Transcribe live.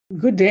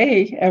Good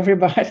day,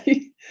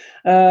 everybody.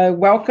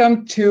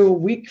 Welcome to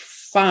week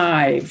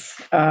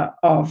 5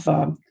 of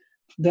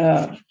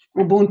the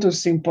Ubuntu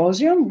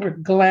Symposium. We're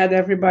glad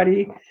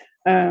everybody,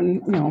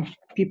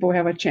 people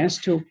have a chance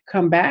to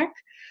come back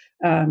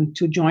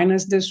to join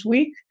us this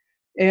week.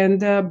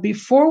 And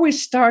before we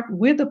start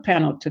with the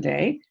panel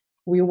today,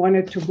 we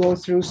wanted to go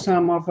through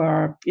some of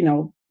our,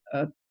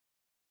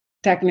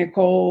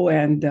 technical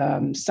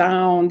and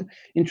sound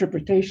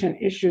interpretation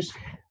issues,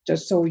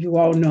 just so you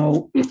all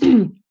know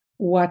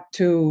what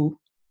to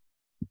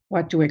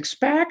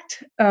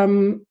expect.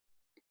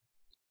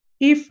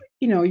 If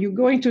you're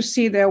going to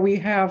see that we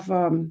have,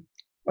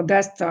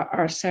 that's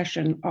our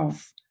session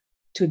of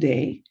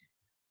today.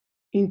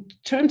 In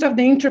terms of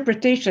the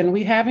interpretation,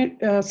 we have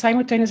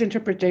simultaneous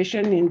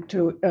interpretation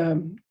into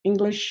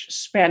English,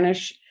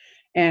 Spanish,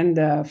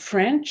 and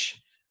French.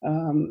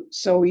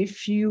 So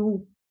if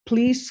you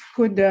please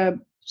could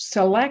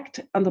select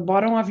on the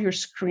bottom of your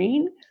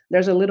screen,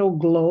 there's a little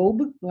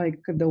globe like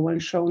the one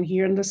shown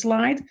here in the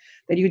slide,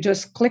 that you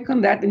just click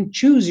on that and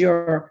choose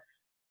your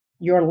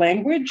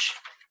language.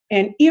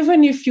 And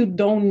even if you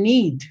don't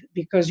need,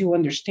 because you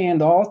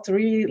understand all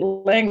 3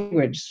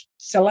 languages,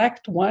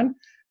 select one,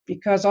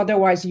 because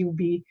otherwise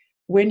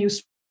when you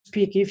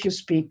speak, if you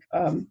speak,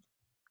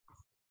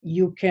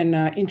 you can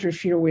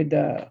interfere with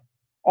the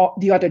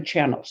other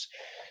channels.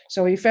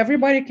 So if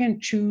everybody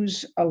can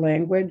choose a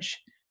language,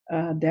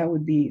 that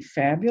would be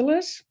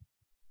fabulous.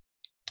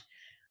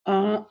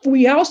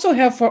 We also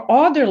have, for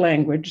other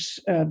languages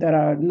that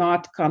are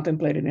not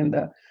contemplated in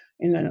the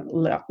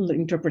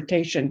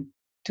interpretation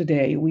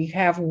today, we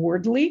have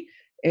Wordly.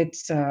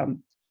 It's a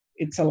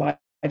live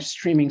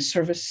streaming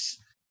service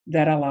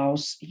that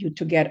allows you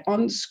to get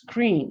on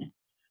screen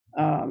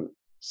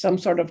some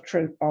sort of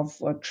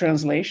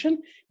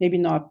translation, maybe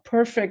not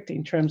perfect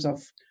in terms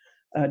of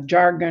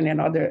jargon and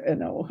other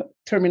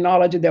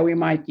terminology that we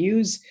might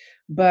use,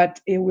 but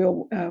it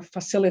will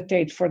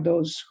facilitate for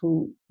those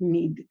who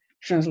need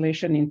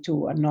translation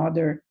into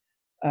another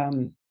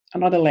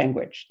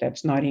language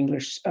that's not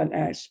English,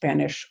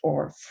 Spanish,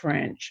 or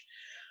French.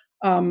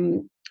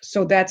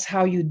 So that's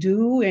how you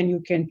do, and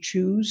you can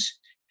choose,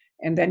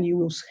 and then you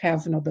will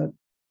have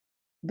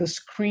the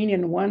screen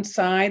in one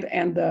side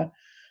and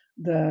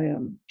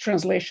the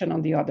translation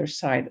on the other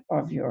side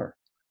of your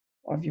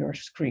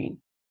screen.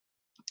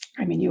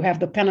 I mean, you have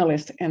the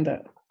panelist and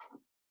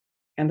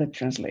the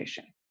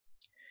translation.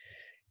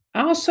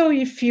 Also,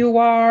 if you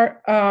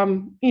are,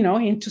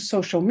 into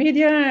social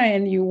media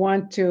and you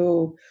want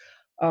to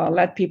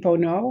let people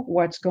know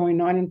what's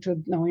going on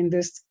in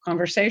this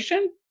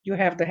conversation, you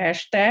have the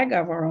hashtag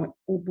of our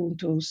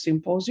Ubuntu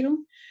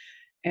Symposium.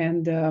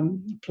 And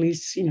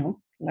please,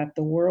 let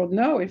the world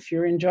know if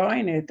you're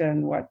enjoying it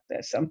and what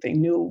something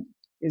new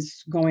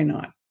is going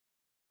on.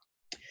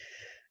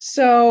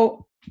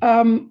 So,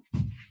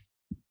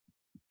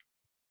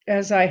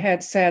 as I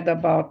had said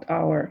about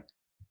our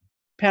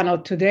panel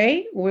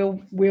today, we'll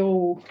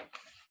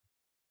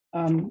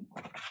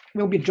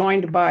be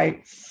joined by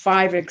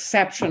 5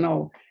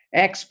 exceptional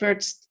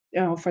experts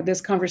for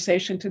this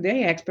conversation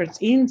today, experts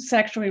in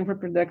sexual and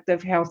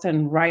reproductive health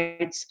and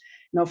rights,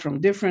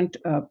 from different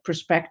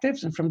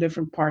perspectives and from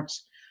different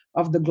parts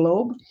of the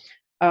globe.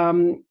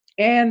 And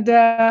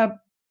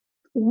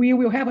we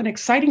will have an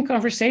exciting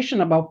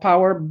conversation about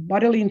power,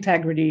 bodily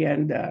integrity,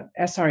 and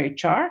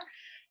SRHR,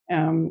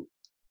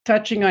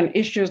 touching on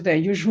issues that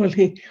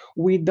usually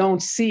we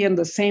don't see in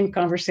the same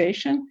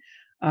conversation,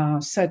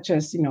 such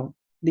as,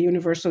 the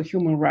universal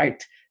human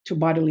right to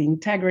bodily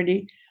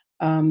integrity,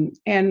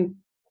 and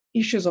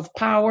issues of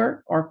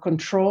power or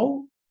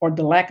control or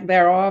the lack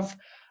thereof,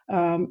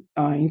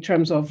 in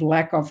terms of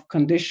lack of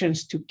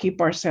conditions to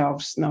keep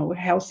ourselves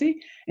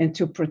healthy and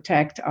to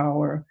protect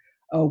our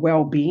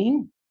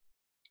well-being.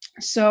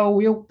 So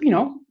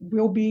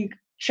we'll be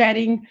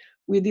chatting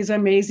with these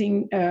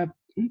amazing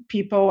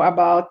people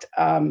about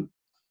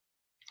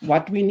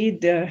what we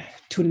need to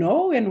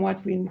know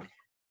and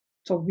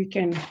so we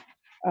can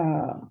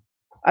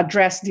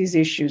address these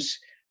issues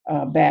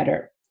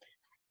better.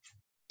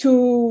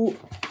 To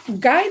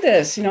guide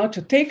us,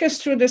 to take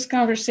us through this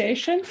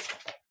conversation,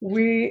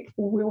 we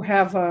will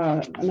have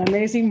an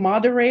amazing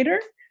moderator,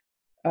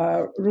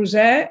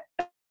 Rosé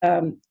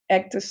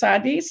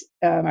Ektasades.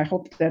 I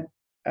hope that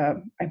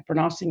I'm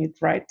pronouncing it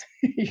right,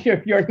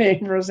 your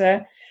name,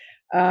 Rosé,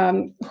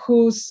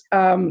 who's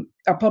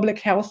a public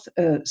health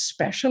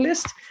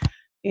specialist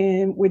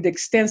with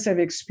extensive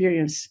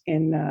experience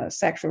in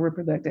sexual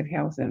reproductive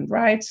health and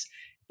rights,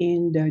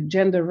 in the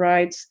gender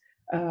rights,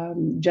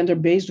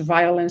 gender-based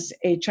violence,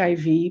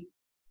 HIV.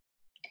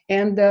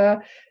 And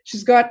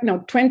she's got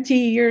 20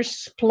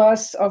 years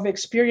plus of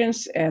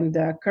experience and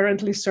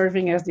currently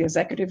serving as the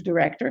executive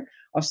director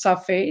of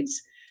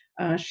SAFAIDS.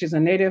 She's a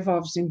native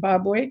of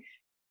Zimbabwe,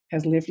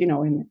 has lived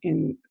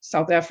in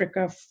South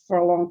Africa for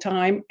a long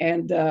time,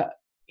 and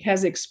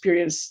has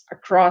experience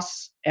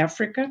across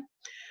Africa.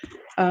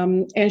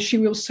 And she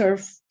will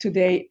serve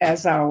today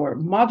as our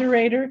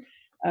moderator,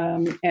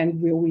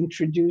 and will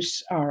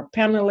introduce our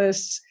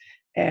panelists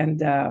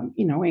and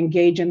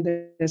engage in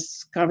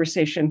this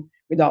conversation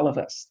with all of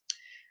us.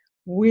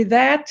 With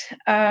that,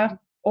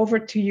 over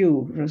to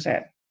you,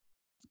 Rosette.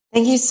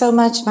 Thank you so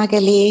much,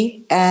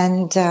 Magali,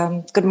 and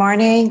good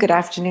morning, good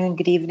afternoon,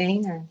 good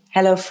evening, or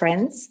hello,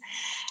 friends.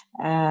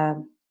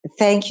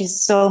 Thank you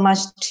so much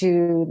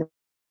to the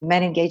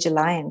MenEngage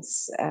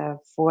Alliance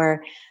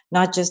for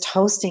not just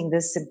hosting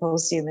this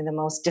symposium in the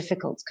most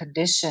difficult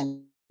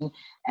condition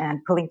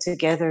and pulling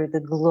together the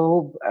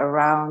globe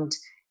around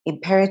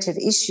imperative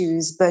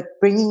issues, but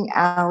bringing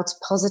out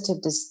positive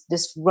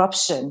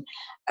disruption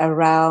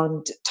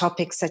around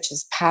topics such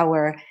as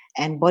power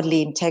and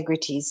bodily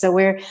integrity. So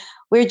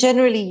we're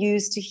generally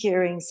used to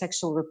hearing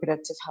sexual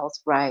reproductive health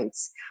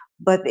rights,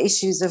 but the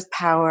issues of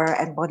power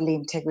and bodily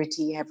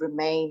integrity have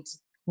remained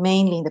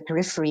mainly in the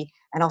periphery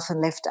and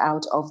often left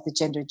out of the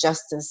gender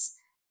justice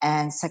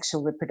and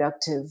sexual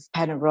reproductive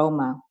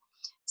panorama.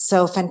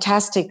 So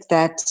fantastic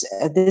that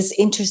this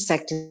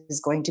intersect is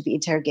going to be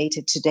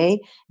interrogated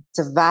today. It's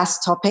a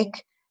vast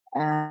topic,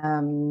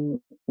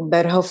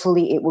 but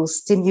hopefully it will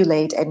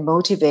stimulate and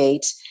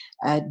motivate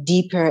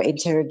deeper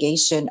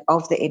interrogation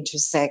of the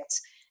intersect,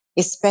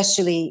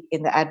 especially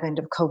in the advent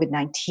of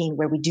COVID-19,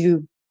 where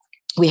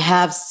we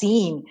have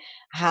seen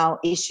how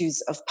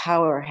issues of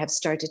power have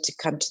started to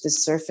come to the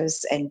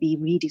surface and be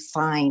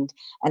redefined.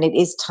 And it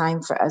is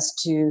time for us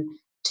to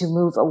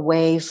move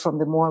away from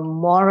the more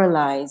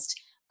moralized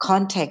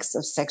context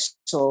of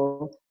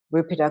sexual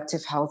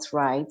reproductive health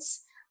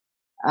rights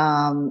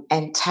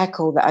and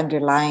tackle the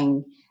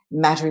underlying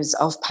matters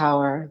of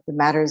power, the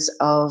matters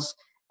of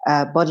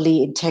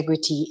bodily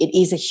integrity. It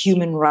is a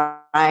human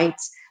right.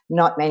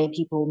 Not many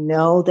people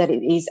know that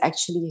it is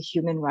actually a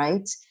human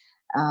right,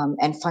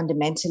 and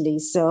fundamentally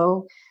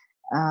so.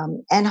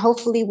 And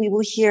hopefully we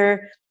will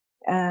hear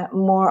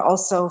more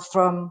also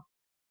from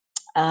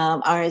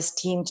our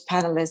esteemed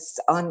panelists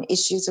on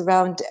issues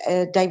around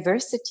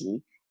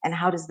diversity and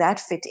how does that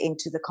fit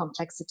into the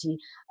complexity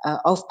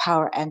of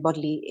power and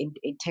bodily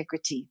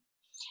integrity.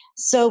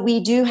 So we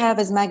do have,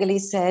 as Magali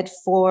said,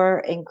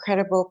 4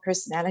 incredible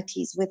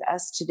personalities with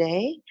us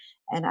today,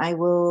 and I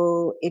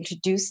will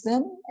introduce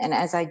them. And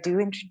as I do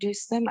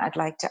introduce them, I'd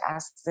like to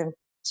ask them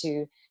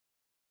to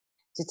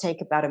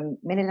take about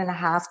 1.5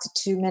 minutes to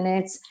 2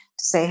 minutes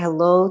to say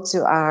hello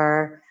to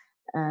our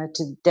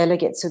to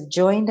delegates who've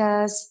joined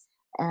us,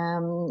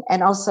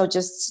 and also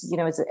just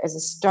as a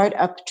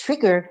startup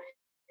trigger,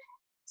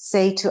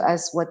 say to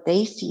us what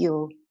they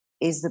feel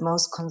is the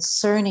most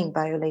concerning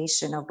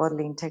violation of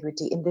bodily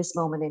integrity in this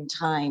moment in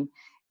time,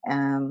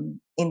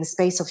 in the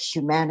space of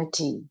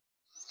humanity.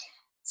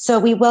 So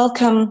we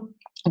welcome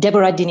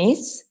Deborah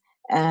Diniz.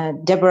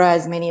 Deborah,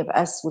 as many of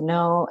us will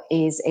know,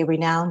 is a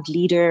renowned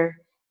leader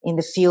in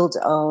the field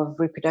of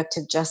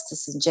reproductive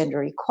justice and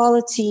gender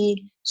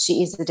equality.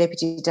 She is the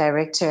Deputy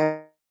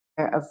Director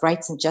of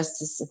Rights and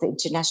Justice at the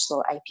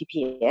International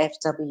IPPF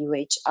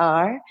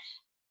WHR.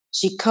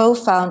 She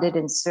co-founded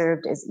and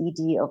served as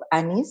ED of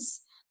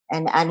ANIS,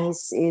 and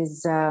ANIS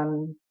is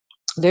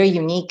very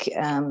unique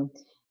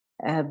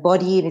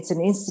body, and it's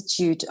an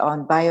institute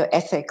on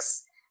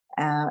bioethics,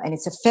 and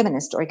it's a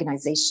feminist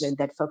organization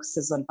that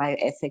focuses on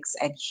bioethics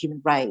and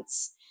human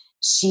rights.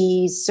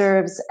 She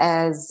serves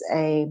as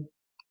a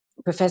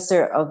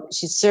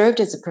she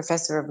served as a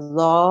professor of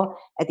law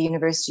at the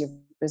University of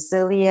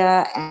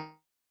Brasilia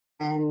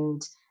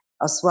and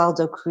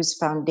Oswaldo Cruz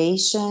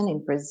Foundation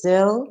in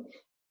Brazil,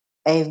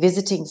 a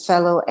visiting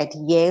fellow at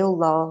Yale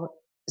Law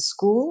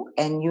School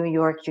and New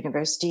York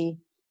University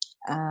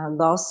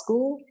Law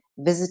School,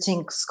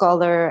 visiting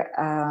scholar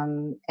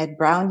at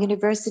Brown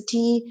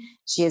University.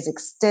 She has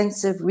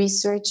extensive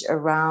research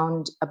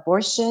around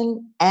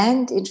abortion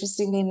and,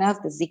 interestingly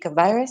enough, the Zika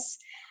virus.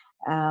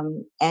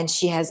 And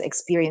she has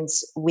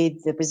experience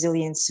with the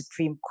Brazilian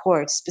Supreme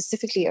Court,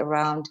 specifically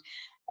around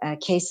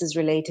cases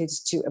related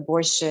to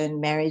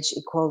abortion, marriage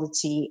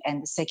equality,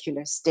 and the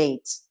secular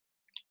state.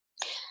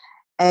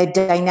 A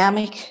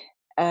dynamic,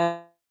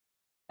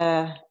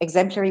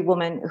 exemplary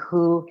woman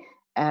who,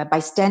 by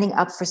standing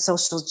up for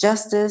social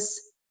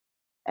justice,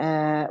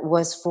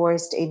 was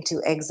forced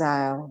into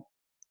exile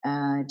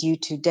due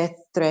to death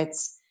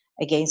threats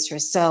against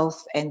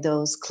herself and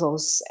those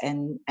close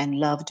and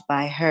loved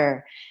by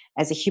her.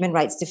 As a human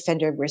rights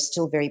defender, we're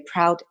still very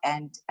proud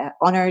and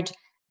honored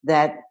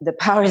that the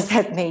powers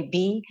that may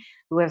be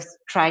who have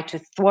tried to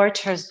thwart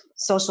her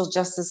social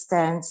justice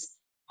stance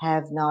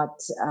have not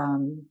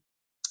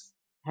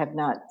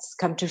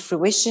come to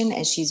fruition,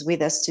 and she's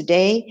with us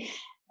today.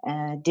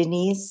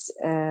 Denise,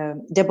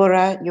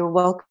 Deborah, you're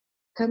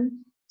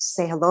welcome.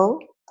 Say hello.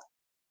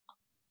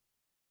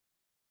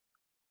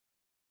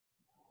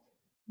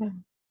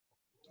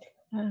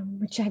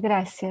 Muchas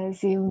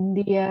gracias y un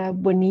día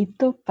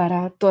bonito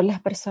para todas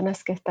las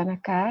personas que están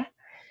acá.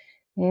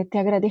 Te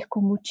agradezco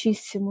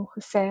muchísimo,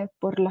 José,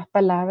 por las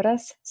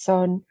palabras.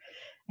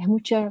 Es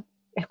mucho,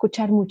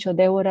 escuchar mucho,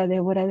 Débora,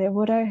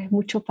 es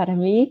mucho para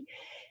mí,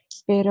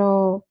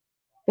 pero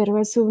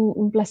es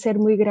un placer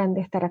muy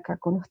grande estar acá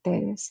con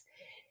ustedes.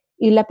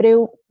 Y la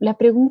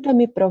pregunta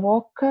me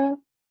provoca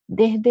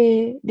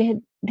desde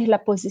de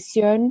la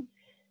posición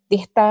de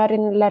estar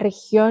en la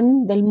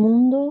región del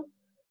mundo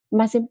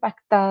más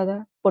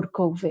impactada por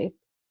COVID.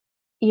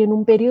 Y en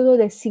un periodo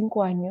de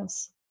 5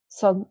 años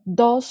son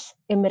 2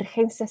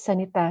 emergencias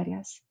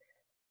sanitarias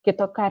que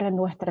tocaron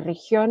nuestra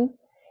región,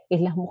 y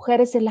las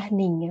mujeres y las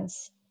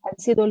niñas han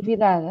sido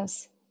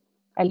olvidadas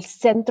al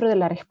centro de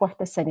las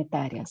respuestas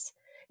sanitarias.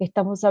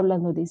 Estamos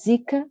hablando de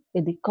Zika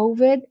y de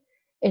COVID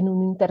en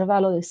un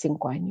intervalo de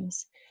 5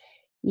 años.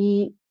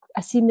 Y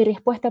así mi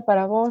respuesta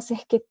para vos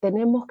es que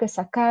tenemos que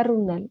sacar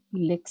una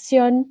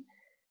lección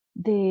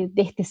de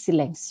este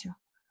silencio,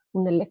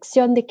 una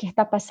lección de qué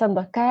está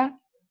pasando acá,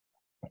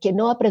 que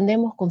no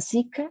aprendemos con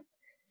Zika,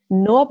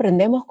 no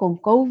aprendemos con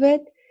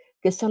COVID,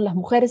 que son las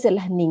mujeres y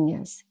las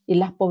niñas y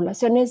las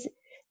poblaciones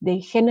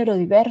de género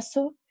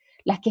diverso,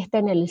 las que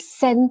están en el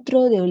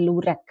centro del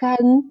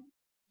huracán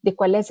de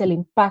cuál es el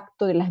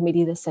impacto de las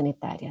medidas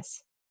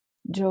sanitarias.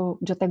 Yo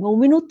tengo 1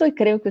 minuto y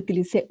creo que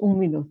utilicé 1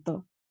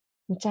 minuto.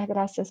 Muchas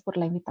gracias por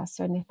la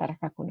invitación y estar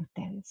acá con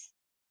ustedes.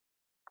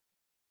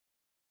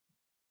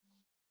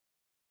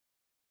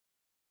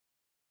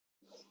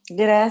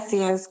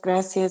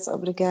 Gracias,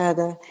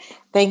 obrigada.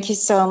 Thank you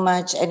so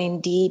much. And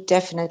indeed,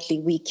 definitely,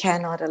 we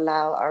cannot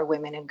allow our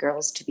women and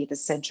girls to be the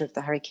center of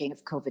the hurricane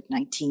of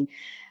COVID-19.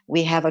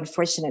 We have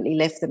unfortunately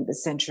left them the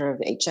center of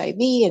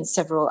HIV and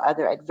several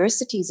other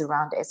adversities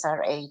around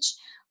SRH,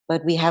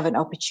 but we have an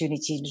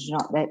opportunity to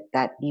not let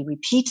that be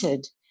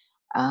repeated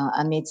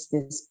amidst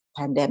this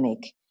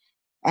pandemic.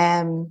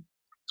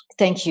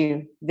 Thank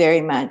you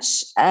very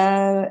much.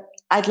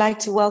 I'd like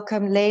to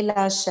welcome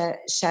Leila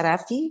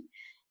Sharafi.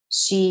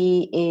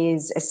 She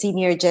is a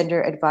senior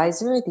gender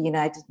advisor at the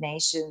United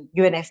Nations,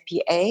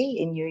 UNFPA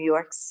in New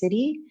York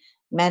City,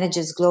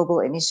 manages global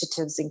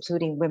initiatives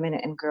including women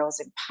and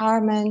girls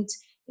empowerment,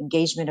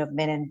 engagement of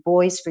men and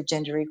boys for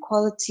gender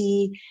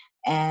equality,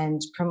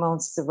 and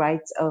promotes the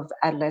rights of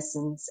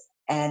adolescents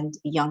and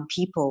young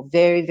people.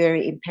 Very,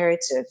 very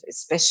imperative,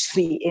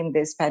 especially in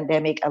this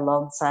pandemic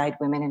alongside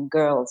women and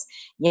girls.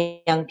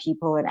 Young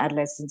people and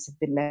adolescents have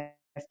been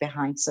left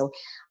behind. So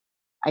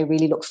I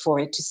really look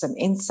forward to some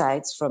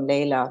insights from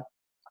Leila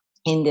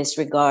in this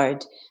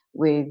regard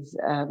with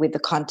the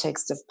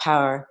context of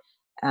power,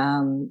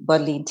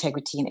 bodily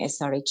integrity, and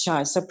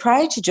SRHR. So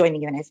prior to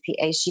joining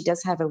UNFPA, she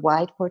does have a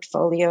wide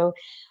portfolio.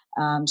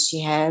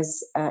 She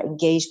has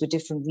engaged with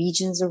different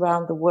regions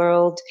around the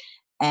world,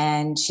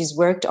 and she's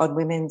worked on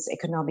women's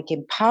economic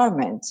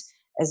empowerment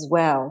as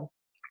well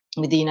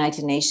with the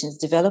United Nations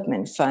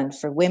Development Fund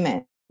for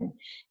Women.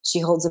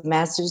 She holds a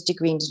master's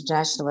degree in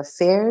international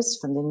affairs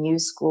from the New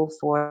School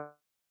for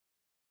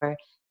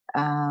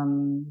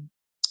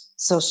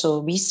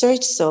Social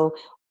Research. So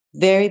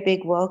very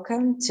big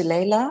welcome to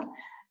Leila.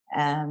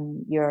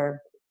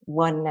 Your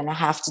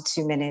 1.5 to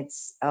 2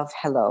 minutes of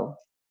hello.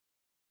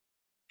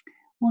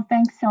 Well,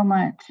 thanks so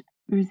much,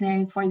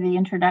 Rosé, for the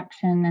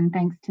introduction, and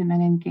thanks to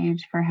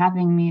MenEngage for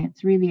having me.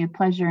 It's really a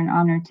pleasure and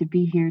honor to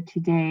be here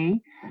today,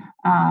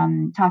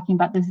 talking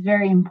about this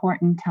very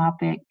important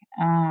topic.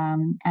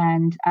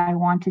 And I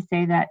want to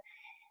say that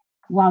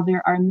while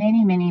there are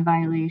many, many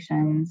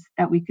violations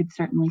that we could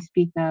certainly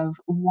speak of,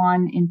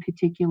 one in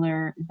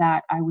particular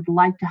that I would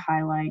like to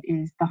highlight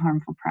is the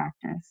harmful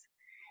practice.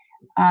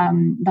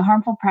 The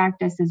harmful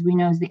practice, as we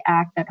know, is the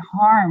act that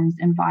harms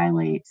and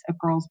violates a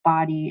girl's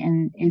body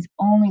and is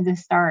only the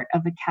start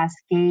of a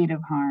cascade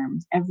of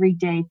harms. Every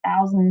day,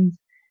 thousands,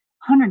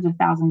 hundreds of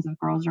thousands of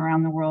girls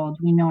around the world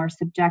we know are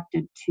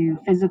subjected to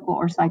physical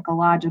or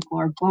psychological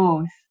or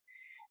both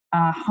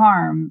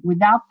harm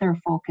without their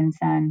full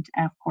consent,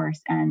 of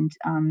course, and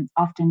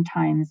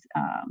oftentimes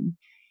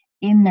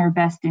in their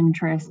best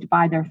interest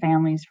by their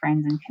families,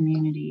 friends, and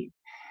communities.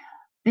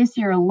 This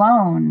year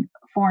alone,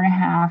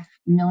 4.1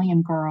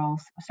 million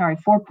girls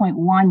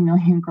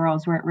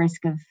were at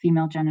risk of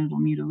female genital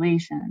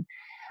mutilation.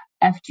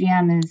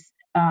 FGM is,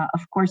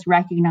 of course,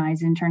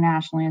 recognized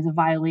internationally as a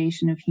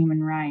violation of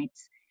human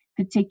rights,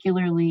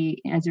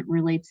 particularly as it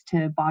relates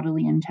to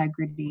bodily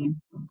integrity.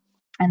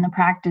 And the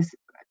practice,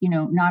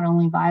 not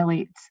only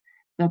violates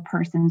the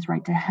person's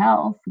right to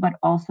health, but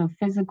also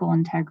physical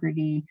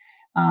integrity.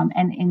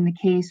 And in the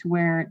case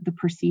where the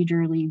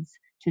procedure leads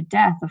to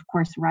death, of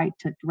course, right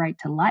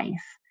to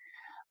life.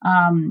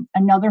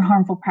 Another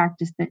harmful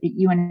practice that at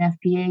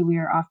UNFPA we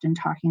are often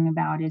talking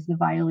about is the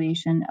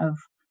violation of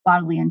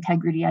bodily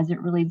integrity as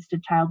it relates to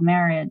child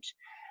marriage.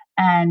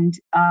 And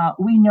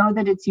we know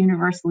that it's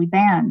universally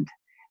banned,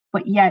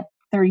 but yet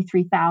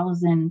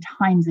 33,000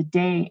 times a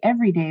day,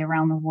 every day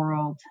around the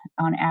world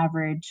on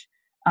average,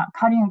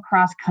 cutting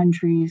across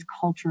countries,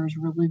 cultures,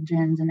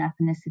 religions, and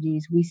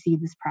ethnicities, we see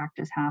this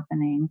practice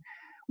happening.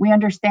 We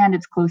understand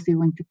it's closely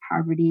linked to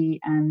poverty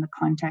and the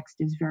context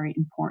is very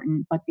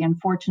important, but the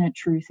unfortunate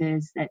truth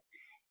is that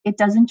it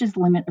doesn't just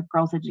limit a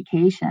girl's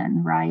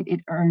education, right?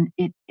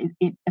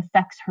 It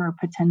affects her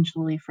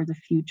potentially for the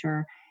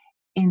future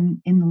in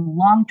the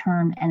long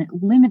term, and it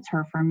limits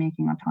her from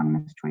making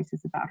autonomous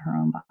choices about her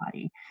own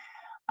body.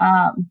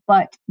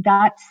 But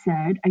that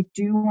said, I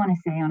do want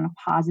to say on a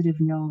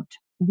positive note,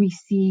 we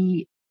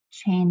see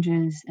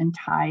changes and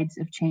tides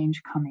of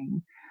change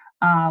coming.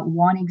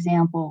 One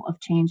example of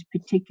change,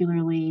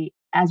 particularly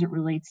as it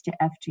relates to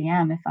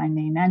FGM, if I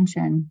may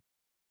mention,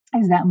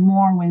 is that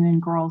more women,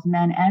 girls,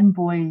 men, and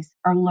boys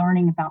are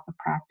learning about the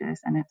practice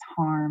and its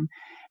harm.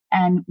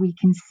 And we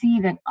can see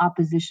that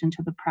opposition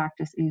to the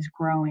practice is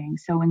growing.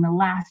 So in the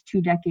last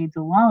 2 decades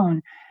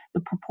alone, the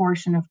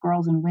proportion of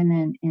girls and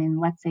women in,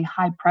 let's say,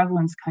 high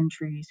prevalence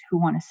countries who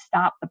want to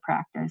stop the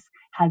practice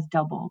has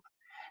doubled.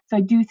 So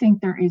I do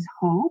think there is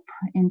hope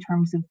in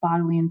terms of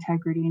bodily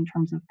integrity, in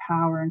terms of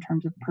power, in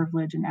terms of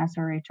privilege and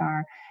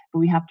SRHR, but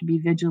we have to be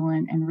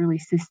vigilant and really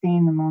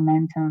sustain the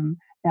momentum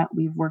that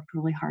we've worked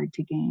really hard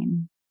to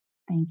gain.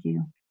 Thank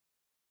you.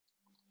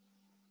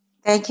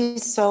 Thank you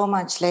so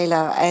much,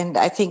 Leila. And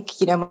I think,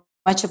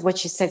 much of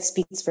what you said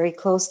speaks very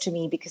close to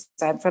me because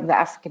I'm from the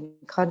African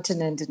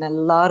continent, and a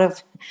lot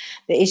of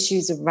the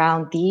issues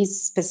around these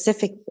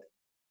specific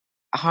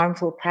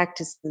harmful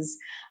practices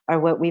are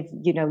what we've,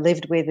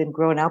 lived with and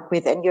grown up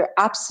with. And you're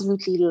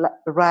absolutely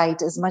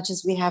right. As much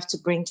as we have to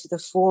bring to the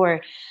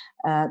fore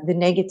the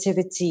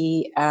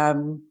negativity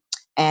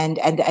and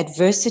the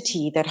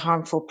adversity that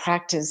harmful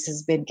practice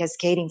has been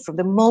cascading from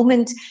the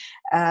moment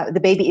the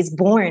baby is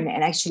born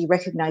and actually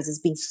recognized as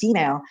being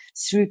female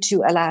through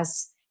to,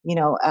 alas,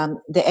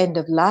 the end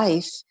of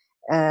life,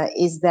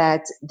 is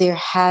that there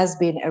has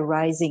been a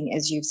rising,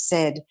 as you've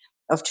said,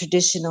 of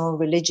traditional,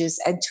 religious,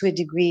 and to a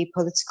degree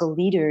political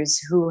leaders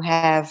who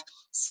have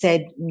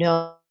said,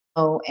 no,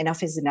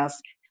 enough is enough.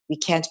 We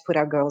can't put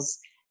our girls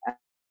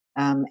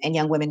and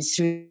young women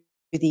through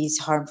these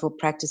harmful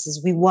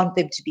practices. We want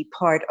them to be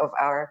part of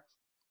our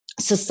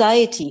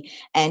society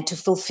and to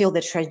fulfill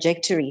the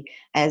trajectory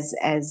as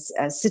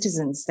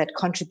citizens that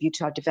contribute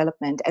to our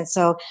development. And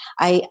so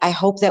I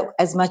hope that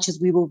as much as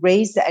we will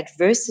raise the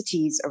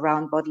adversities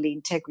around bodily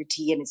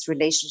integrity and its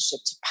relationship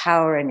to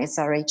power and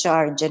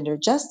SRHR and gender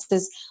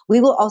justice,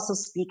 we will also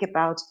speak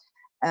about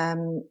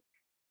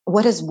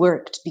what has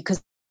worked,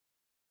 because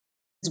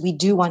we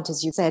do want,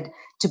 as you said,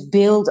 to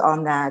build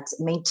on that,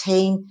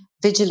 maintain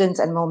vigilance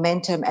and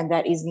momentum, and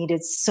that is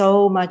needed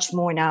so much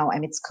more now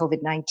amidst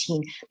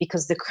COVID-19,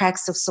 because the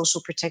cracks of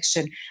social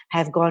protection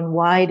have gone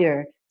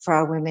wider for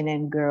our women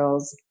and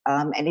girls,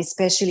 and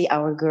especially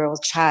our girl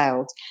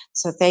child.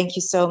 So thank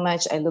you so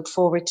much. I look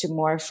forward to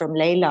more from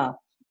Leila.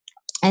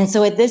 And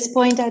so at this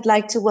point, I'd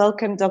like to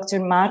welcome Dr.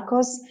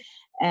 Marcos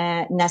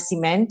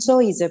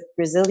Nascimento. He's a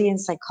Brazilian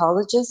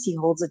psychologist. He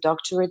holds a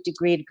doctorate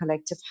degree in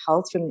collective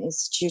health from the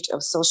Institute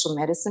of Social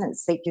Medicine at the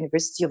State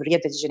University of Rio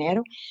de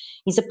Janeiro.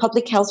 He's a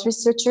public health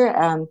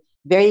researcher,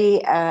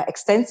 very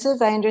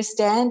extensive, I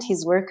understand,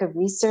 his work of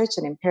research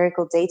and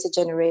empirical data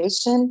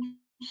generation.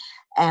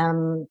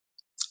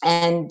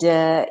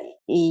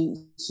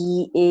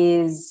 He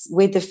is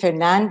with the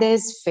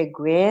Fernandes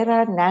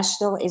Figueira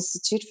National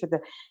Institute for the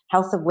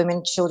Health of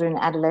Women, Children,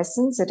 and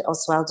Adolescents at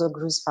Oswaldo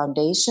Cruz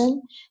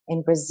Foundation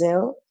in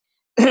Brazil.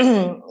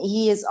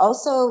 He has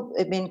also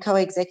been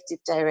co-executive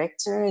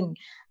director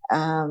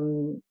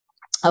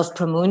of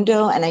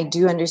Promundo, and I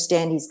do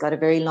understand he's got a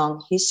very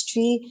long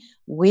history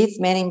with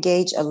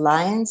MenEngage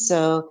Alliance,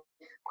 so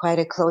quite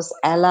a close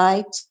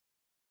ally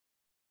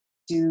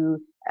to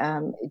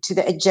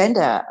the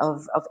agenda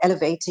of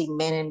elevating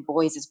men and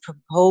boys as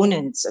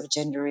proponents of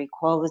gender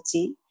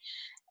equality.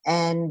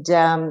 And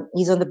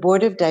he's on the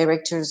board of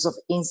directors of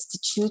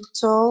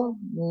Instituto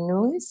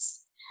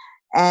NUS,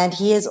 and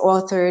he has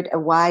authored a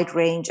wide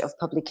range of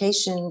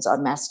publications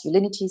on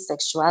masculinity,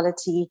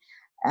 sexuality,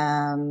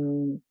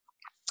 and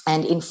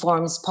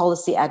informs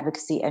policy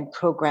advocacy and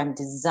program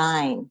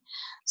design.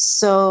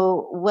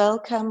 So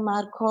welcome,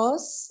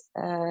 Marcos.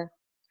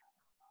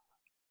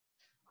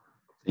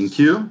 Thank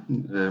you.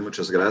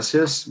 Muchas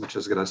gracias.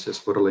 Muchas gracias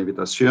por la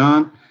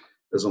invitación.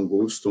 Es un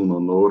gusto, un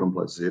honor, un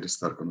placer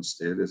estar con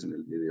ustedes en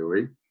el día de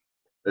hoy.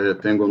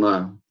 Tengo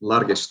una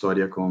larga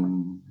historia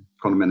con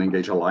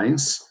MenEngage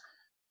Alliance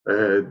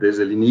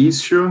desde el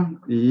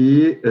inicio,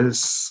 y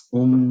es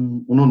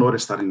un honor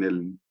estar en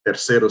el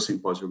tercero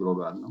simposio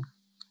global, ¿no?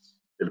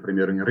 El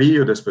primero en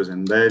Río, después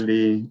en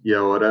Delhi, y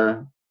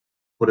ahora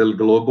por el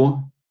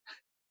globo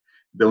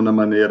de una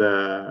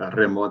manera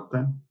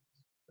remota.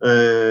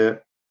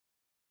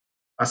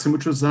 Hace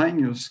muchos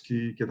años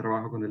que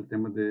trabajo con el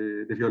tema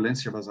de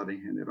violencia basada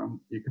en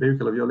género, y creo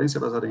que la violencia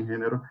basada en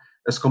género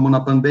es como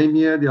una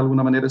pandemia de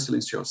alguna manera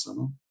silenciosa,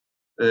 ¿no?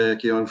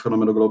 Que es un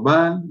fenómeno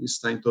global,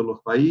 está en todos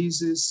los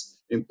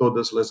países, en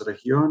todas las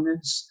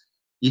regiones,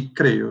 y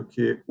creo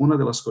que una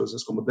de las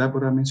cosas, como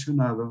Débora ha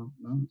mencionado,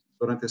 ¿no?,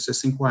 durante estos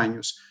 5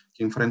 años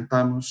que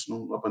enfrentamos,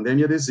 ¿no?, la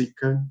pandemia de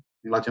Zika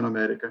en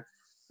Latinoamérica,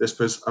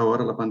 después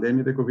ahora la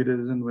pandemia de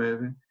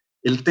COVID-19,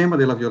 el tema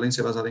de la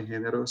violencia basada en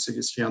género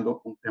sigue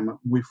siendo un tema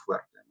muy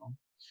fuerte, ¿no?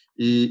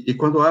 Y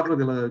cuando hablo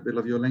de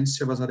la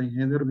violencia basada en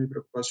género, mi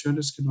preocupación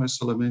es que no es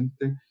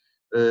solamente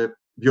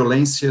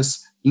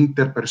violencias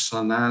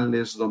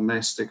interpersonales,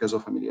 domésticas o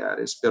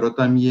familiares, pero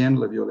también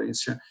la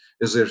violencia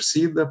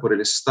ejercida por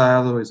el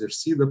Estado,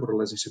 ejercida por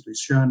las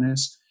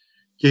instituciones,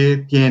 que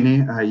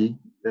tiene ahí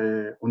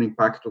un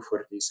impacto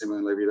fuertísimo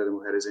en la vida de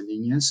mujeres y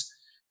niñas,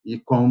 e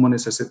como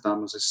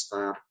necessitamos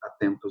estar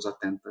atentos,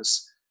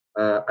 atentas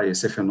a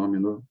esse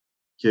fenômeno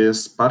que é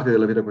parte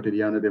da vida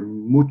cotidiana de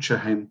muita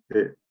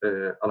gente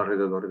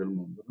alrededor do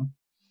mundo, ¿no?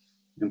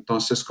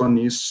 Entonces, con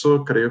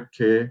eso creo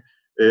que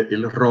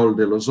el rol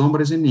de los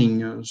hombres y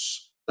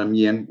niños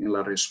también en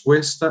la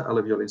respuesta a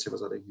la violencia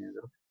basada en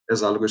género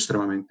es algo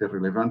extremadamente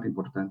relevante,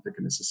 importante,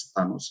 que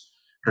necesitamos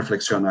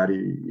reflexionar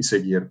y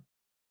seguir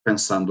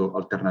pensando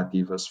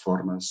alternativas,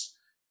 formas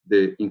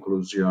de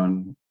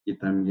inclusión y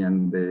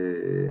también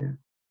de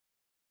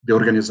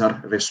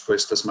organizar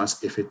respuestas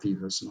más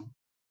efectivas, ¿no?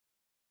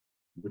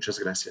 Muchas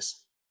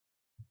gracias.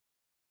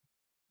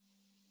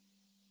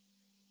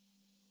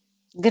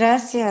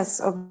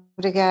 Gracias,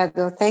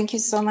 obrigado. Thank you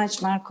so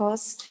much,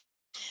 Marcos.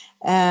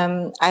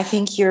 I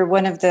think you're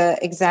one of the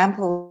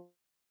examples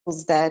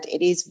that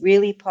it is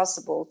really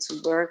possible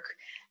to work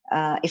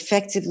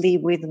effectively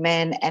with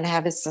men and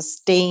have a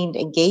sustained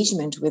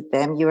engagement with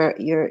them. You're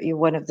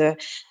one of the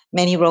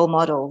many role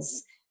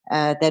models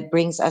that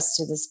brings us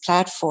to this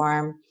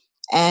platform.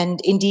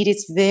 And indeed,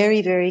 it's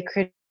very, very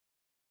critical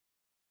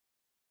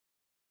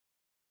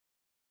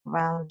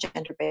around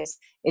gender-based.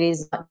 It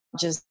is not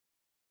just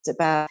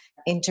about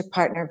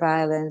interpartner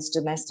violence,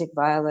 domestic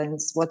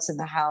violence, what's in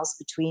the house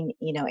between,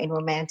 in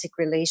romantic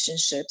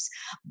relationships,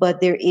 but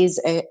there is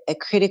a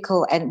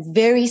critical and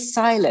very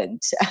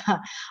silent,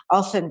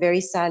 often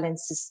very silent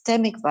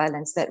systemic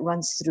violence that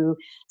runs through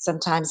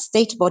sometimes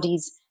state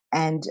bodies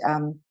and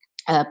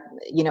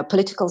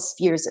political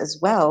spheres as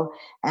well,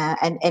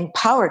 and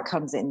power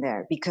comes in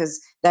there,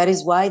 because that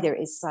is why there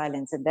is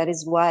silence, and that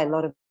is why a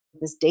lot of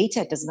this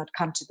data does not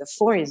come to the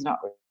fore, is not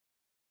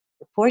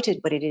reported,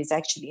 but it is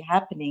actually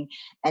happening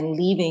and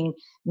leaving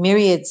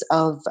myriads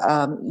of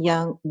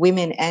young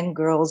women and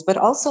girls, but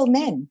also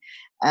men,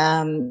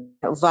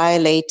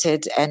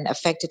 violated and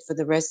affected for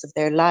the rest of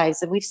their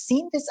lives. And we've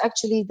seen this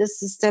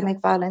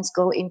systemic violence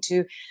go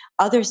into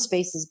other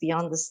spaces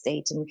beyond the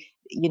state, and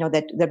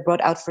that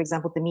brought out, for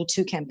example, the Me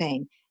Too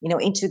campaign,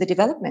 into the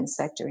development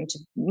sector, into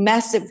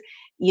massive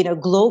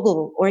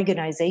global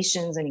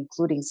organizations, and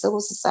including civil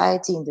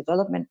society and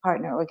development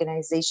partner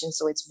organizations.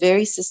 So it's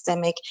very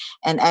systemic.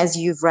 And as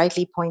you've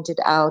rightly pointed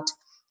out,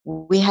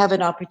 we have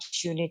an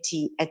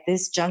opportunity at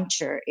this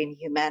juncture in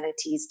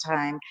humanity's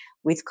time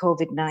with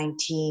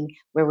COVID-19,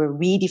 where we're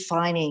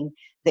redefining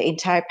the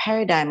entire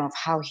paradigm of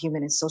how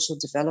human and social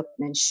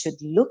development should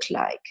look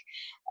like,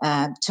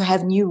 to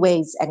have new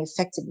ways and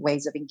effective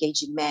ways of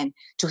engaging men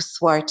to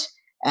thwart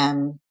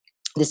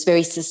this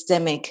very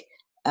systemic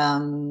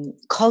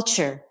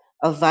culture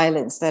of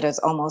violence that has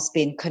almost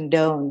been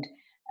condoned.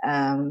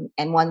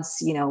 And once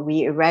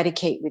we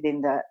eradicate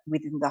within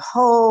the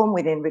home,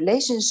 within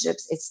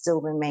relationships, it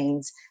still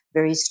remains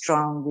very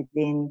strong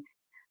within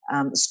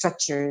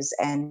structures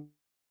and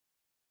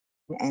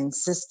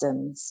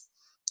systems.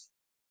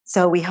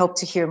 So we hope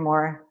to hear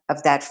more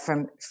of that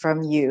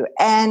from you.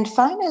 And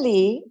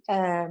finally,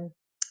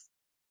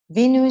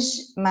 Vinuj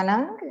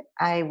Manang,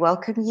 I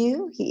welcome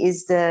you. He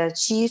is the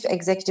Chief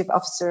Executive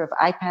Officer of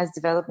IPAS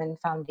Development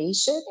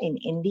Foundation in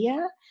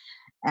India.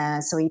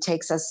 So he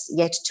takes us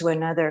yet to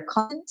another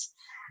continent.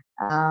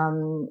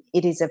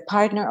 It is a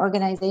partner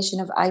organization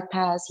of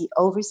IPAS. He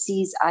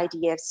oversees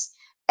IDF's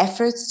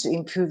efforts to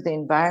improve the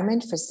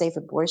environment for safe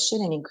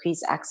abortion and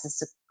increase access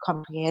to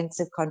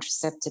comprehensive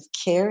contraceptive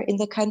care in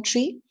the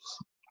country.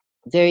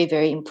 Very,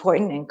 very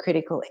important and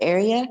critical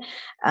area,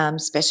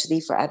 especially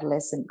for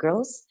adolescent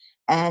girls.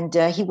 And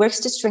he works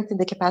to strengthen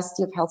the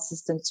capacity of health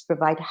systems to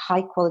provide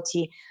high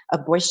quality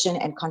abortion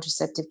and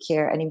contraceptive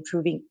care, and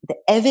improving the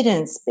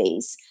evidence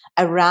base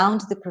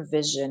around the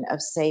provision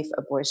of safe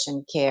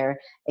abortion care.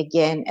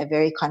 Again, a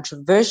very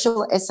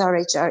controversial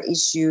SRHR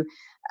issue,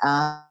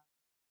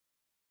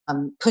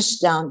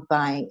 pushed down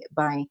by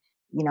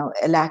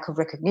a lack of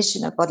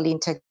recognition of bodily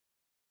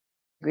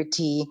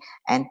integrity,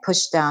 and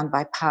pushed down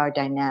by power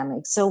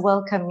dynamics. So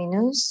welcome,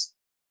 Minouche.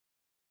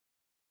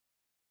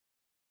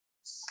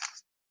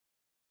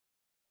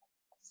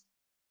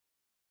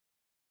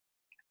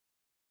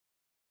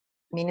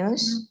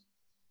 Minouche?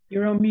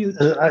 You're on mute.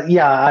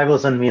 Yeah, I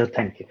was on mute.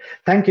 Thank you.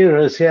 Thank you,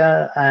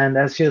 Rosia. And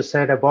as you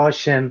said,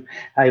 abortion,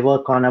 I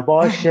work on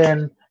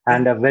abortion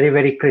and a very,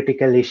 very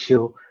critical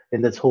issue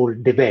in this whole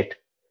debate.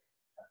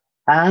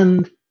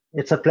 And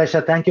it's a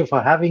pleasure. Thank you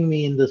for having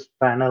me in this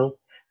panel.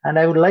 And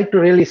I would like to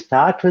really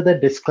start with a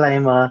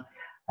disclaimer,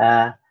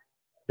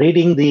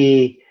 reading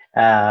the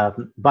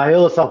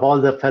bios of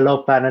all the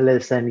fellow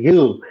panelists and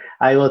you.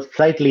 I was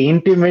slightly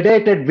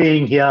intimidated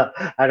being here,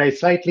 and I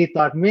slightly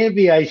thought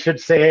maybe I should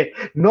say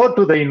no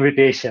to the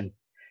invitation.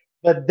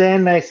 But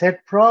then I said,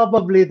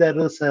 probably there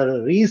is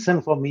a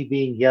reason for me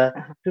being here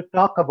to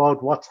talk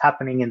about what's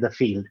happening in the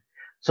field.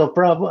 So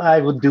I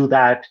would do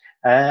that.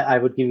 I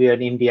would give you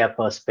an India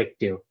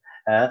perspective.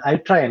 I'll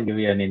try and give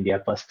you an India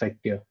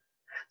perspective.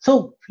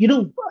 So,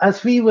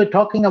 as we were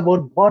talking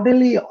about,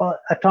 bodily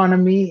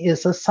autonomy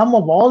is a sum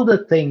of all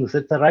the things.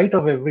 It's the right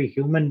of every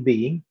human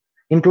being,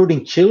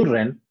 including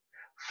children,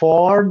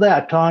 for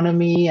the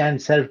autonomy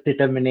and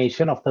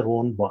self-determination of their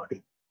own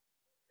body.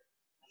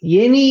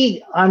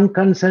 any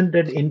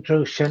unconsented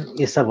intrusion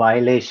is a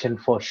violation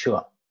for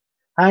sure.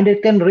 And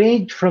it can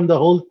range from the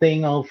whole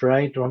thing of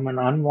right from an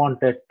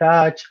unwanted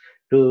touch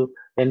to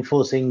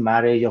enforcing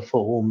marriage of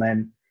a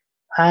woman.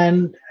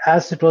 And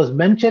as it was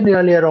mentioned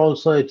earlier,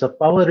 also, it's a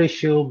power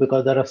issue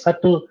because there are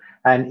subtle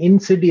and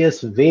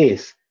insidious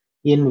ways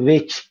in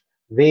which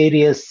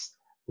various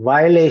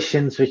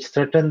violations which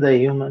threaten the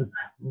human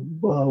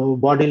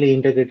bodily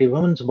integrity,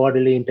 women's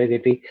bodily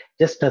integrity,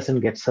 just doesn't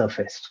get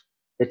surfaced.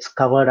 It's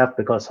covered up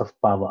because of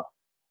power.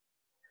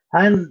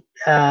 And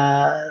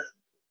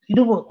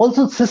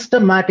also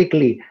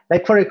systematically,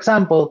 like for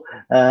example,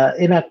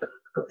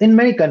 in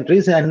many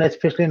countries, and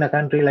especially in a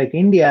country like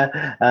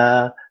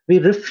India, we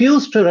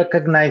refuse to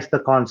recognize the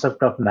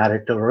concept of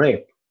marital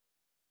rape.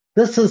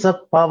 This is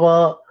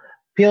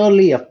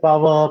purely a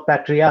power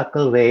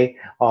patriarchal way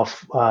of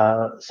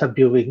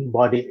subduing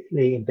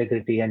bodily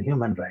integrity and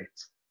human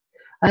rights.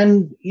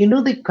 And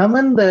the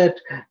comment that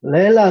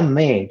Leila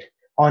made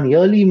on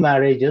early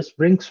marriages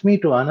brings me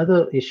to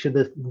another issue,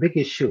 this big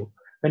issue.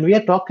 When we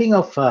are talking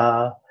of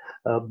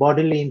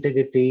bodily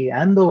integrity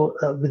and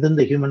within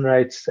the human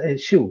rights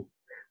issue,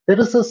 there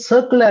is a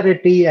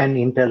circularity and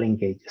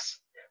interlinkages.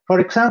 For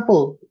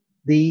example,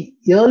 the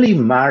early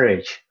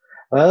marriage,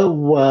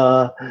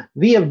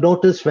 we have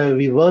noticed where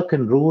we work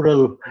in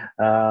rural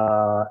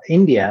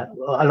India,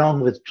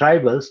 along with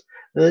tribals,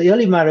 the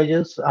early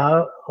marriages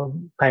are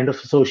kind of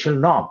a social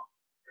norm.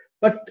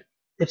 But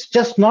it's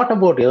just not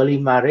about early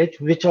marriage,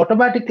 which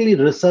automatically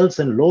results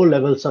in low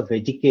levels of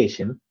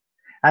education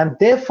and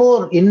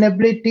therefore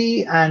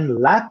inability and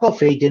lack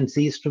of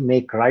agencies to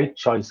make right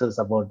choices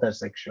about their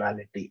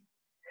sexuality.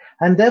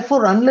 And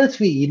therefore, unless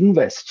we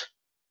invest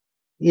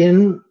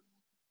in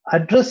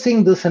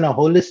addressing this in a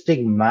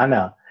holistic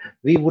manner,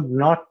 we would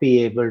not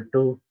be able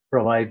to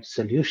provide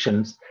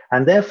solutions.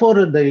 And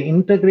therefore, the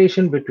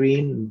integration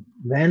between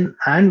men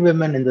and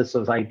women in the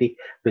society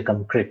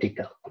become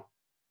critical.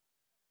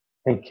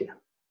 Thank you.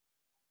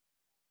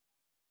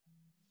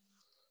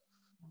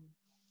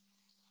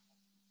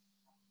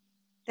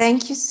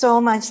 Thank you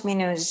so much,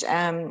 Minoj.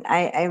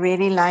 I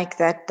really like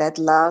that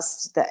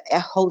last, a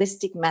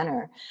holistic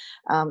manner.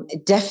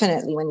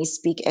 Definitely, when we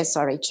speak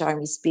SRHR,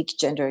 we speak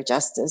gender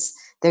justice,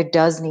 there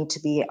does need to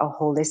be a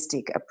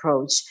holistic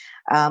approach.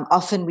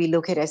 Often we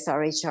look at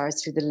SRHR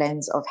through the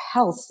lens of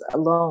health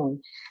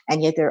alone,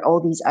 and yet there are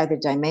all these other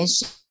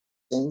dimensions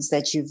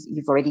that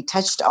you've already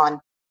touched on,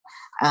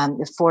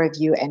 the four of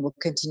you, and will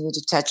continue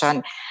to touch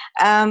on.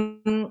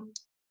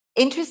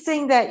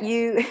 Interesting that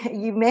you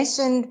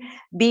mentioned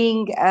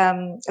being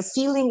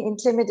feeling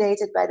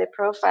intimidated by the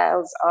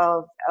profiles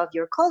of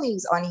your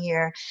colleagues on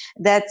here.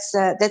 That's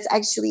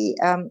actually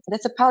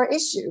that's a power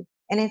issue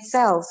in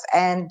itself,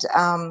 and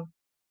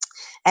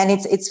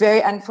it's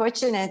very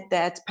unfortunate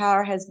that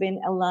power has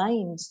been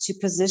aligned to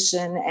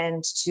position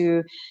and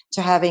to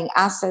having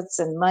assets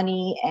and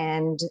money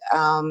and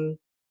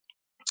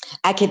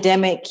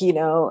academic,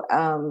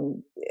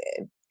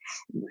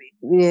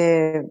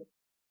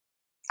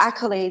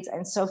 accolades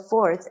and so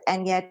forth,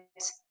 and yet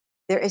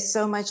there is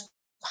so much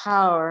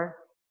power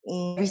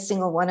in every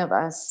single one of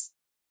us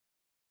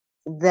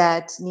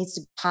that needs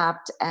to be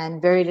tapped,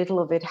 and very little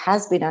of it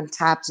has been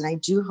untapped. And I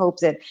do hope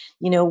that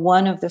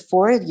one of the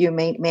four of you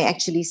may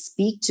actually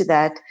speak to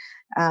that,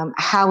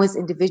 how as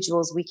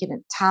individuals we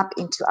can tap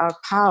into our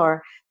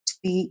power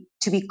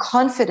to be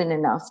confident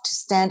enough to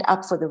stand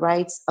up for the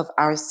rights of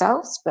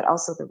ourselves, but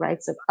also the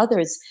rights of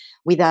others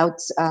without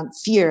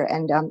fear.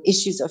 And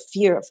issues of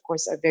fear, of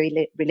course, are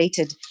very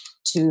related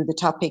to the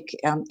topic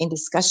in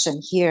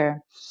discussion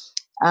here.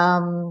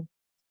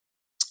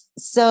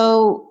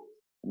 So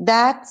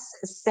that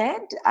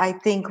said, I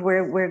think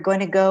we're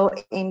going to go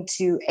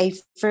into a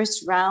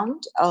first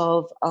round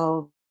of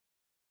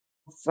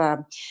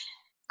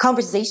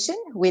conversation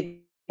with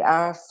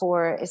our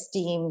four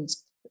esteemed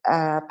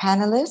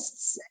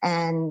panelists,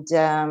 and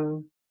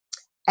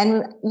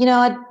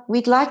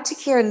we'd like to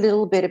hear a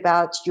little bit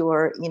about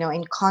your,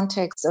 in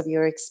context of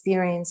your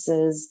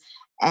experiences,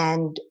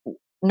 and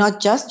not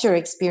just your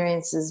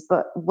experiences,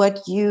 but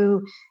what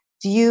you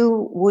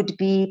view would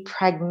be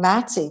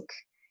pragmatic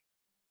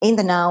in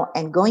the now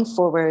and going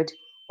forward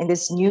in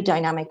this new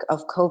dynamic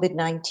of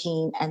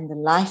COVID-19 and the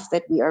life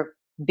that we are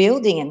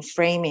building and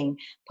framing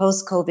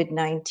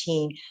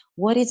post-COVID-19.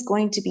 What is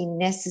going to be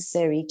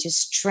necessary to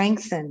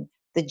strengthen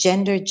the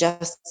gender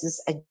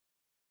justice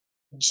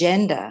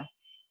agenda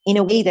in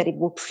a way that it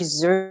will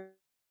preserve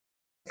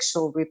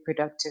sexual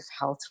reproductive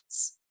health?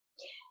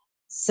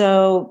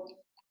 So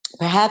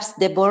perhaps,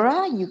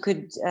 Deborah, you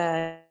could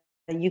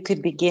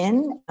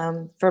begin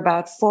for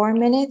about 4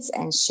 minutes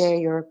and share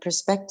your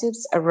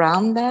perspectives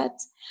around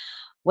that,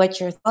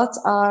 what your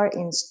thoughts are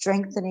in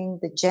strengthening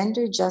the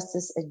gender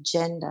justice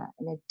agenda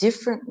in a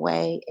different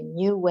way, a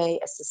new way,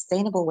 a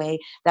sustainable way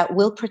that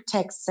will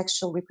protect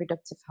sexual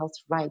reproductive health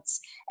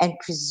rights and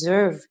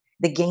preserve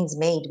the gains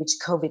made, which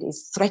COVID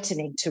is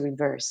threatening to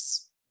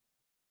reverse.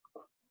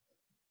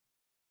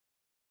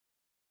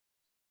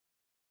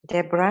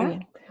 Deborah.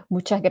 Bien.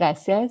 Muchas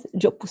gracias.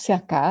 Yo puse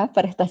acá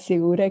para estar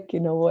segura que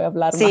no voy a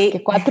hablar más Sí.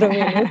 que 4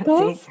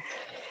 minutos. Sí.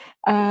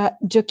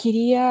 Yo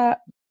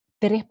quería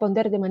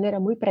responder de manera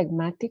muy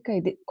pragmática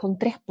y con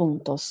 3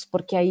 puntos,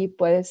 porque ahí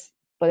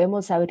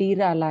podemos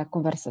abrir a la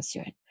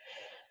conversación.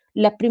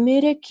 La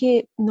primera es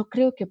que no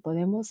creo que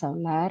podemos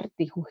hablar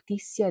de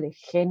justicia de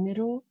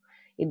género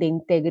y de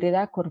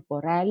integridad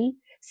corporal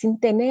sin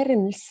tener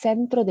en el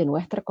centro de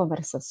nuestra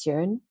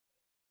conversación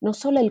no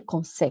solo el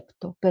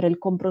concepto, pero el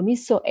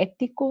compromiso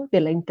ético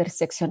de la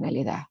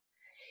interseccionalidad.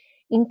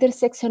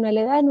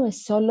 Interseccionalidad no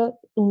es solo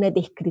una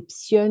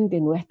descripción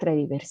de nuestra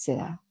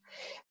diversidad,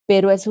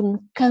 pero es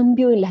un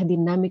cambio en las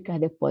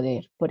dinámicas de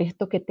poder. Por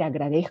esto que te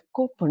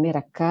agradezco poner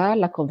acá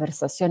la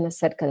conversación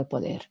acerca de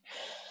poder.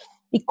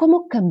 ¿Y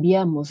cómo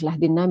cambiamos las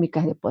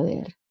dinámicas de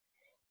poder?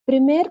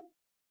 Primero,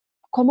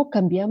 ¿cómo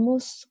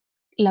cambiamos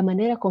la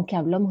manera con que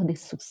hablamos de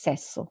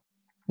suceso,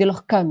 de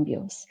los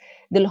cambios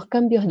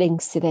de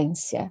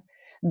incidencia,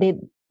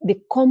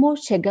 de cómo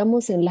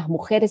llegamos en las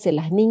mujeres y en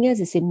las niñas,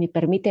 y si me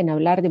permiten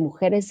hablar de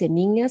mujeres y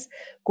niñas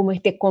como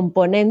este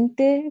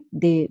componente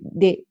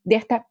de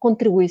esta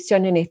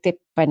contribución en este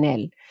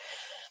panel?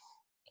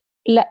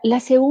 La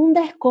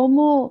segunda es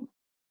cómo,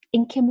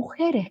 en qué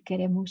mujeres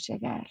queremos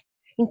llegar,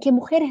 en qué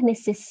mujeres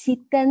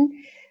necesitan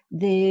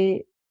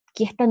que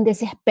están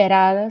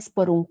desesperadas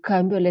por un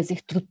cambio en las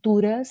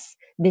estructuras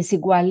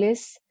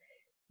desiguales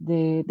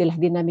de las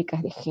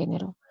dinámicas de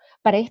género.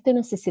 Para esto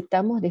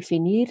necesitamos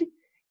definir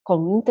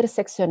con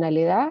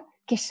interseccionalidad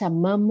qué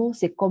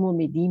llamamos y cómo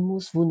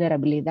medimos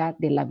vulnerabilidad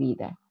de la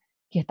vida,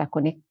 que está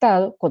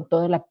conectado con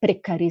toda la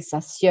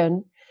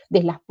precarización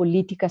de las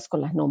políticas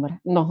con las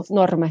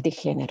normas de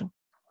género.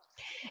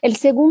 El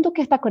segundo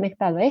que está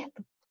conectado a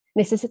esto,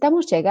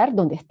 necesitamos llegar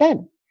donde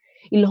están.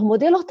 Y los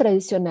modelos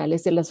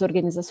tradicionales de las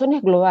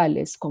organizaciones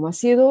globales, como ha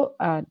sido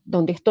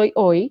donde estoy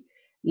hoy,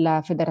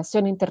 la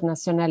Federación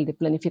Internacional de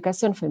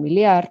Planificación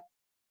Familiar,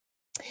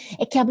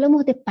 es que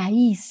hablamos de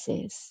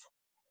países,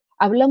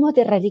 hablamos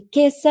de las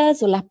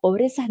riquezas o las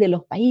pobrezas de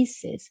los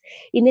países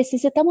y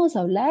necesitamos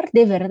hablar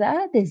de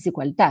verdad de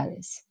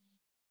desigualdades.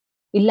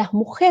 Y las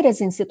mujeres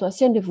en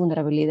situación de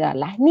vulnerabilidad,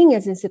 las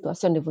niñas en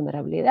situación de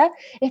vulnerabilidad,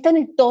 están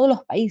en todos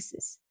los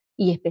países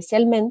y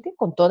especialmente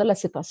con toda la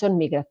situación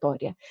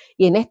migratoria.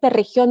 Y en esta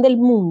región del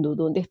mundo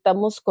donde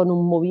estamos con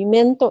un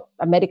movimiento,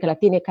 América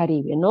Latina y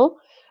Caribe, ¿no?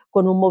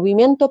 Con un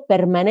movimiento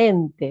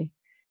permanente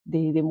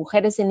de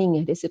mujeres y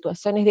niñas, de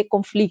situaciones de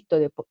conflicto,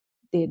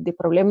 de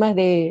problemas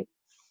de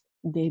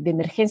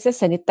emergencias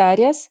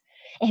sanitarias,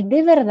 es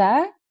de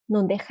verdad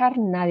no dejar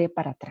nadie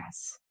para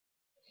atrás.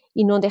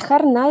 Y no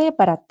dejar nadie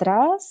para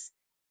atrás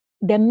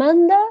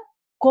demanda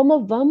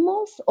cómo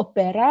vamos a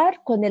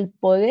operar con el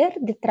poder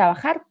de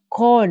trabajar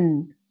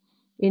con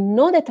y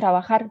no de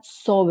trabajar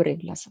sobre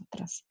las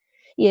otras.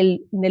 Y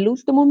en el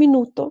último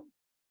minuto,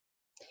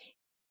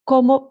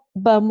 cómo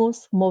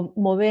vamos a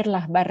mover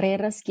las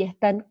barreras que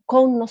están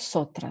con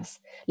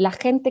nosotras. La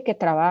gente que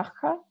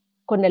trabaja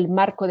con el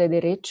marco de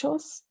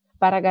derechos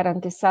para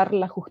garantizar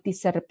la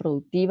justicia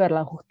reproductiva,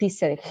 la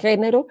justicia de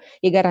género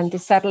y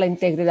garantizar la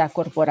integridad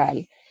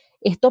corporal.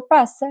 Esto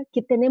pasa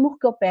que tenemos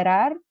que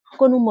operar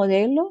con un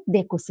modelo de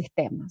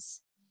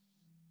ecosistemas.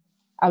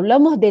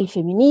 Hablamos del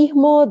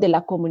feminismo, de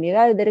la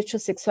comunidad de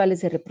derechos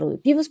sexuales y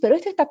reproductivos, pero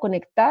esto está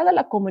conectado a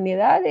la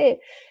comunidad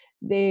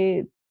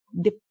de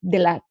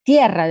la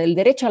tierra, del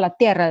derecho a la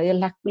tierra, de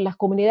las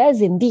comunidades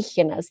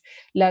indígenas,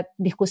 la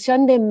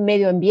discusión de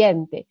medio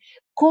ambiente.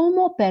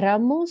 ¿Cómo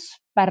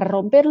operamos para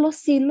romper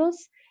los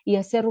hilos y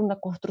hacer una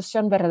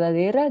construcción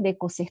verdadera de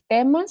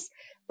ecosistemas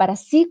para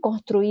así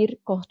construir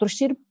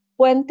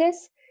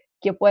puentes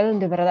que puedan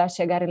de verdad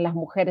llegar en las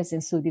mujeres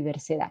en su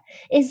diversidad?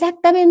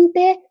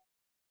 Exactamente,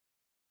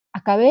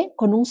 acabé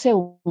con un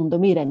segundo,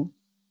 miren.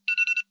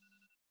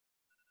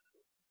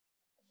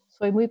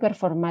 Soy muy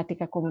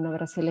performática como una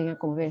brasileña,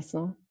 como ves,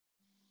 ¿no?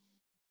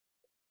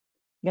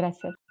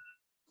 Gracias.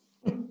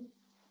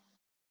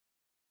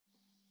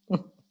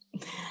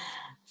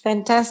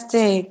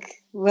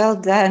 Fantastic. Well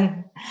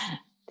done.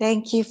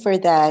 Thank you for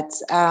that.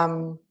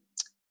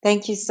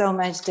 Thank you so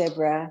much,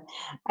 Deborah.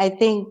 I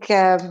think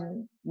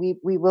we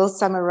will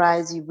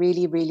summarize. You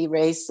really, really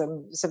raised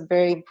some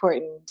very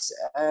important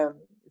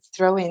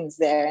throw-ins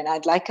there, and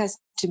I'd like us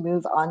to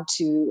move on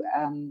to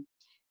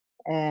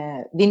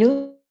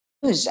Vinuj.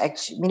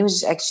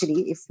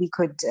 Actually, if we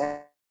could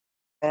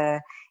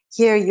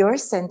hear your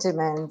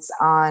sentiments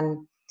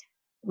on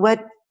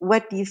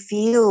what you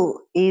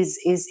feel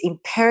is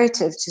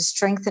imperative to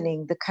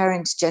strengthening the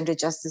current gender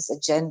justice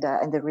agenda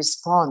and the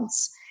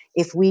response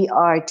if we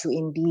are to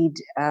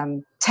indeed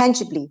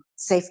tangibly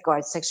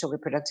safeguard sexual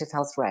reproductive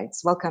health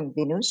rights. Welcome,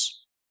 Vinuj.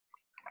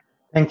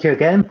 Thank you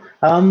again.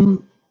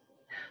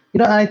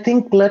 I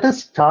think let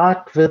us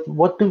start with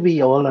what do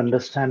we all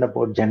understand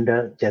about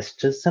gender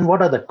justice and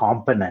what are the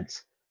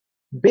components?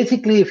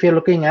 Basically, if you're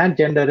looking at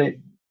gender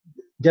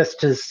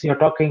justice, you're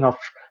talking of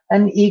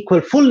an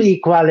full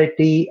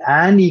equality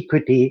and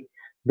equity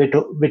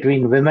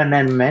between women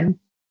and men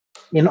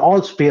in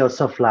all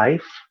spheres of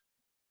life,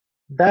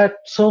 that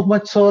so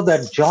much so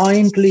that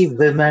jointly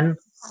women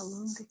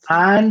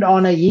and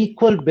on an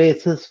equal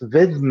basis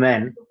with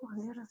men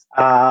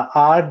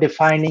are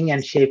defining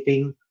and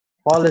shaping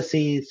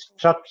policies,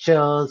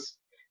 structures,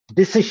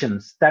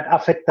 decisions that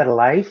affect their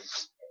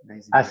lives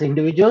as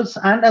individuals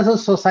and as a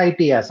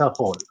society as a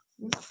whole.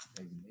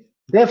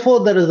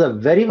 Therefore, there is a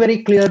very,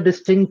 very clear,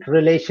 distinct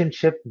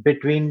relationship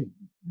between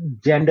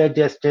gender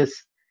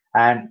justice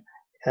and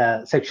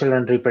sexual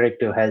and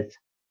reproductive health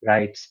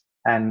rights.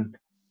 And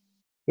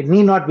it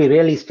need not be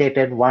really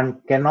stated,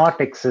 one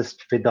cannot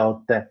exist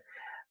without the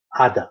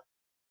other.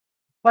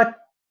 But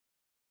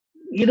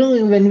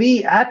when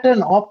we at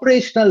an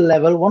operational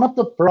level, one of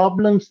the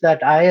problems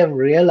that I have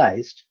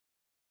realized,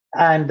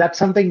 and that's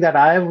something that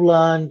I've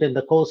learned in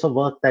the course of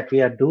work that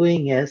we are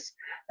doing, is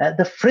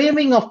the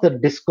framing of the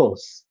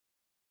discourse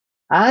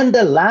and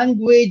the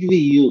language we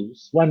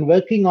use when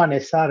working on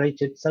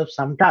SRH itself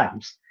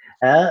sometimes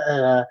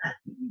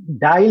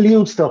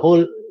dilutes the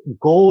whole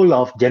goal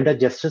of gender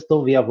justice, though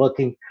we are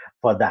working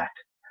for that.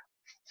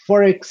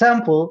 For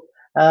example,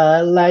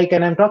 and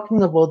I'm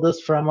talking about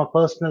this from a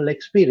personal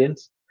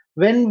experience,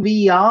 when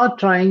we are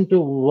trying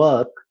to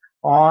work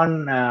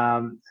on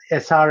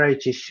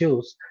SRH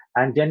issues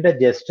and gender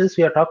justice,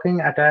 we are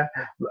talking at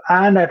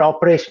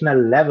operational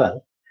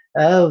level,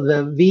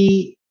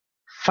 we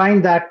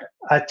find that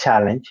a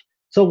challenge.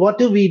 So what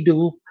do? We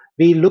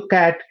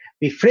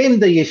frame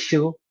the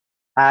issue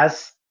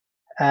as,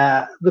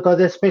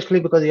 especially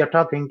because you're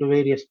talking to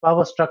various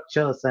power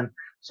structures and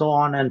so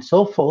on and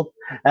so forth,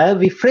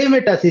 we frame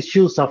it as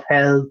issues of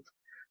health,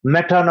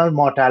 maternal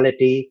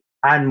mortality,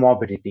 and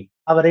morbidity,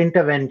 our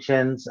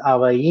interventions,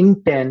 our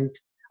intent,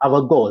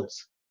 our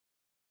goals.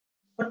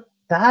 But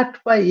that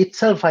by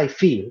itself, I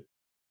feel,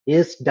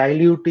 is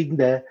diluting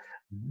the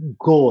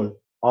goal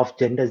of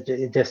gender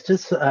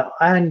justice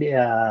and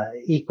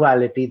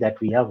equality that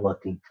we are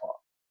working for.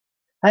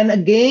 And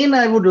again,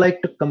 I would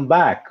like to come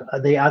back.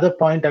 The other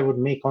point I would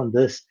make on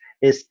this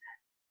is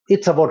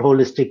it's about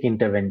holistic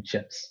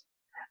interventions.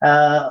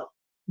 There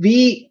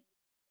was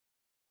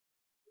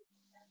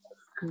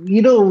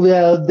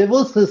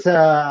this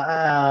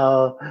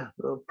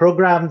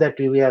program that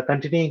we are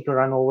continuing to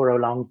run over a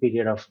long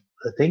period of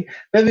thing,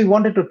 where we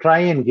wanted to try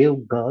and give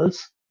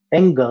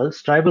young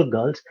girls, tribal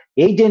girls,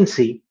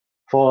 agency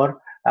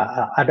for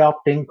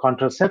adopting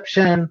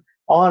contraception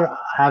or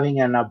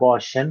having an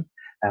abortion,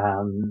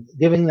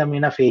 giving them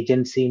enough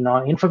agency,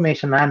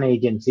 information and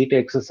agency to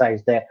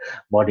exercise their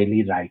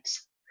bodily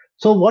rights.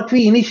 So what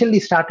we initially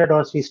started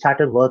was we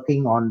started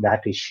working on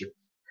that issue.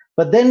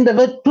 But then there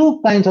were two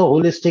kinds of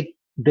holistic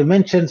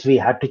dimensions we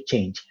had to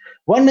change.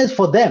 One is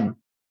for them,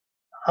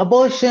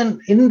 abortion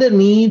in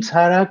the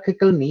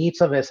hierarchical needs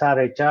of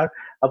SRHR,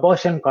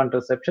 abortion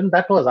contraception,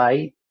 that was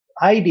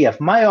IDF,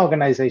 my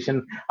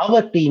organization,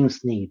 our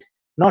team's need,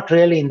 not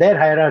really in their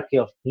hierarchy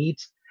of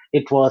needs.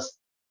 It was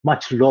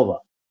much lower.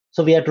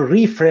 So we had to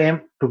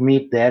reframe to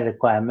meet their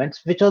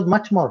requirements, which was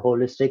much more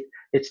holistic.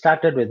 It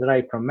started with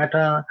right from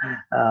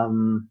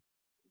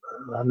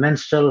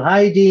menstrual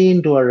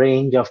hygiene to a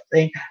range of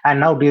things.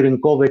 And now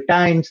during COVID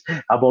times,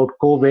 about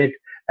COVID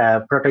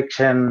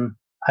protection,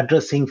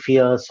 addressing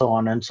fear, so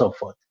on and so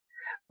forth.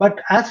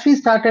 But as we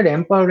started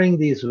empowering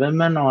these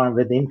women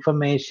with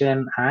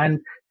information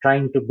and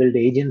trying to build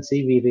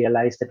agency, we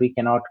realized that we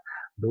cannot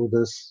do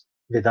this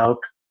without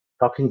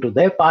talking to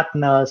their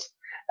partners.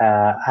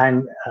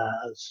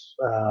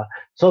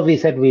 So we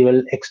said we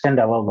will extend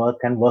our work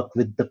and work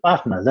with the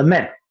partners, the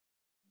men.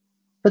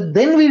 But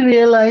then we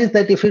realized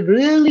that if we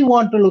really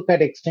want to look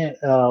at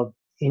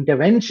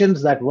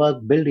interventions that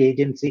work, build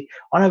agency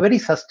on a very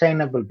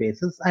sustainable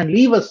basis and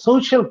leave a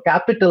social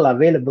capital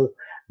available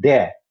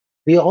there,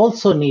 we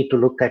also need to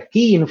look at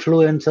key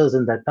influencers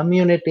in the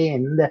community,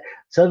 in the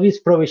service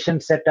provision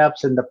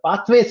setups, in the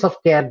pathways of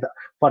care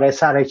for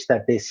SRH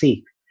that they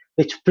seek,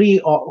 which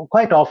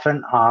quite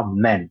often are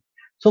men.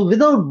 So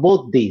without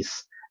both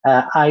these,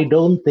 I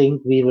don't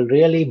think we will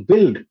really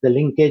build the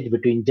linkage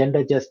between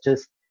gender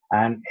justice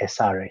and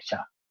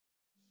SRHR.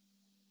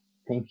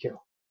 Thank you.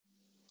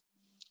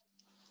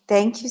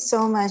 Thank you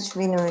so much,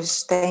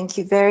 Vinush. Thank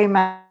you very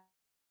much.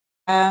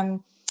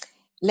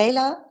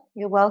 Leila,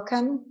 you're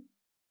welcome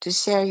to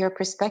share your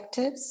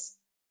perspectives.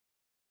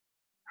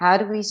 How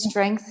do we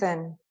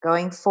strengthen,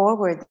 going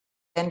forward, the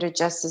gender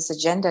justice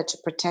agenda to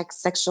protect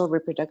sexual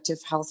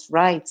reproductive health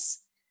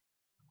rights?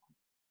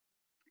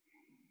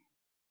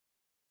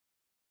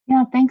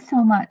 Yeah, thanks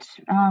so much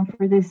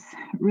for this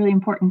really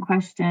important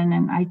question,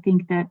 and I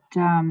think that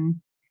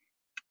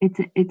it's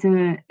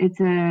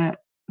a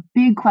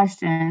big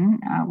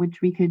question,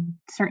 which we could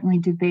certainly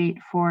debate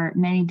for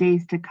many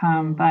days to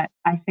come. But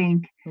I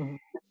think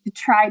to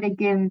try to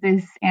give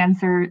this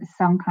answer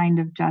some kind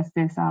of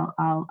justice,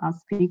 I'll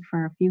speak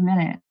for a few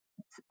minutes.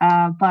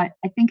 But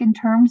I think in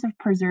terms of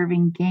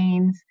preserving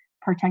gains,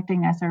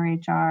 protecting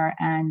SRHR,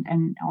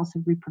 and also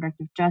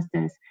reproductive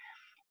justice,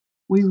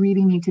 we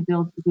really need to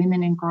build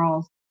women and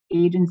girls'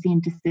 agency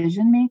and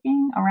decision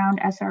making around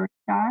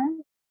SRHR.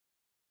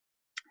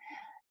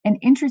 And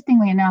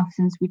interestingly enough,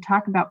 since we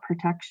talk about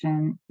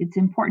protection, it's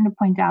important to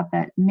point out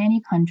that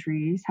many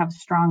countries have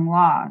strong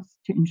laws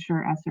to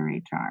ensure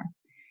SRHR,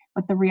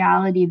 but the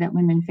reality that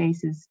women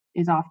face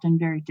is often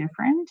very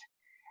different.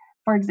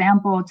 For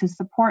example, to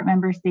support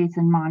member states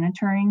in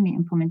monitoring the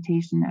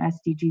implementation of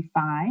SDG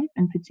 5,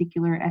 in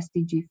particular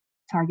SDG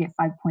Target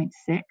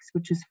 5.6,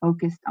 which is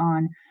focused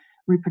on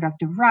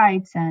reproductive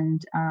rights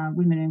and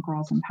women and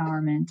girls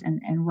empowerment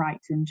and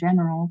rights in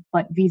general,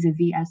 but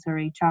vis-a-vis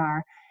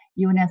SRHR,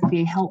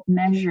 UNFPA helped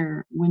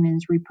measure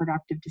women's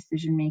reproductive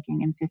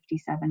decision-making in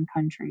 57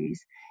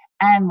 countries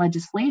and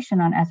legislation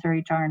on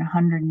SRHR in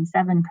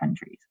 107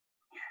 countries.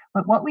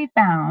 But what we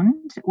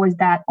found was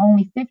that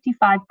only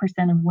 55%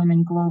 of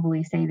women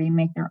globally say they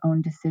make their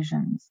own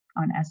decisions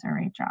on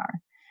SRHR.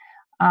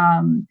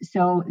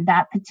 So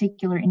that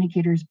particular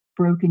indicator is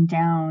broken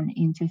down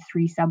into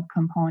 3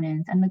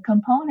 subcomponents. And the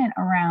component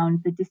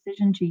around the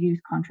decision to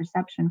use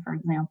contraception, for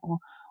example,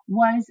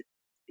 was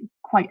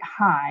quite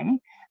high,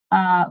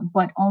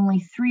 but only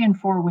 3 in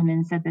 4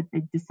 women said that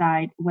they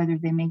decide whether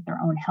they make their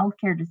own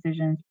healthcare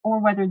decisions or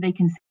whether they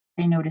can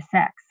say no to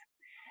sex.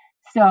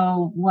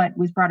 So what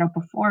was brought up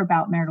before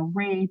about marital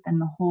rape and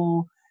the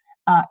whole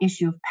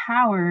issue of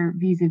power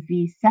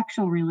vis-a-vis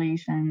sexual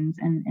relations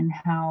and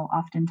how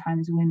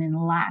oftentimes women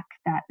lack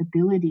that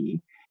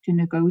ability to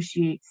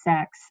negotiate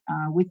sex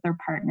with their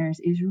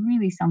partners is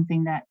really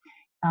something that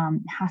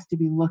has to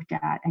be looked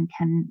at and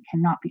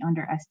cannot be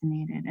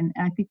underestimated. And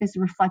I think this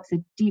reflects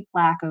a deep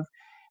lack of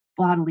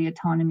bodily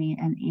autonomy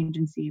and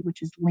agency,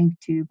 which is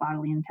linked to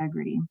bodily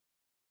integrity.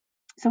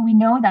 So we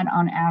know that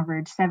on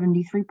average,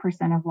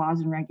 73% of laws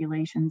and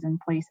regulations in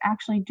place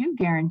actually do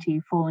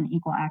guarantee full and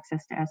equal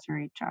access to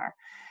SRHR.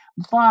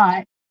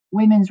 But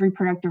women's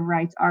reproductive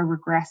rights are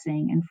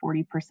regressing in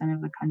 40%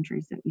 of the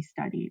countries that we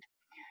studied.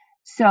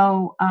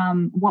 So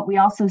what we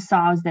also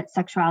saw is that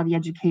sexuality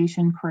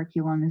education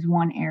curriculum is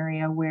one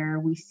area where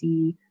we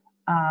see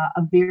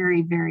a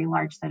very, very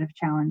large set of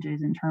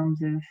challenges in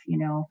terms of,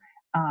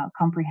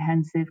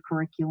 comprehensive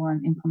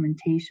curriculum,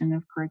 implementation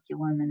of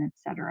curriculum, and et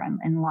cetera,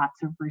 and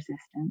lots of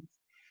resistance.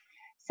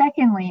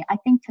 Secondly, I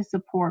think to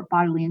support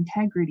bodily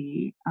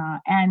integrity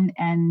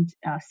and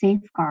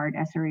safeguard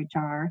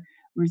SRHR,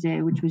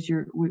 Rosé, which was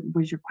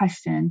your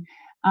question,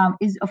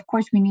 is of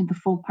course we need the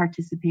full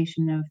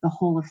participation of the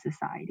whole of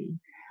society.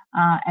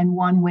 And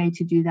one way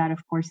to do that,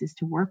 of course, is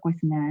to work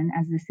with men,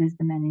 as this is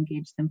the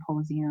MenEngage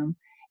Symposium.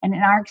 And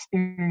in our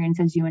experience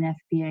as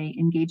UNFPA,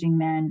 engaging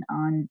men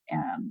on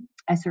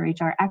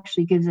SRHR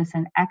actually gives us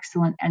an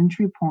excellent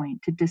entry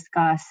point to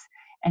discuss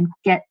and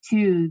get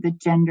to the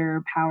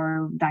gender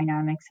power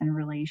dynamics and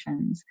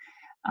relations.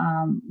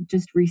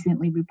 Just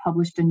recently, we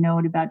published a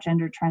note about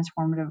gender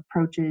transformative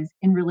approaches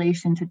in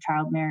relation to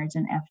child marriage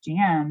and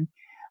FGM.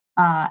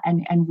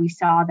 And we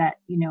saw that,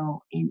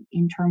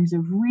 in terms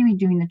of really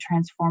doing the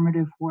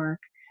transformative work,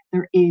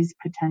 there is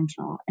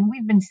potential. And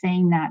we've been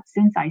saying that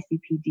since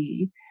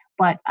ICPD.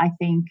 But I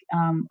think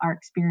our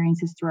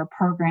experiences through our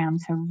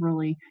programs have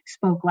really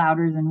spoke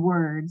louder than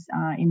words.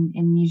 In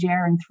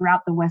Niger and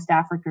throughout the West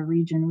Africa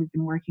region, we've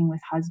been working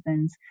with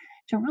husbands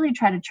to really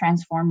try to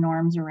transform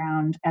norms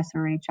around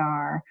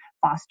SRHR,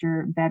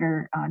 foster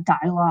better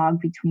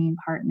dialogue between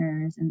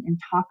partners, and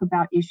talk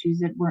about issues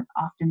that weren't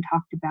often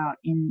talked about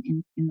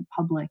in the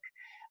public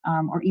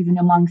or even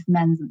amongst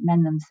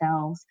men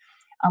themselves.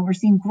 We're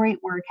seeing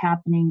great work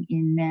happening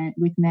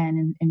with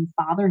men in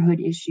fatherhood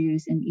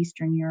issues in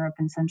Eastern Europe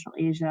and Central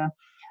Asia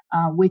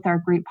with our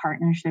great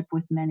partnership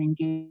with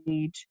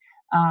MenEngage.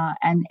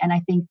 And I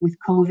think with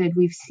COVID,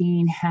 we've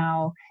seen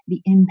how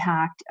the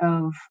impact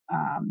of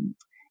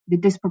the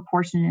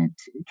disproportionate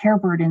care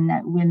burden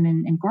that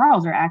women and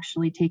girls are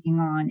actually taking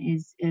on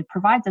it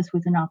provides us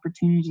with an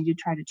opportunity to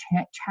try to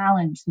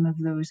challenge some of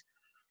those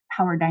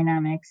power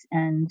dynamics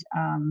and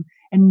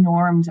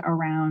norms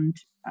around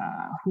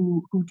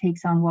who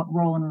takes on what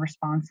role and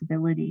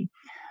responsibility.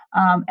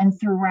 And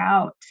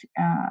throughout,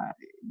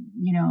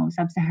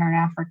 sub-Saharan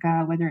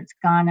Africa, whether it's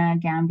Ghana,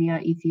 Gambia,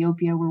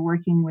 Ethiopia, we're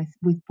working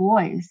with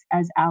boys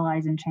as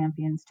allies and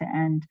champions to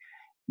end,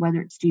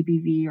 whether it's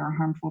GBV or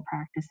harmful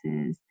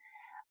practices.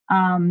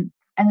 And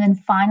then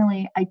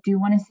finally, I do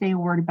want to say a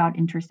word about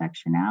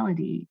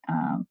intersectionality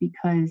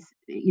because,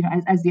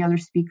 as the other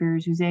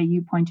speakers, Jose,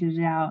 you pointed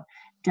it out,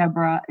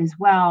 Deborah as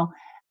well,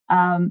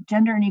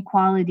 gender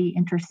inequality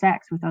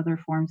intersects with other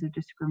forms of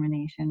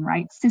discrimination,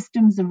 right?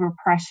 Systems of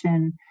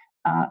oppression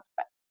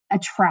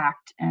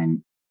attract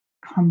and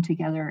come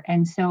together.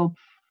 And so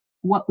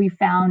what we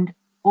found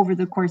over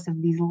the course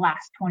of these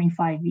last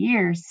 25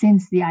 years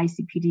since the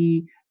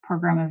ICPD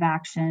Program of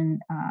Action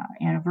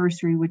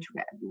anniversary, which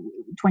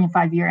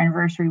 25-year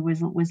anniversary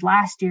was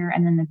last year,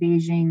 and then the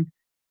Beijing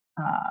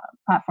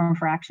Platform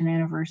for Action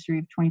anniversary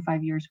of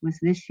 25 years was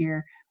this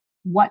year.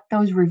 What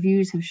those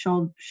reviews have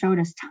showed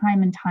us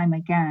time and time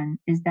again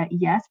is that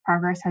yes,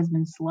 progress has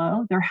been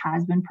slow. There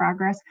has been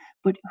progress,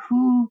 but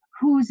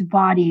whose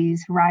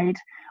bodies, right,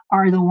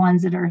 are the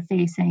ones that are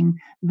facing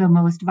the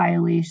most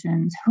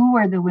violations? Who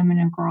are the women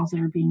and girls that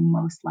are being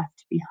most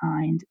left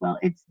behind? Well,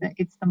 it's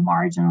the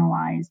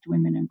marginalized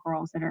women and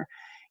girls that are,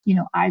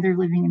 either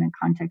living in a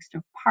context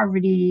of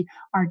poverty,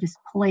 are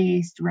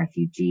displaced,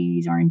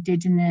 refugees, are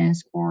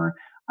indigenous, or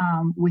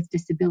with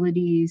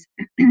disabilities,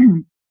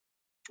 or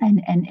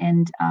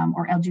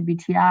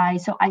LGBTI.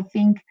 So I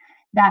think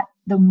that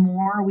the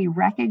more we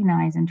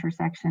recognize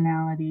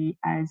intersectionality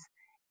as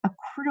a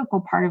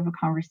critical part of a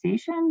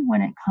conversation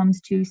when it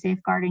comes to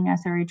safeguarding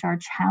SRHR,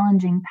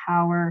 challenging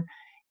power,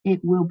 it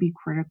will be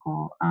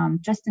critical.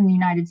 Just in the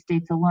United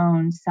States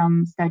alone,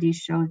 some studies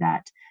show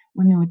that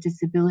women with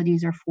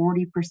disabilities are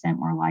 40%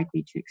 more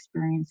likely to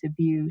experience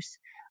abuse.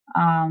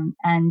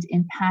 And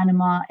in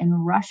Panama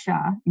and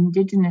Russia,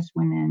 indigenous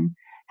women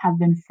have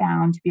been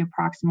found to be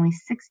approximately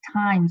 6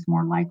 times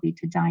more likely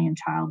to die in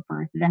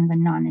childbirth than the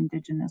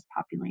non-indigenous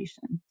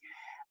population.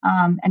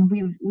 And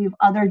we have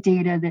other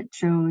data that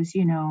shows,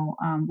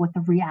 what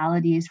the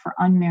reality is for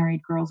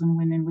unmarried girls and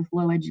women with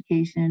low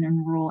education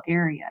in rural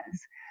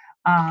areas,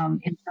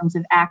 in terms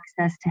of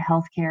access to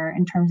healthcare,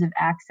 in terms of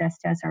access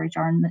to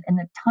SRHR, and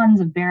the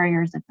tons of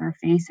barriers that they're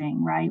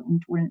facing, right,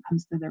 when it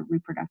comes to their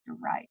reproductive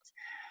rights.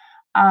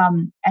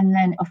 And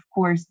then, of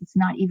course, it's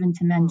not even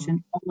to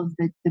mention all of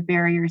the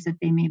barriers that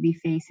they may be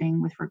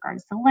facing with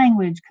regards to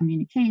language,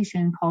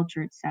 communication,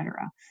 culture,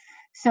 etc.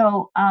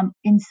 So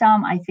in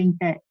sum, I think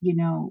that,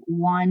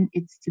 1,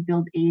 it's to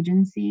build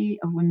agency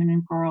of women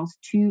and girls.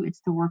 2,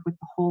 it's to work with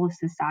the whole of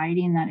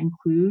society, and that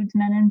includes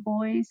men and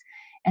boys.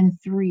 And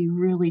 3,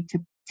 really to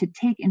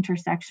take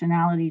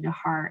intersectionality to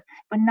heart,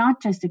 but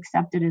not just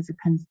accept it as a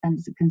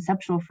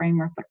conceptual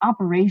framework, but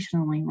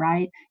operationally,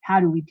 right? How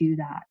do we do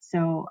that?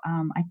 So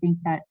I think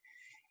that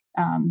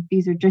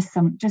these are just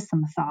some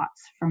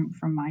thoughts from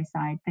my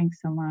side. Thanks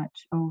so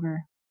much.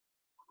 Over.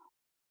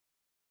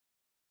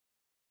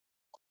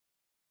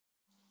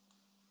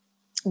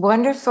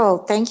 Wonderful.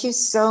 Thank you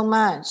so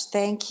much.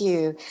 Thank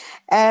you.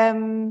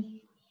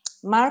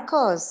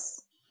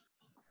 Marcos,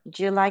 would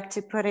you like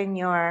to put in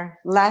your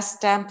last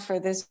stamp for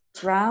this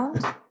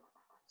round?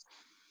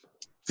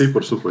 Sí,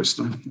 por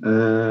supuesto.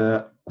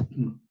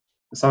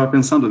 Estaba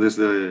pensando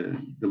desde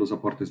los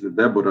aportes de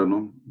Débora,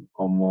 ¿no?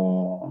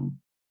 Como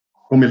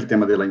el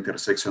tema de la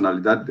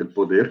interseccionalidad del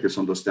poder, que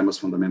son 2 temas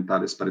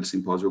fundamentales para el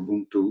simposio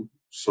Ubuntu,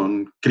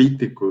 son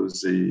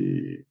críticos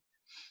y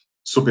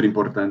súper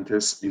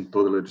importantes en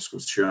toda la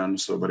discusión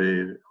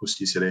sobre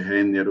justicia de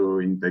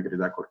género,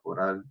 integridad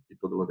corporal y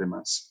todo lo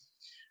demás.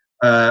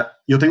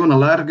 Yo tengo una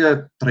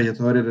larga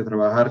trayectoria de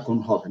trabajar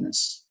con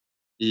jóvenes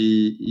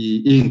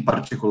y en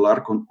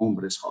particular con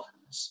hombres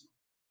jóvenes,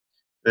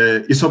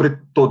 y sobre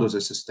todos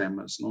esos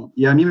temas, ¿no?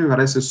 Y a mí me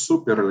parece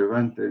súper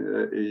relevante,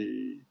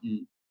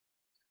 y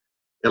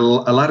a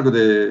lo largo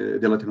de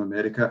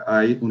Latinoamérica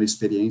hay una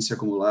experiencia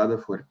acumulada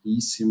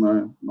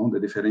fuertísima, ¿no? De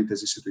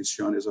diferentes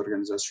instituciones,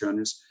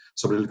 organizaciones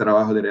sobre el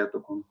trabajo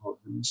directo con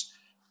jóvenes,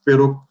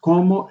 pero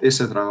cómo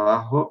ese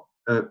trabajo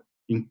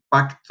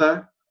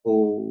impacta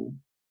o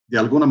de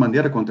alguna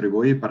manera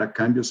contribuye para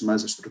cambios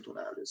más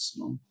estructurales,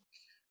 ¿no?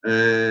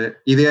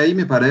 Y de ahí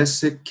me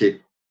parece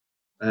que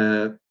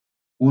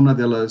uno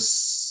de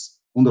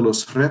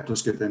los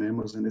retos que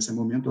tenemos en ese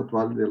momento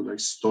actual de la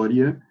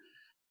historia,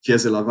 que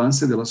es el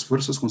avance de las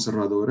fuerzas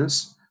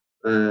conservadoras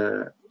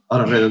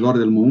alrededor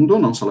del mundo,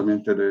 no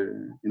solamente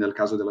en el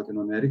caso de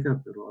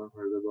Latinoamérica, pero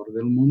alrededor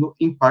del mundo,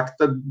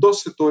 impacta 2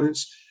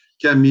 sectores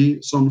que a mí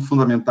son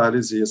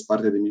fundamentales y es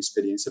parte de mi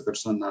experiencia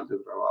personal de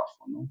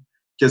trabajo, ¿no?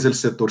 Que es el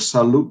sector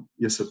salud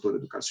y el sector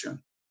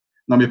educación.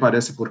 No me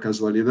parece por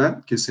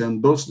casualidad que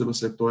sean 2 de los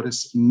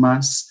sectores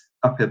más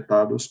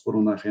afectados por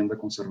una agenda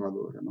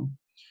conservadora, ¿no?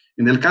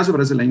 En el caso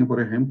brasileño,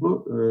 por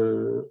ejemplo,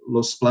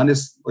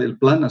 el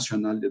Plan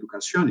Nacional de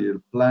Educación y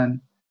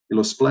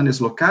los planes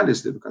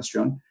locales de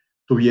educación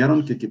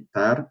tuvieron que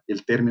quitar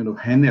el término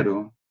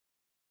género,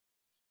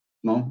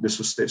 ¿no? De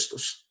sus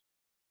textos,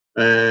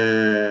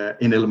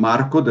 en el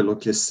marco de lo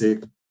que se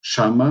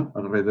llama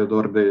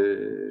alrededor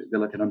de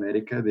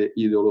Latinoamérica de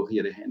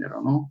ideología de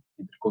género, ¿no?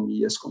 Entre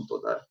comillas, con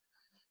toda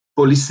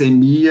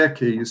polisemia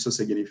que eso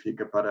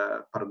significa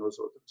para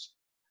nosotros.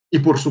 Y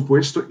por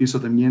supuesto,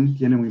 eso también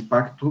tiene un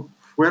impacto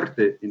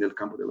fuerte en el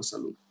campo de la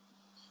salud.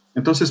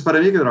 Entonces, para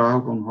mí que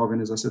trabajo con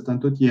jóvenes hace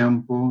tanto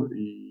tiempo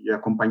y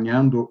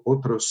acompañando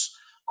otros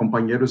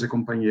compañeros y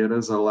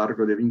compañeras a lo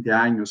largo de 20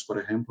 años, por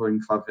ejemplo,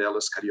 en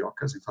favelas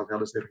cariocas, en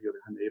favelas de Río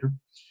de Janeiro,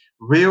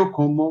 veo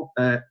cómo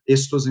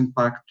estos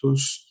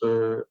impactos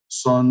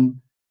son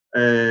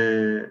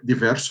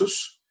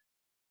diversos,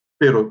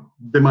 pero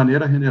de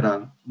manera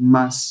general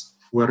más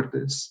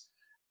fuertes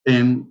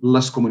en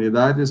las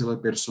comunidades y las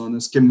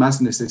personas que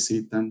más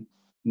necesitan,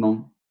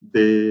 ¿no?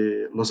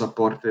 De los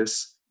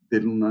aportes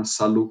de una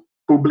salud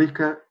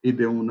pública y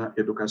de una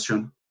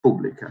educación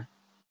pública,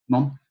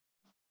 ¿no?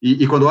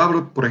 Y cuando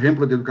hablo, por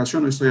ejemplo, de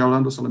educación, no estoy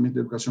hablando solamente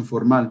de educación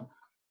formal,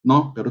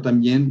 ¿no? Pero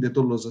también de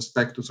todos los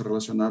aspectos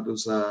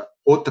relacionados a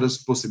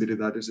otras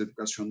posibilidades de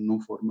educación no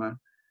formal.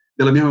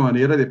 De la misma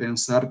manera de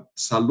pensar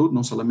salud,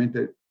 no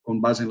solamente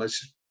con base en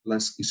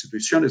las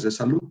instituciones de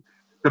salud,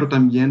 pero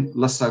también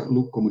la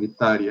salud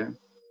comunitaria,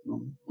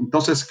 ¿no?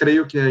 Entonces,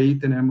 creo que ahí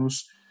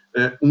tenemos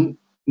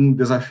un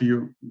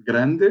desafío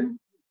grande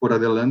por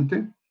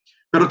adelante,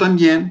 pero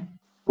también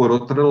Por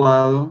otro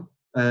lado,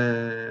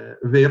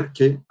 ver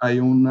que hay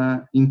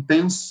una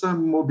intensa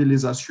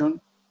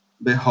movilización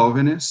de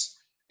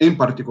jóvenes, en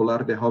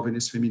particular de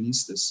jóvenes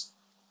feministas,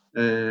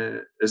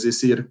 es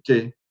decir,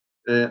 que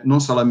no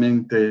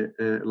solamente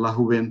la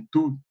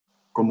juventud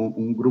como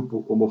un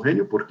grupo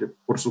homogéneo, porque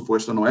por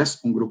supuesto no es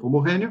un grupo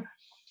homogéneo,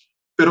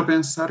 pero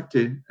pensar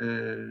que,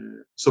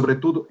 sobre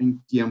todo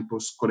en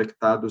tiempos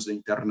conectados de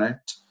Internet,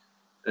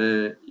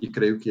 y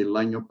creo que el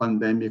año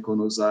pandémico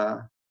nos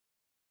ha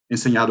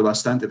enseñado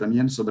bastante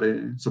también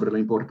sobre la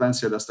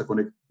importancia de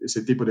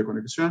ese tipo de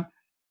conexión,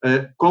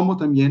 como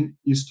también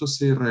esto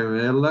se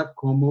revela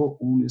como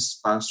un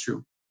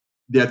espacio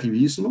de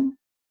activismo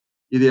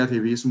y de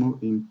activismo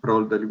en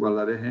prol de la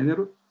igualdad de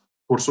género,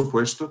 por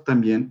supuesto,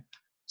 también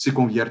se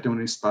convierte en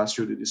un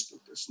espacio de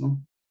disputas, ¿no?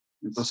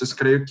 Entonces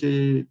creo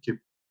que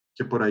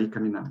por ahí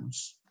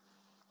caminamos.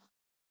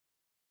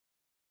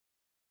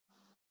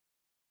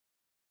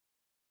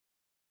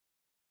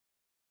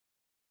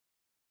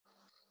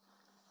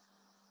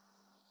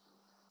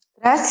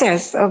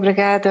 Gracias,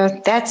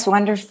 obrigado. That's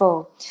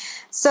wonderful.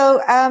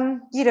 So,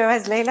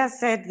 as Leila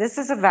said, this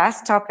is a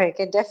vast topic,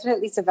 and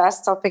definitely it's a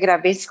vast topic, and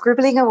I've been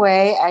scribbling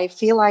away. I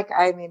feel like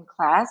I'm in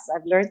class.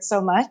 I've learned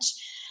so much.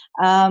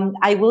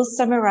 I will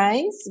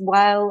summarize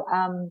while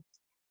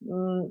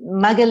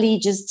Magali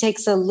just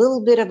takes a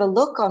little bit of a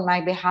look on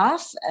my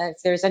behalf. If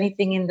there's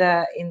anything in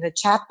the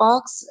chat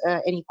box,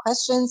 any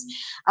questions,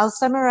 I'll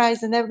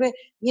summarize. And then,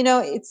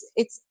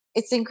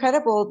 it's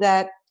incredible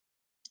that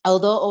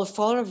although all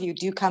four of you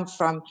do come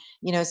from,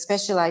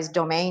 specialized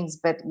domains,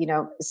 but,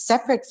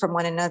 separate from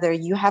one another,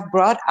 you have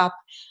brought up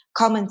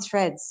common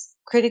threads,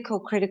 critical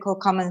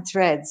common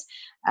threads.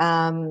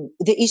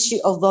 The issue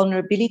of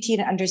vulnerability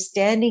and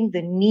understanding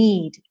the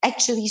need,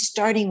 actually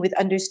starting with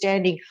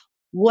understanding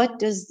what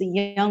does the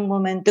young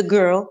woman, the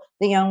girl,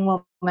 the young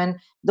woman,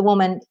 the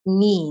woman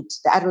need,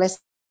 the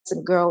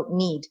adolescent girl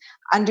need.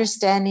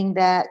 Understanding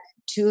that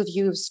two of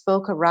you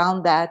spoke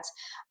around that.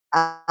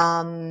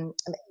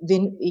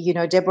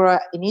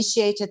 Deborah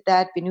initiated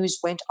that.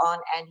 Vinuj went on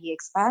and he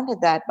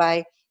expanded that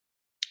by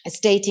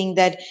stating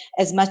that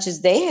as much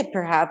as they had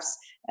perhaps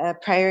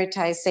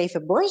prioritized safe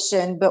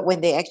abortion, but when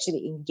they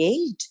actually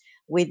engaged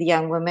with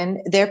young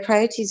women, their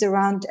priorities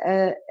around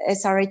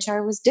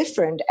SRHR was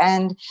different.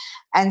 And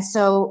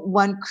so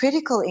one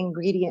critical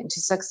ingredient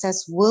to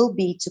success will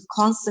be to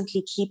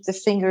constantly keep the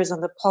fingers on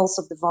the pulse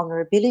of the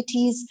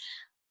vulnerabilities.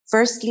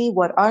 Firstly,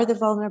 what are the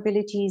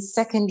vulnerabilities?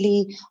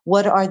 Secondly,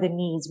 what are the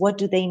needs? What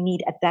do they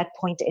need at that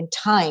point in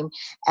time?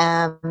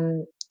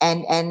 And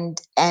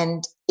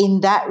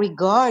in that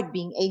regard,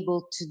 being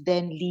able to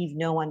then leave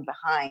no one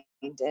behind.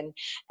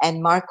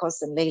 And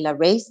Marcos and Leila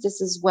raised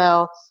this as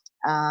well.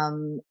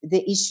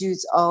 The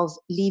issues of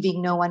leaving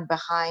no one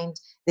behind,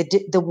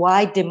 the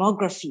wide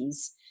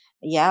demographies.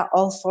 Yeah,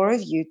 all four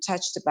of you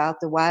touched about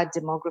the wide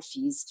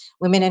demographies.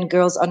 Women and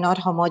girls are not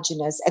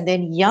homogenous, and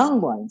then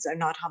young ones are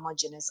not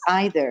homogenous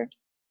either.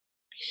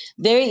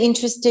 Very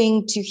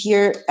interesting to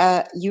hear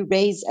you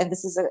raise, and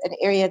this is an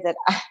area that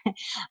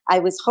I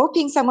was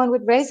hoping someone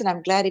would raise, and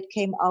I'm glad it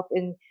came up.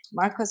 And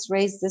Marcos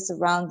raised this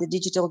around the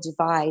digital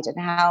divide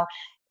and how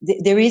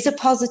there is a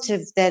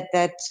positive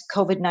that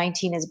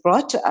COVID-19 has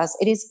brought to us.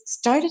 It has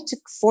started to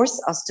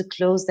force us to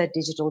close that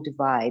digital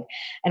divide.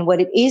 And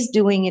what it is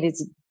doing, it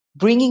is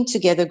bringing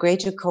together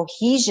greater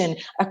cohesion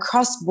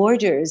across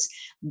borders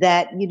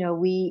that,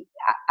 we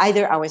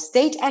either our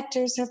state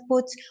actors have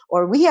put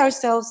or we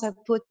ourselves have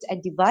put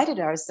and divided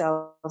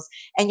ourselves.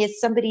 And yet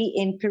somebody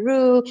in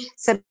Peru,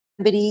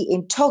 somebody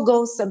in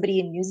Togo, somebody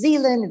in New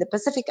Zealand, in the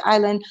Pacific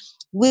Island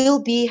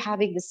will be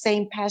having the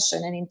same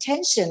passion and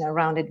intention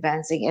around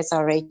advancing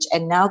SRH.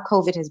 And now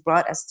COVID has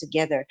brought us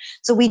together.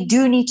 So we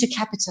do need to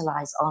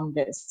capitalize on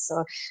this.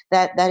 So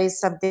that is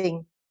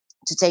something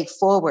to take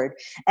forward.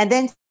 And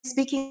then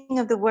speaking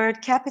of the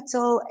word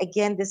capital,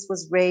 again, this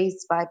was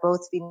raised by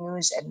both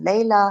Vinuj and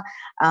Leila.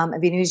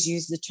 Vinuj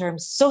used the term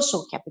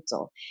social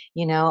capital,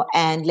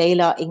 and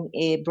Leila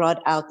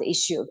brought out the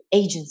issue of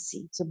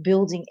agency, so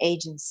building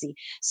agency.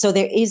 So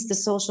there is the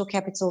social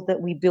capital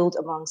that we build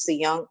amongst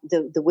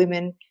the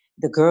women,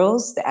 the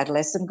girls, the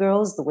adolescent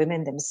girls, the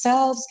women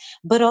themselves,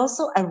 but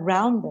also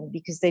around them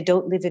because they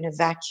don't live in a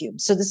vacuum.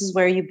 So this is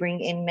where you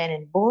bring in men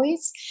and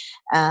boys,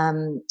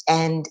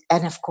 and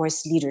of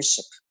course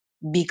leadership,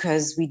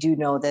 because we do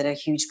know that a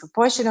huge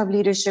proportion of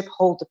leadership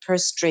hold the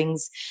purse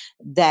strings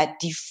that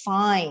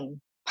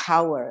define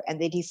power and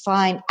they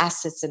define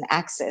assets and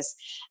access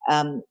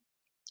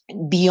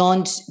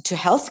beyond to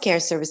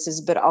healthcare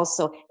services, but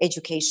also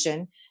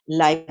education,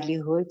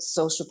 livelihood,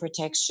 social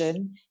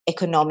protection,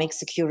 economic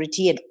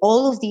security, and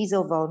all of these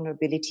are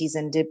vulnerabilities.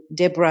 And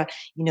Deborah,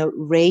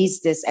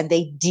 raised this, and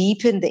they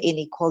deepen the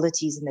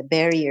inequalities and the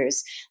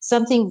barriers.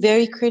 Something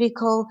very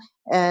critical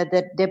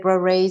that Deborah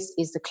raised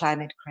is the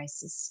climate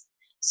crisis.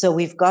 So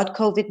we've got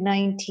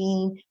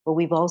COVID-19, but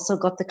we've also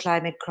got the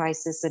climate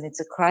crisis, and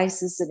it's a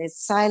crisis and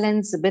it's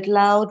silent, a bit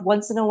loud.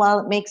 Once in a while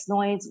it makes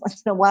noise,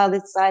 once in a while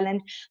it's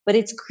silent, but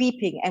it's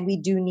creeping, and we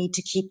do need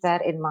to keep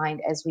that in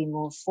mind as we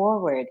move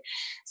forward.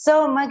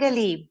 So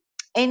Magali,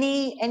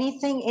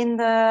 Anything in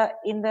the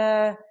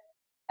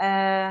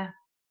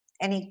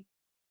any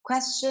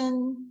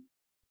question?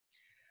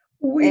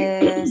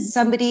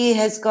 Somebody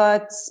has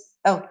got.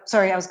 Oh,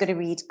 sorry, I was going to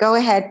read. Go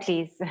ahead,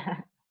 please.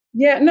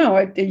 Yeah, no,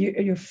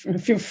 you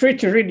feel free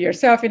to read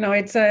yourself.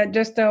 It's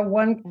just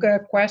one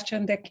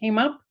question that came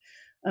up.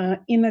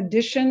 In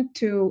addition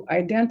to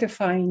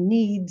identifying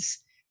needs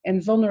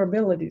and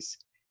vulnerabilities,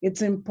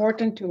 it's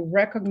important to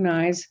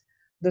recognize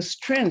the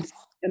strength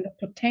and the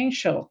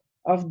potential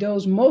of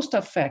those most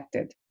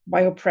affected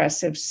by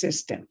oppressive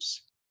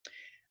systems.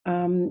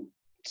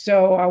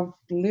 So I'll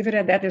leave it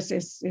at that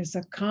as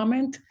a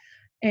comment.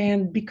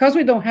 And because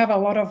we don't have a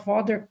lot of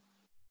other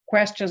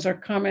questions or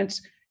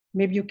comments,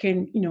 maybe you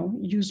can,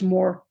 use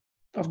more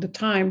of the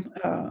time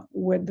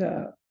with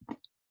the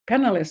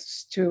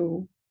panelists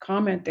to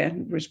comment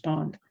and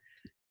respond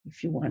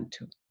if you want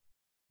to.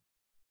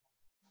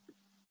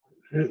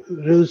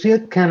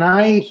 Ruzia, can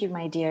I? Thank you,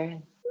 my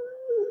dear.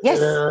 Yes,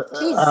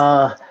 please.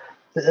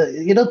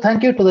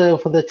 Thank you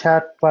for the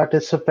chat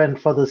participant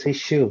for this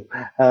issue,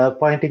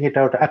 pointing it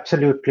out.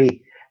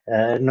 Absolutely,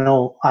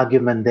 no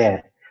argument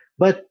there.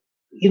 But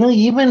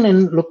even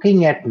in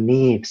looking at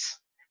needs,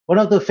 one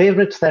of the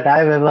favorites that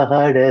I've ever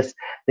heard is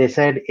they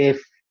said,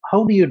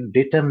 how do you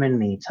determine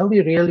needs? How do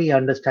you really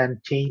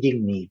understand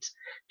changing needs?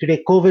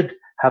 Today, COVID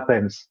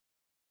happens.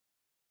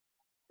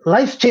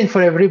 Life's changed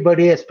for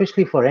everybody,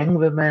 especially for young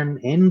women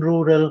in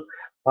rural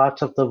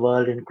parts of the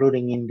world,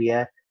 including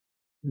India.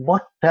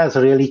 What has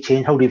really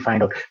changed? How do you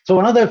find out? So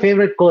one of the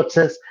favorite quotes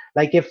is,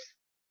 like, if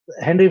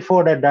Henry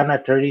Ford had done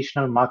a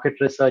traditional market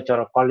research or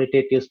a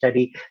qualitative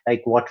study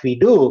like what we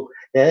do,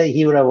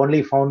 he would have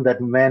only found that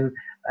men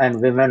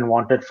and women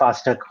wanted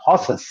faster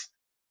horses.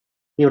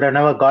 He would have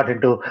never got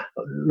into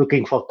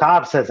looking for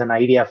cars as an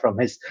idea from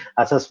his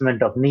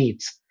assessment of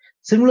needs.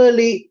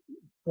 Similarly,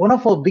 one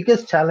of our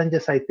biggest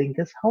challenges, I think,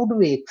 is how do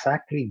we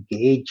exactly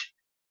gauge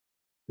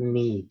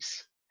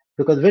needs?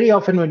 Because very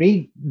often when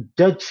we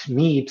judge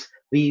needs,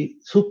 we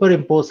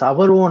superimpose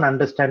our own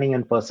understanding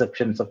and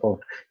perceptions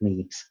about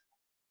needs.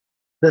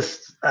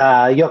 This,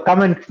 your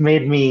comment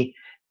made me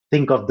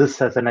think of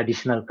this as an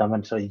additional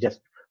comment, so I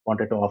just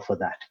wanted to offer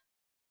that.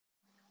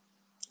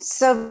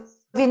 So,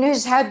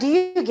 Vinush, how do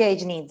you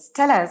gauge needs?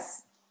 Tell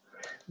us.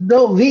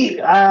 No,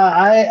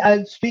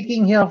 I'm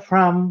speaking here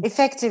from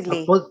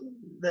effectively.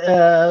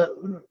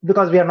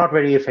 Because we are not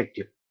very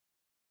effective.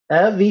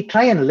 We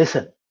try and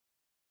listen.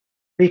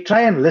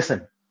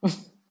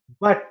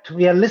 But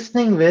we are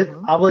listening with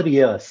our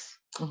ears,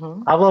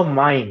 our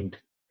mind.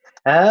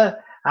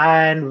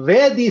 And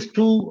where these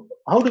two,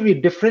 how do we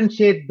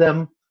differentiate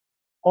them,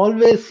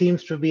 always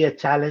seems to be a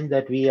challenge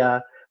that we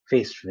are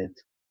faced with.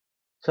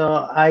 So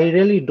I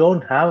really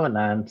don't have an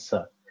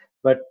answer.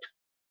 But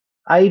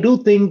I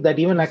do think that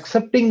even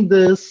accepting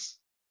this,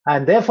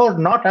 and therefore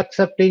not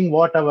accepting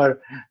what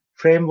our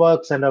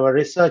frameworks and our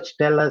research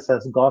tell us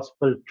as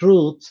gospel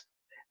truths,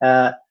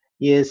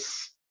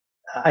 is,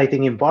 I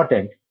think,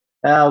 important.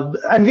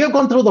 And we have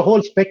gone through the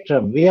whole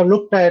spectrum. We have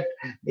looked at,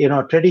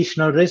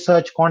 traditional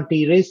research,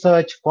 quantity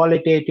research,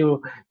 qualitative,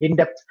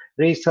 in-depth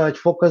research,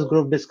 focus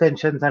group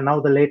discussions, and now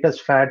the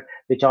latest fad,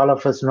 which all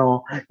of us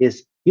know,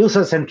 is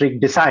user-centric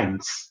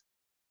designs.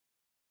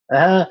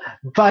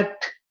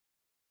 But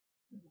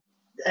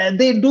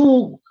they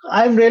do,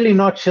 I'm really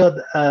not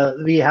sure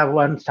we have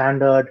one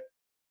standard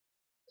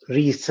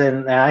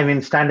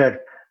standard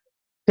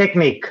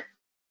technique.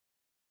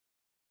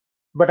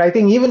 But I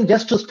think even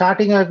just to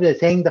starting out with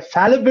saying the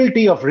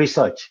fallibility of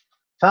research,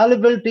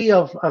 fallibility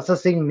of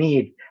assessing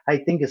need, I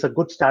think is a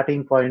good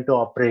starting point to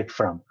operate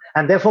from,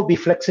 and therefore be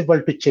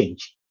flexible to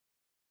change.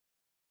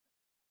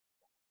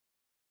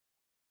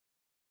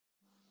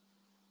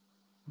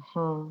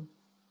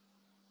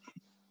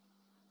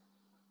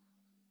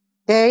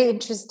 Very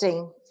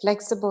interesting.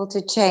 Flexible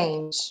to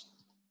change.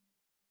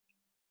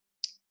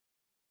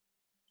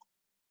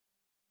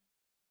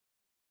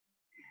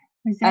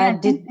 I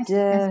think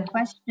this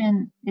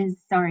question is,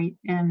 sorry,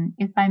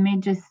 if I may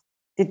just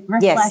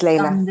reflect yes,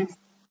 Leila.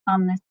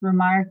 on this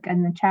remark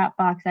in the chat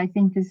box. I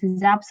think this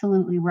is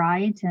absolutely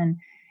right, and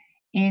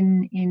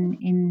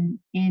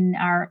in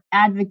our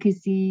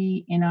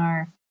advocacy, in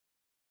our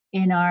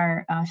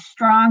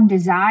strong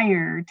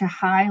desire to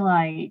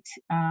highlight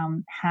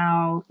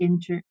how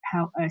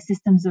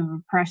systems of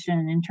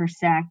oppression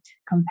intersect,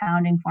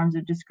 compounding forms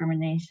of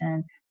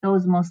discrimination,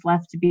 those most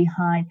left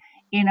behind,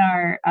 in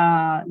our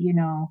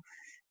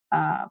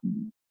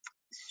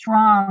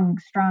strong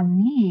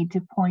need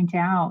to point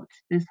out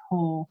this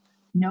whole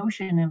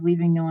notion of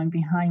leaving no one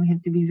behind. We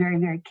have to be very,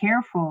 very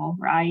careful,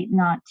 right,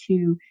 not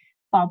to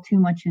fall too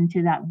much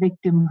into that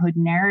victimhood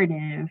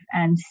narrative,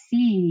 and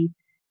see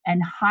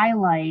and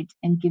highlight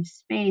and give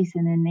space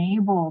and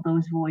enable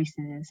those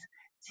voices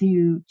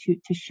to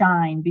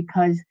shine,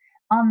 because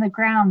on the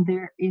ground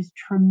there is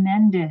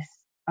tremendous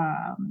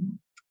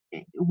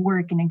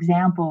work and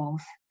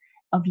examples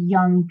of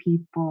young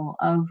people,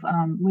 of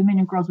women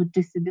and girls with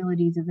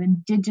disabilities, of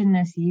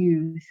indigenous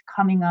youth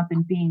coming up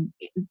and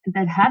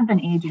that have been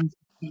agents of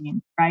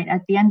change, right?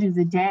 At the end of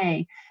the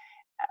day,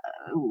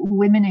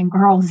 women and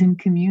girls in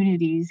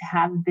communities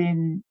have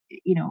been,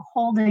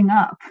 holding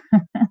up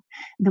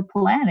the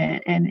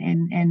planet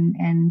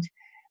and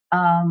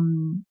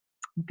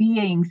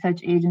being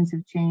such agents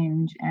of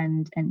change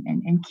and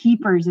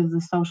keepers of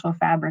the social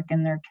fabric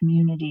in their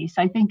community.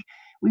 So I think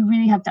we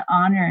really have to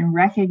honor and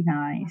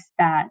recognize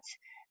that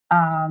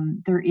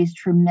there is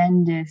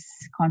tremendous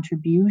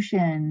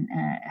contribution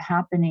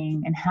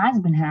happening and has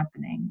been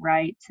happening,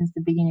 right, since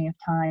the beginning of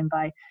time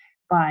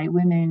by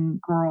women,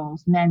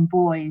 girls, men,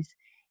 boys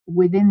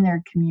within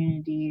their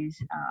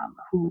communities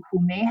who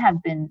may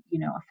have been,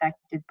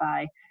 affected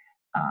by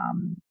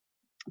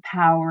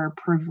power,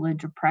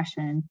 privilege,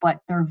 oppression,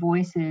 but their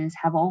voices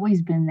have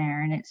always been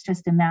there. And it's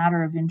just a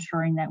matter of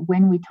ensuring that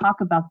when we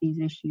talk about these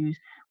issues,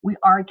 we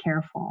are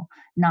careful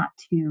not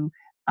to,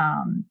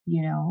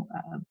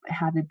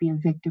 have it be a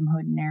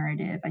victimhood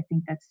narrative. I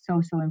think that's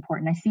so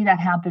important. I see that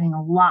happening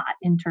a lot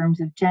in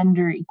terms of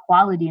gender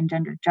equality and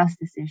gender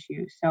justice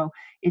issues. So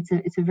it's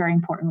a very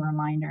important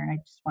reminder. And I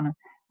just want to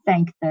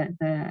thank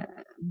the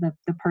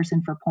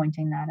person for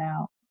pointing that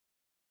out.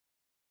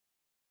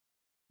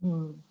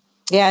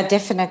 Yeah,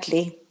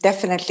 definitely.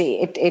 But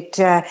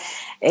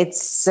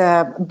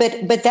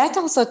that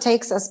also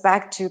takes us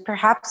back to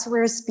perhaps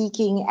we're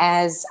speaking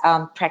as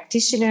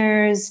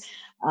practitioners,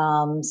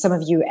 some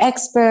of you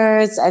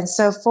experts, and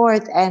so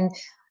forth, and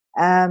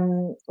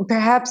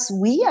perhaps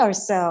we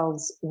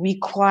ourselves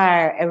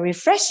require a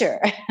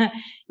refresher.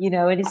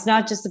 And it's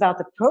not just about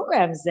the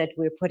programs that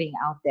we're putting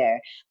out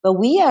there, but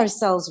we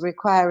ourselves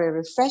require a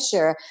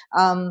refresher.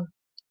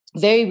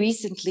 Very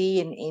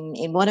recently,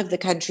 in one of the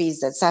countries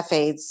that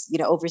SAFE's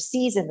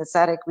oversees in the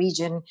SADC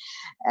region,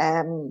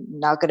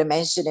 not going to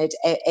mention it,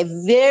 a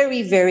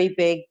very, very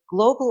big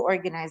global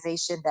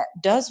organization that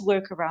does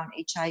work around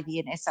HIV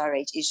and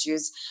SRH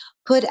issues,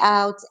 put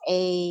out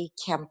a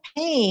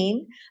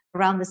campaign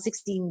around the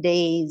 16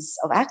 Days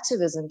of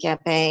Activism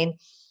campaign.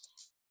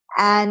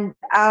 And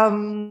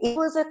it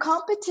was a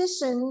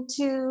competition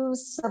to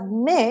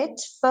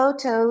submit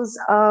photos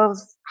of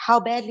how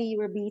badly you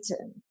were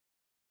beaten.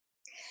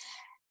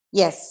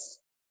 Yes.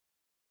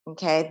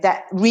 Okay.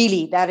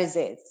 That is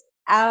it.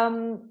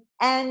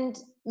 And,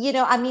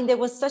 there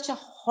was such a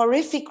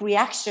horrific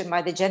reaction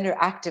by the gender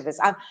activists.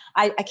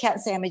 I can't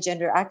say I'm a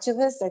gender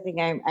activist. I think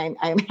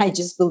I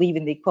just believe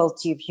in the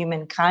equality of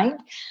humankind.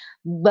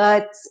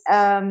 But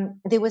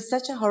there was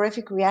such a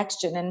horrific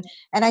reaction.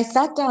 And I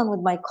sat down with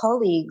my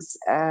colleagues,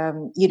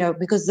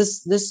 because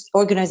this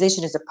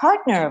organization is a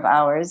partner of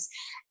ours,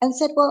 and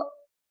said, well,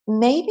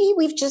 maybe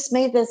we've just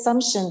made the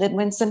assumption that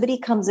when somebody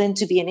comes in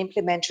to be an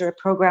implementer, a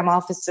program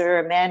officer,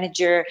 a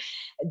manager,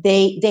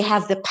 they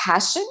have the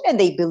passion and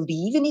they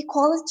believe in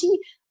equality,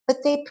 but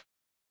they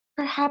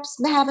perhaps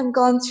haven't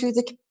gone through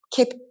the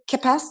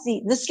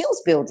capacity, the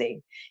skills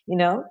building,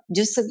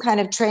 just some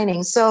kind of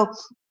training. So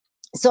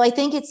I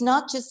think it's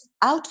not just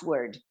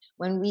outward.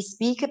 When we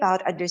speak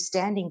about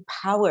understanding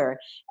power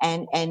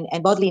and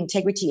bodily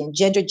integrity and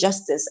gender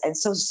justice and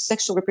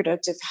sexual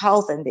reproductive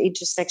health and the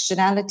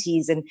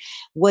intersectionalities and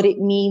what it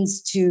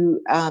means to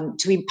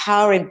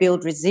empower and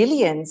build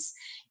resilience,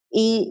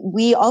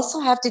 we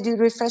also have to do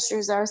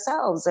refreshers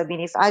ourselves. I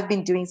mean, if I've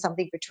been doing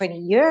something for 20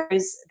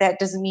 years, that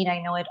doesn't mean I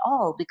know it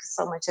all, because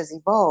so much has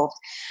evolved.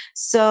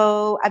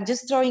 So I'm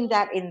just throwing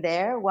that in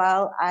there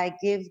while I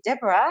give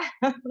Deborah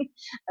a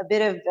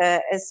bit of a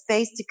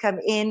space to come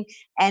in,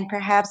 and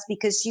perhaps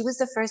because she was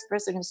the first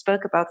person who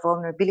spoke about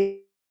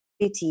vulnerability,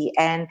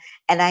 and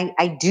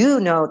I do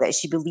know that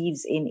she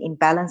believes in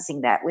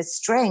balancing that with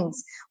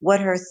strengths,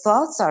 what her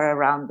thoughts are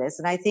around this.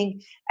 And I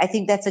think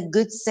that's a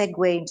good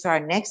segue into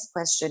our next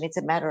question. It's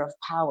a matter of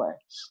power,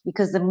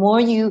 because the more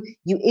you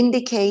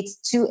indicate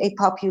to a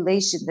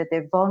population that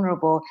they're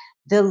vulnerable,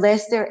 the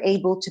less they're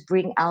able to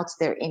bring out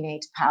their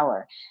innate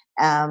power.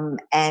 And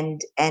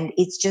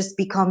it just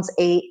becomes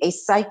a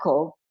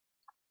cycle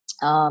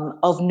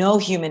of no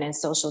human and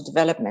social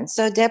development.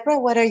 So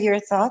Deborah, what are your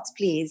thoughts,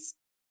 please?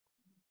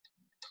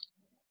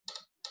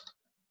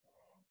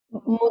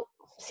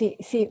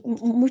 Sí,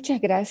 muchas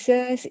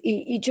gracias.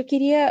 Y yo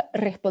quería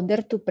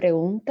responder tu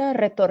pregunta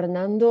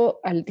retornando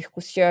a la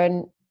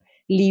discusión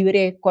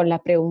libre con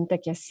la pregunta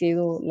que ha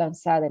sido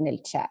lanzada en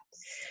el chat.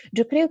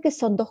 Yo creo que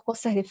son dos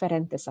cosas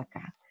diferentes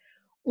acá.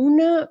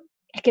 Una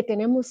es que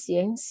tenemos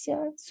ciencia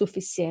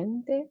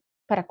suficiente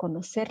para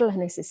conocer las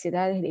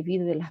necesidades de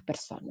vida de las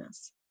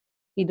personas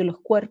y de los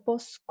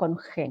cuerpos con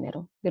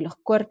género, de los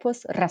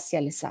cuerpos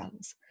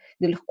racializados,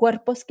 de los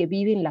cuerpos que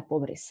viven la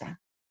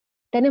pobreza.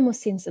 Tenemos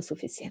ciencia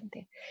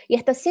suficiente. Y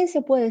esta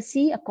ciencia puede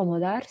sí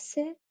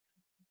acomodarse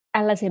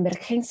a las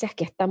emergencias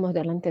que estamos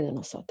delante de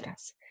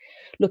nosotras.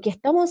 Lo que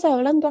estamos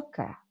hablando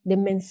acá de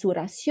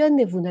mensuración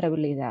de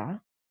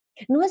vulnerabilidad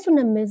no es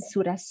una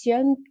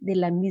mensuración de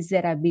la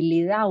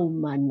miserabilidad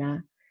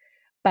humana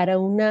para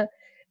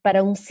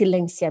un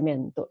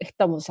silenciamiento.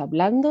 Estamos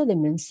hablando de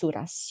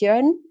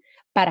mensuración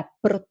para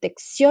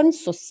protección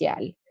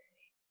social.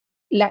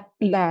 La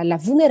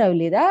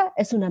vulnerabilidad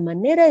es una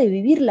manera de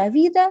vivir la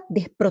vida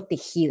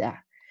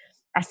desprotegida.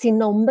 Así,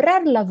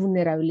 nombrar la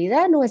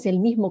vulnerabilidad no es el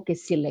mismo que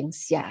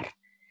silenciar.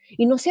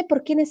 Y no sé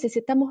por qué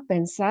necesitamos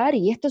pensar,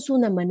 y esto es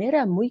una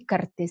manera muy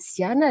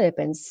cartesiana de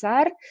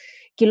pensar,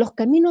 que los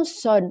caminos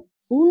son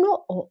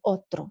uno o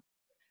otro.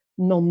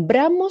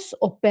 Nombramos,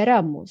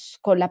 operamos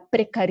con la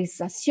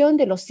precarización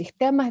de los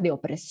sistemas de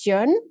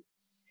opresión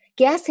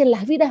que hacen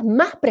las vidas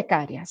más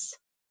precarias.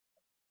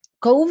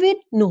 COVID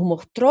nos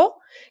mostró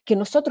que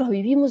nosotros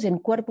vivimos en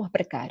cuerpos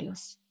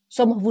precarios.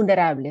 Somos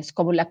vulnerables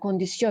como la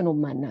condición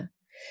humana.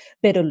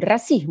 Pero el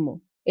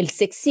racismo, el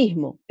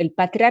sexismo, el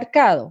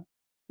patriarcado,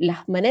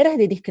 las maneras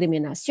de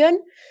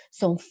discriminación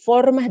son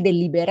formas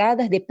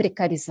deliberadas de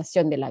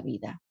precarización de la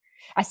vida.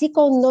 Así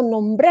cuando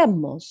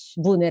nombramos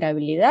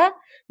vulnerabilidad,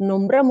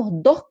 nombramos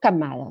dos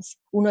camadas,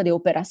 una de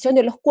operación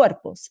de los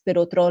cuerpos,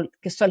 pero otro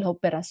que son la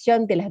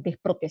operación de las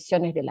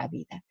despropiaciones de la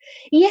vida.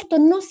 Y esto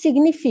no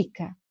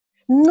significa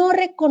no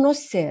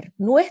reconocer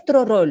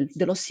nuestro rol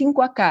de los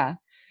 5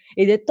 acá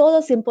y de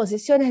todos en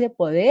posiciones de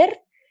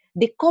poder,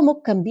 de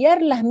cómo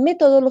cambiar las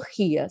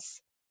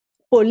metodologías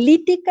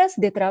políticas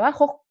de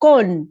trabajo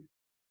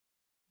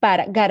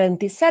para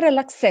garantizar el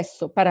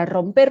acceso, para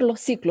romper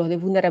los ciclos de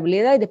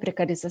vulnerabilidad y de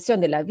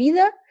precarización de la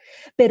vida,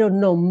 pero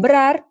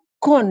nombrar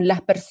con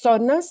las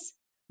personas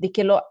de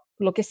que lo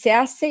que se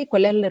hace y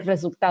cuál es el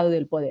resultado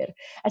del poder.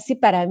 Así,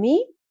 para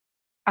mí,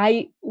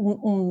 hay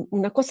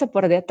una cosa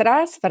por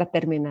detrás para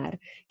terminar,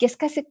 que es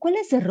casi cuál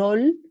es el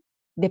rol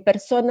de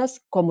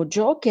personas como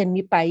yo, que en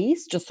mi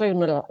país, yo soy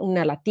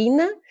una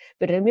latina,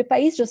 pero en mi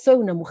país yo soy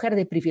una mujer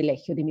de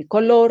privilegio, de mi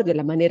color, de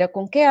la manera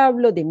con que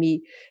hablo,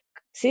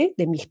 ¿sí?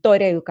 De mi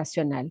historia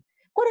educacional.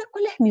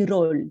 ¿Cuál es mi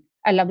rol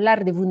al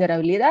hablar de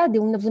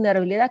una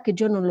vulnerabilidad que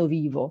yo no lo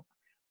vivo?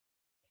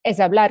 Es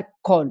hablar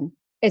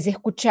es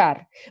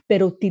escuchar,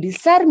 pero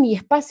utilizar mi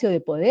espacio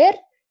de poder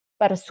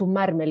para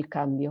sumarme al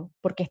cambio,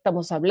 porque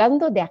estamos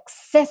hablando de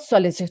acceso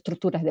a las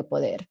estructuras de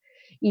poder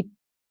y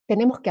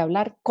tenemos que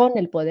hablar con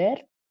el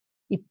poder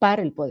y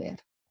para el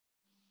poder.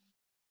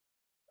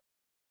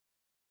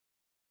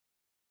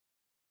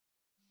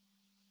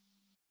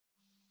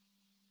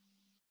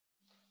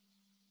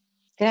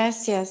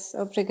 Gracias,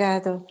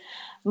 obrigado.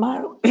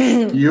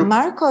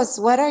 Marcos,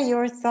 what are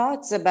your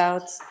thoughts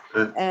about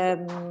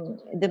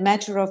the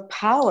matter of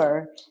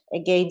power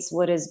against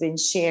what has been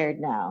shared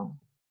now?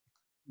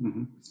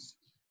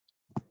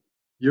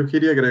 Yo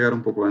quería agregar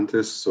un poco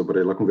antes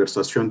sobre la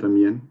conversación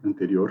también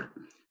anterior,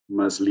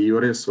 más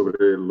libre,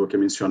 sobre lo que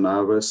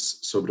mencionabas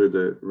sobre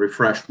el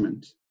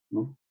refreshment,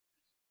 ¿no?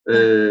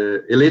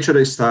 El hecho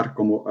de estar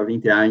como a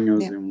 20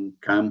 años en un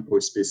campo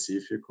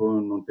específico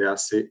no te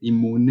hace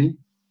inmune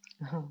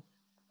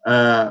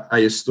a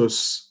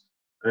estas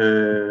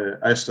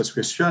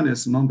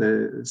cuestiones, ¿no?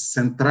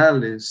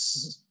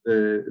 Centrales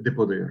de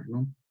poder,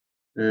 ¿no?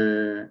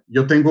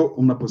 Yo tengo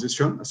una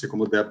posición, así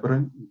como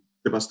Débora,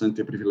 de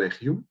bastante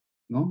privilegio,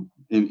 ¿no?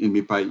 En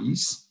mi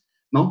país,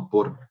 ¿no?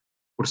 Por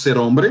ser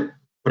hombre,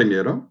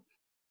 primero,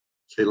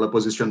 que la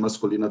posición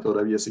masculina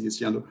todavía sigue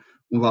siendo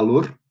un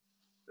valor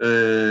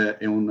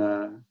en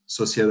una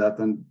sociedad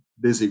tan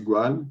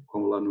desigual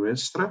como la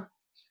nuestra,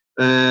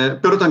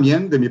 pero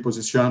también de mi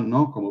posición,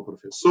 ¿no? Como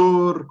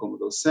profesor, como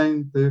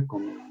docente,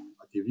 como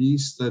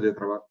activista,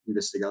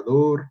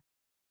 investigador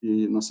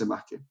y no sé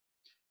más qué.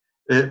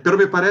 Pero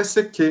me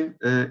parece que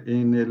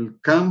en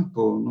el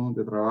campo, ¿no?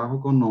 De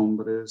trabajo con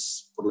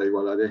hombres, por la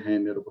igualdad de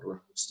género, por la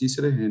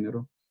justicia de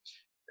género,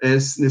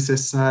 es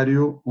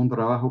necesario un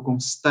trabajo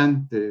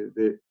constante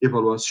de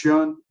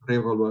evaluación,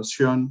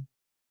 reevaluación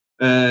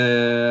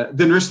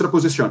de nuestra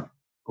posición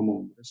como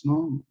hombres,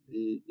 ¿no?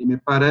 Y me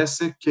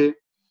parece que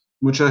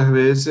muchas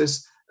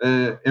veces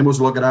hemos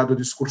logrado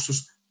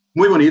discursos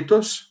muy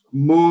bonitos,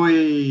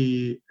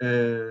 muy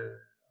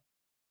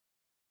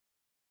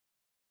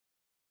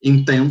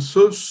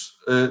intensos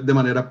de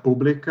manera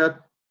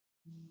pública,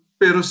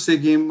 pero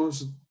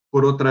seguimos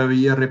por otra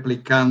vía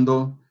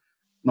replicando,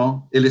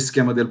 ¿no? El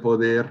esquema del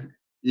poder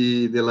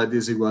y de la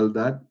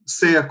desigualdad,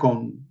 sea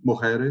con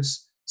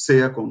mujeres,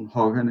 sea con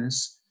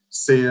jóvenes,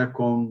 sea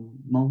con,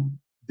 ¿no?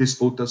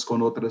 Disputas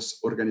con otras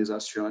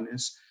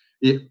organizaciones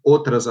y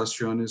otras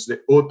acciones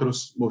de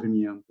otros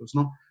movimientos,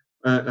 ¿no?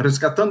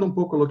 Rescatando un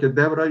poco lo que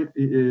Débora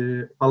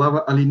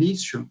falaba al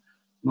inicio,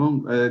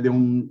 ¿no? De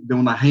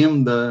una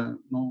agenda,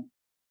 ¿no?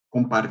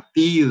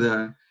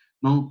 Compartida,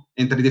 ¿no?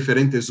 Entre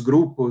diferentes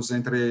grupos,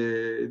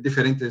 entre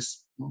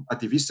diferentes, ¿no?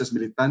 Activistas,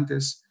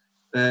 militantes.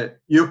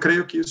 Yo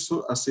creo que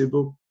eso ha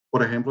sido,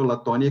 por ejemplo,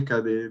 la tónica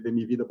de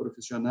mi vida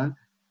profesional,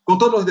 con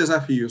todos los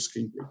desafíos que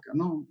implica,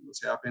 ¿no? O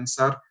sea,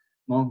 pensar,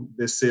 ¿no?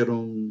 De ser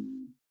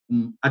un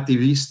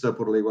activista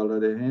por la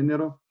igualdad de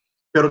género,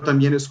 pero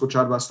también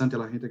escuchar bastante a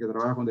la gente que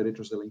trabaja con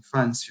derechos de la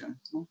infancia,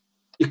 ¿no?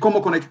 Y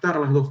cómo conectar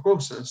las dos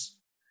cosas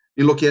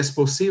en lo que es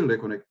posible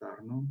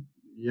conectar, ¿no?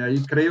 Y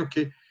ahí creo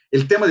que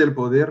el tema del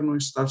poder no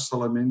está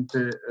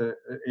solamente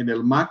en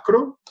el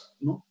macro,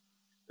 ¿no?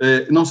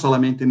 No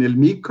solamente en el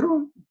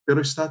micro,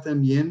 pero está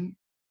también,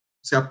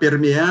 o sea,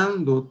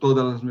 permeando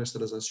todas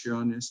nuestras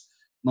acciones,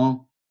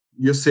 ¿no?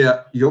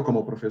 Yo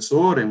como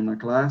profesor en una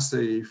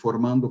clase y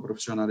formando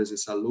profesionales de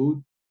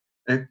salud,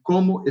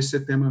 como esse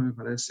tema me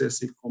parece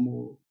assim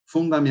como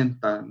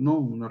fundamental, não?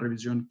 Uma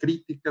revisão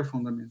crítica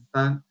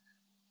fundamental,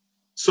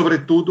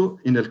 sobretudo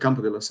no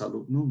campo da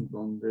saúde, não?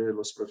 Onde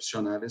os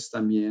profissionais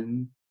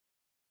também,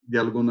 de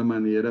alguma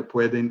maneira,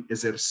 podem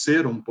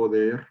exercer um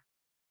poder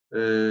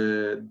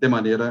de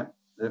maneira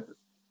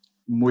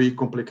muito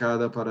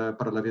complicada para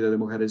a vida de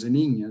mulheres e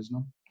niñas,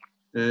 não?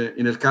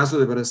 En el caso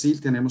de Brasil,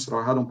 tenemos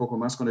trabajado un poco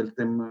más con el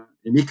tema,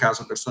 en mi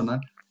caso personal,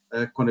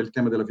 con el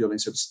tema de la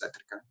violencia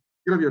obstétrica.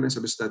 Y la violencia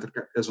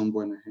obstétrica es un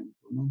buen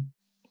ejemplo, ¿no?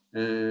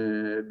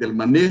 Del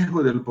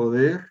manejo del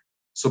poder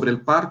sobre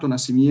el parto,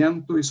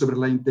 nacimiento y sobre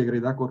la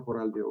integridad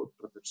corporal de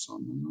otra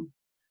persona, ¿no?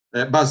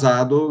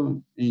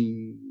 Basado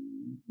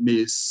en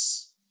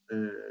mis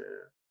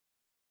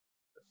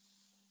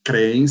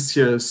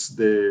creencias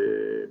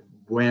de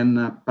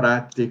buena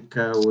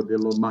práctica o de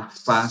lo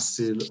más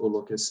fácil o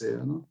lo que sea,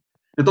 ¿no?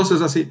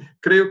 Entonces, así,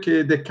 creo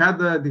que de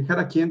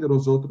cada quien de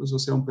nosotros, o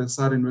sea,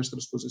 pensar en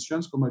nuestras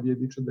posiciones, como había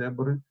dicho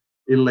Débora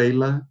y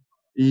Leila,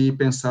 y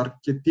pensar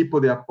qué tipo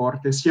de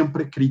aporte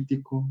siempre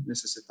crítico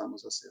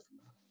necesitamos hacer.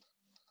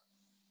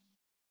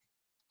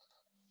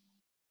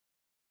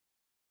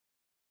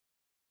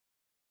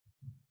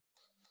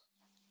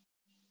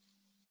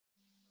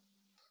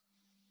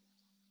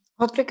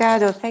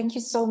 Obrigado. Thank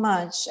you so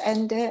much.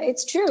 And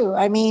it's true.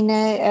 I mean,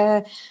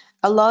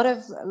 a lot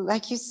of,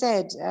 like you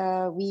said,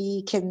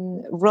 we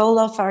can roll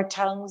off our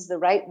tongues the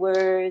right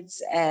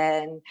words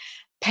and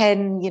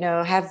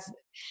have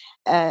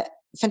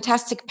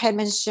fantastic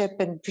penmanship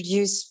and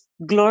produce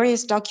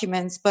glorious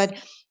documents. But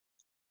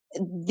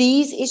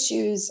these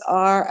issues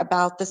are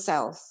about the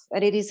self,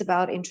 and it is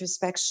about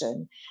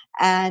introspection.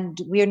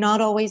 And we're not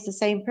always the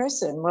same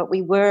person. What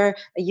we were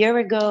a year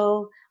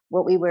ago,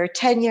 what we were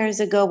 10 years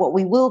ago, what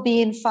we will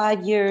be in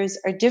 5 years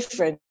are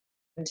different.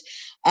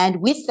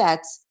 And with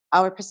that,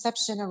 our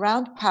perception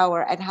around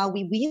power and how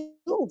we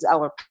wield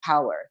our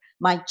power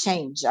might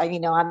change. I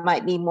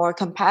might be more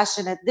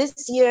compassionate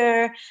this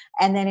year,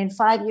 and then in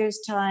 5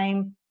 years'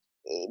 time,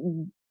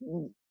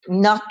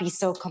 not be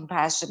so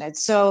compassionate.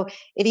 So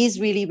it is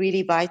really,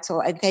 really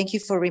vital. And thank you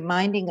for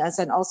reminding us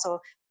and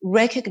also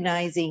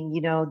recognizing,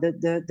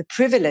 the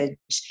privilege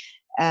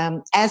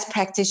as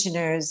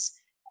practitioners,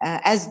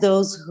 as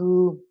those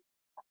who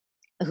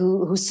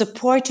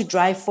support to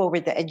drive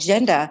forward the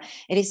agenda.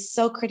 It is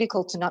so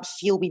critical to not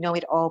feel we know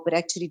it all, but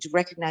actually to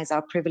recognize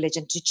our privilege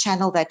and to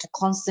channel that to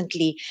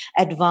constantly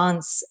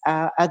advance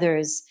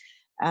others.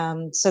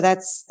 So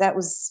that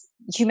was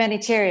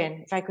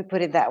humanitarian, if I could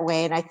put it that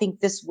way. And I think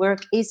this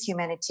work is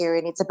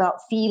humanitarian. It's about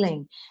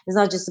feeling. It's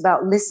not just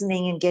about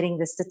listening and getting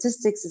the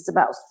statistics. It's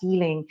about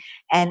feeling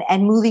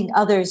and moving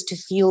others to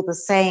feel the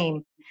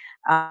same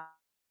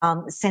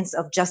sense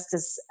of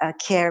justice,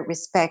 care,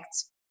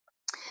 respect.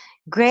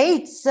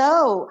 Great.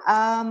 So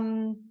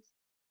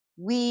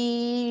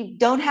we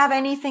don't have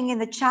anything in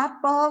the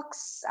chat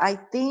box, I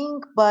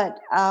think, but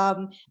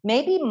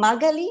maybe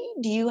Magali,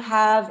 do you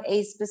have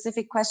a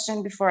specific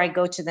question before I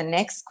go to the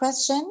next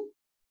question?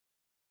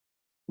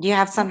 Do you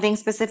have something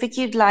specific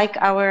you'd like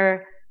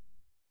our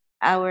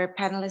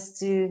panelists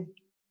to?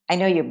 I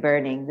know you're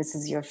burning. This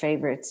is your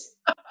favorite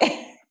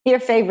your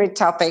favorite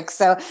topic,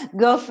 so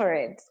go for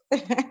it.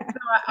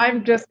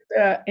 I'm just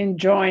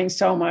enjoying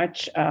so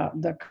much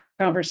the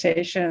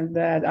conversation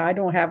that I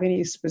don't have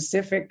any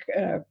specific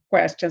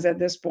questions at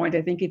this point.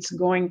 I think it's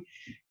going,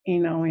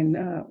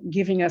 in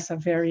giving us a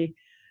very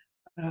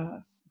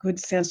good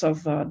sense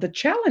of the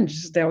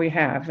challenges that we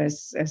have,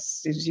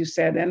 as you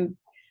said, and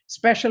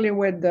especially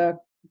with the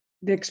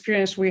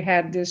experience we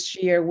had this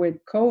year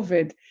with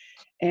COVID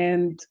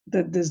and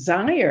the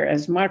desire,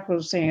 as Mark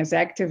was saying, as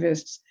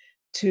activists,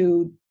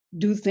 to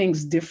do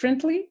things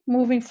differently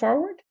moving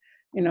forward.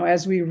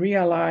 As we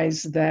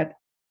realize that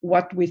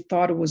what we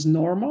thought was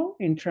normal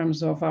in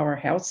terms of our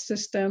health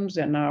systems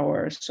and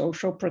our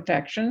social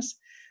protections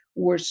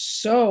were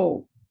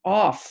so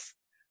off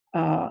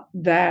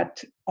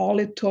that all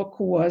it took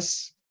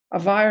was a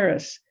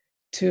virus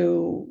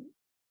to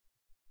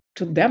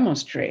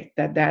demonstrate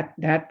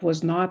that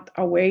was not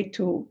a way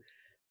to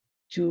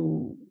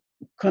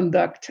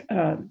conduct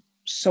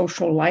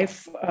social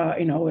life,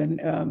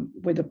 and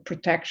with the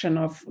protection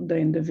of the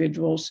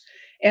individuals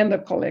and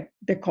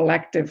the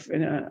collective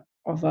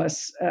of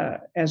us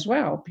as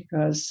well,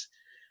 because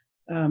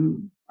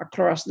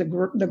across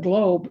the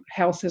globe,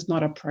 health is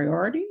not a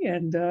priority,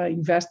 and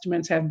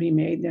investments have been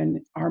made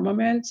in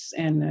armaments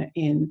and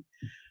in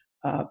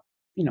a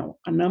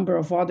number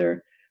of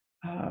other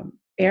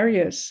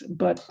areas,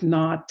 but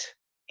not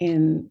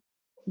in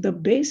the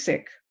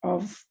basic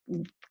of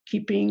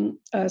keeping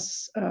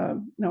us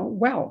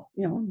well,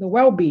 the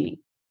well-being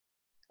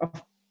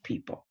of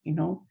people,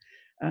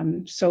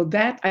 so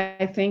that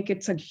I think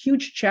it's a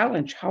huge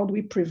challenge. How do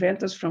we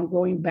prevent us from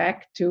going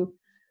back to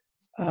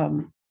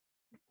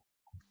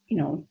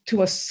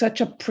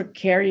such a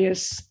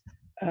precarious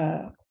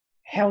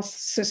health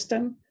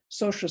system,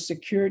 social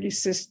security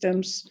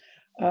systems,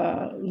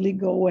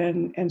 legal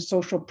and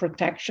social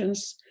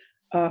protections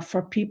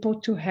for people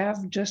to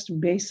have just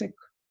basic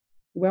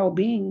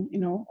well-being,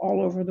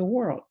 all over the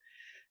world.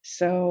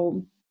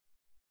 So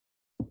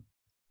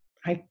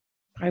I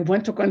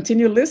want to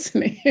continue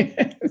listening.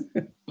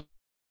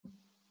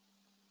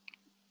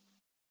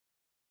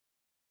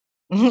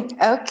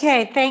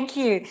 Okay, thank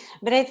you.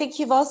 But I think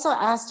you've also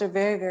asked a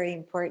very, very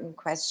important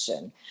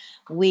question.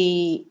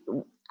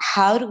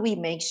 How do we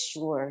make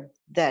sure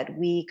that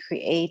we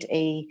create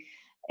a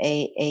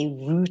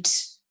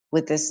route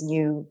with this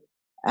new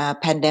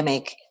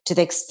pandemic to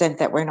the extent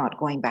that we're not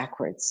going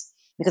backwards?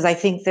 Because I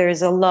think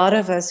there's a lot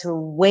of us who are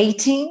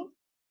waiting.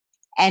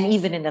 And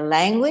even in the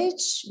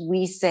language,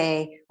 we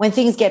say, when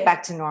things get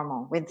back to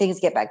normal, in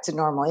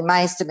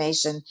my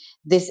estimation,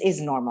 this is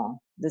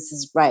normal. This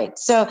is right.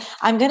 So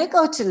I'm going to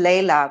go to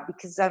Leila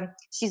because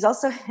she's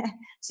also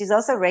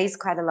raised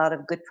quite a lot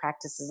of good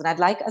practices. And I'd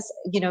like us,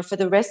 for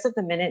the rest of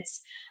the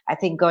minutes, I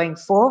think going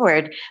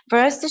forward, for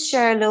us to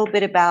share a little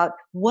bit about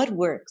what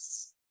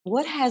works,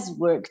 what has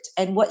worked,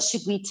 and what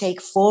should we take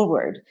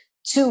forward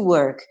to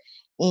work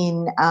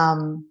in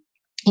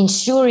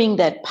ensuring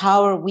that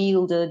power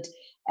wielded,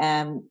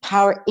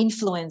 power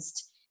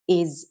influenced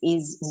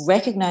is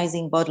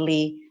recognizing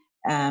bodily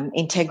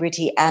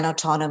integrity and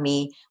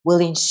autonomy, will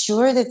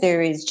ensure that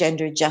there is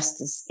gender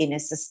justice in a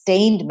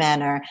sustained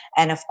manner,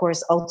 and of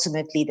course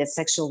ultimately that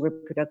sexual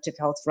reproductive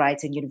health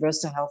rights and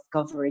universal health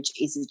coverage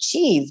is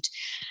achieved.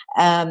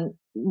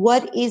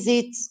 What is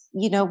it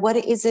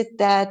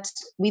that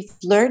we've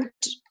learned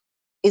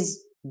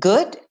is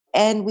good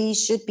and we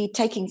should be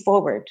taking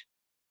forward?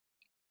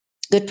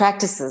 Good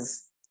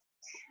practices.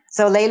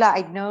 So Leila,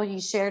 I know you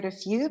shared a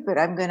few, but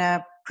I'm going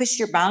to push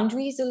your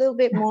boundaries a little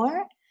bit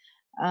more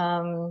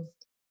to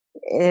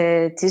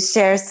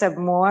share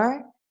some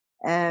more,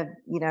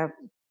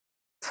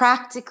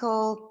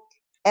 practical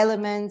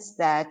elements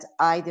that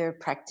either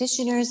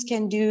practitioners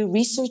can do,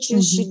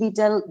 researchers should be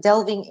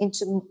delving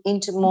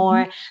into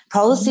more,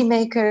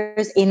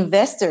 policymakers,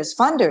 investors,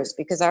 funders,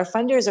 because our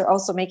funders are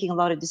also making a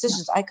lot of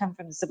decisions. I come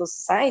from the civil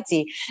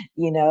society,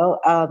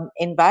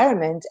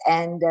 environment,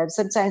 and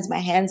sometimes my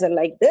hands are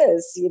like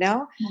this,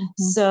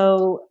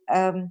 So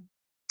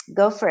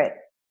go for it.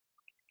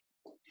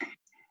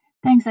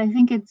 Thanks. I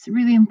think it's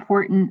really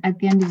important at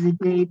the end of the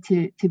day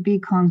to be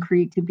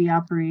concrete, to be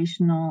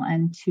operational,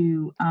 and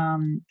to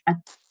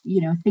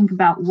think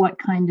about what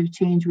kind of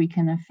change we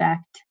can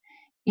affect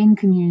in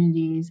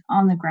communities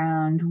on the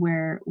ground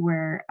where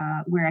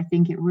I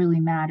think it really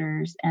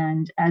matters.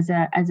 And as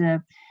a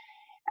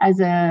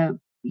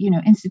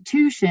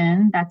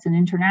institution that's an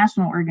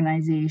international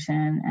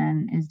organization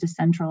and is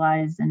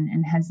decentralized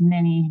and has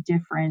many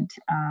different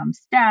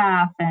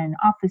staff and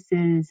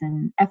offices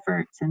and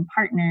efforts and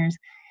partners,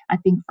 I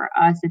think for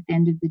us at the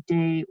end of the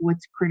day,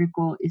 what's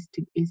critical is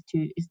to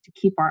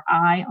keep our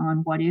eye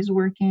on what is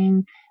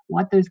working,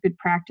 what those good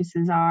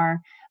practices are,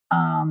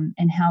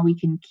 and how we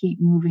can keep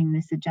moving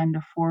this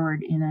agenda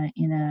forward in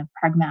a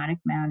pragmatic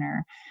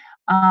manner.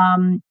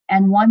 And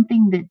one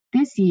thing that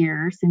this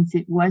year, since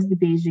it was the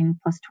Beijing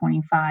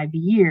 +25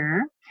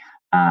 year,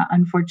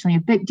 unfortunately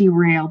a bit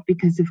derailed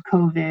because of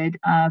COVID,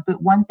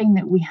 but one thing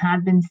that we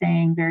have been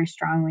saying very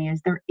strongly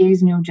is there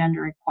is no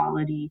gender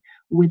equality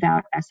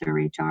without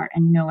SRHR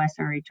and no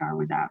SRHR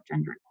without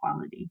gender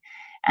equality.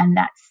 And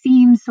that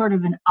seems sort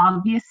of an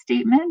obvious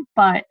statement,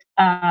 but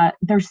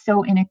they're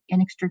so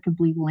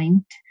inextricably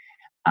linked.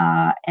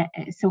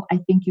 So I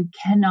think you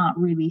cannot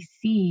really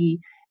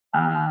see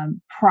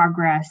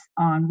progress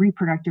on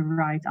reproductive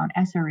rights on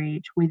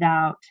SRH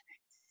without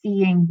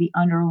seeing the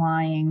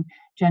underlying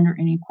gender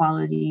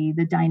inequality,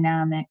 the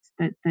dynamics,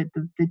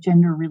 the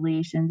gender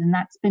relations. And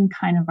that's been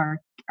kind of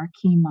our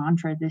key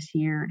mantra this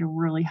year, to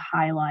really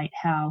highlight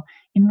how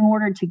in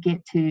order to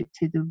get to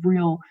the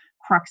real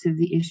crux of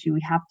the issue,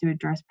 we have to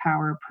address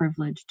power,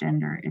 privilege,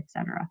 gender,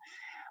 etc.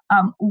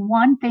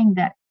 One thing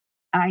that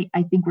I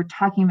think we're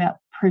talking about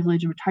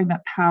privilege, we're talking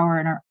about power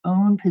in our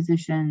own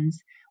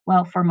positions.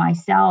 Well, for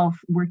myself,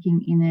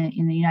 working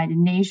in the United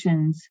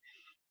Nations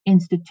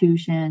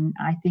institution,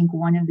 I think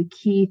one of the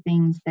key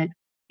things that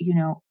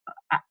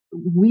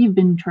we've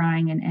been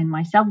trying and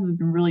myself have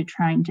been really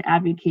trying to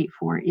advocate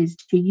for is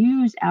to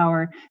use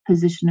our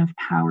position of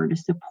power to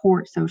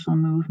support social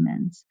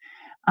movements,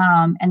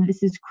 and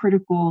this is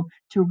critical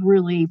to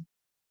really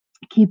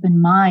keep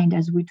in mind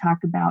as we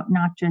talk about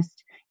not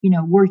just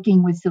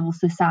working with civil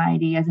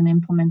society as an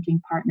implementing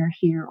partner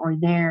here or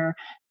there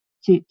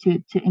to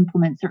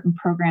implement certain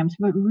programs,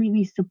 but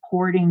really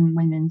supporting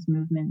women's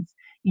movements,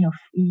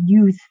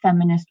 youth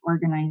feminist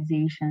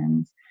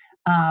organizations,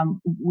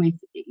 with,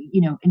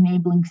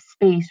 enabling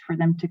space for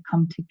them to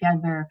come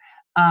together,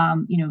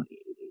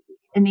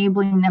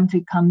 enabling them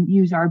to come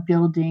use our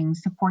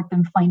buildings, support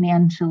them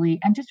financially,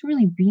 and just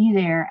really be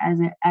there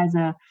as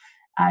a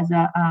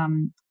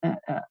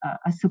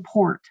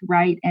support,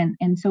 right?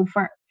 And so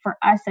for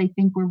us, I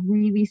think we're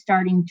really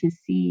starting to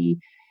see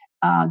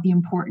the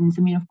importance.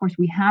 I mean, of course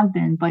we have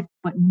been, but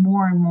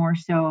more and more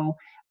so,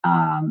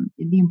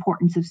 the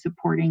importance of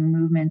supporting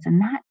movements,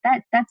 and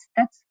that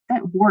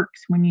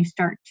works when you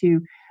start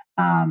to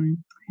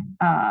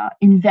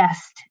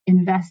invest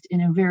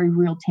in a very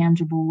real,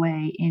 tangible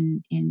way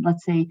in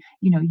let's say,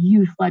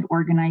 youth-led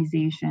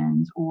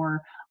organizations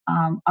or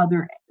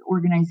other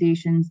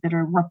organizations that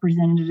are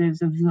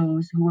representatives of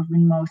those who have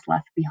been most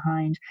left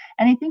behind.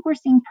 And I think we're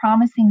seeing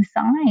promising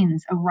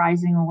signs of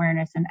rising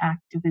awareness and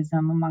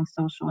activism among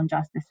social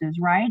injustices,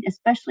 right?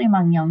 Especially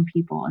among young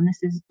people. And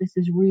this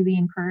is really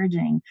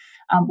encouraging.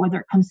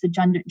 Whether it comes to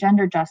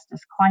gender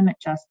justice, climate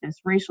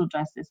justice, racial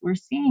justice, we're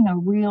seeing a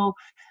real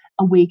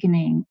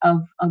awakening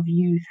of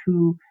youth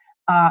who,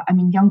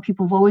 young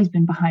people have always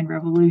been behind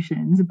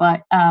revolutions,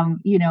 but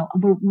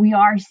we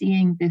are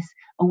seeing this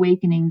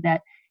awakening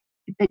that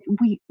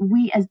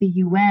we as the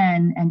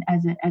UN and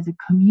as a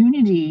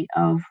community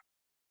of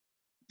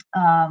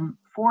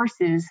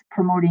forces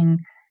promoting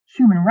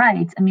human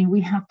rights, we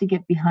have to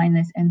get behind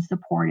this and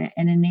support it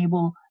and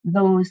enable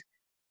those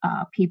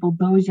people,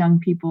 those young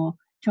people,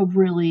 to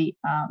really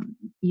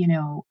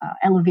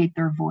elevate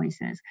their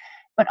voices.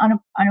 But on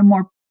a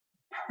more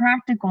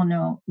practical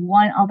note,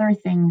 one other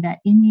thing that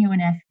in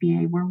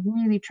UNFPA we're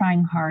really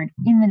trying hard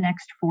in the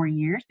next 4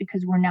 years,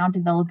 because we're now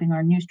developing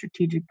our new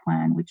strategic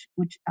plan, which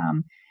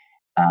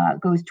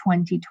goes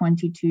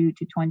 2022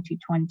 to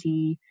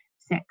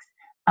 2026,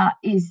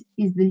 is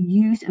the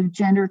use of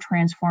gender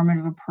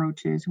transformative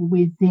approaches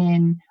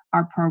within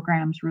our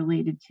programs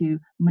related to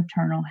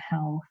maternal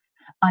health,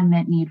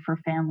 unmet need for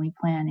family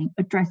planning,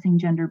 addressing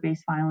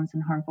gender-based violence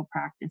and harmful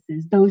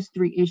practices. Those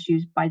 3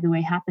 issues, by the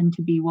way, happen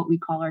to be what we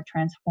call our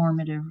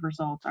transformative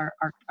results, our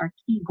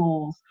key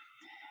goals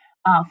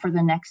for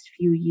the next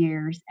few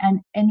years,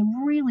 and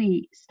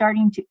really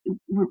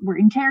we're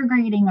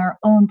integrating our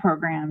own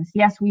programs.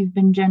 Yes, we've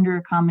been gender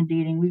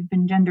accommodating, we've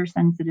been gender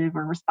sensitive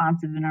or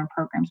responsive in our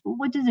programs, but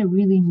what does it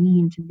really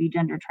mean to be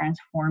gender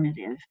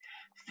transformative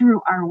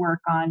through our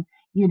work on,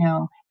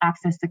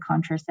 access to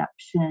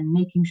contraception,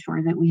 making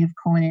sure that we have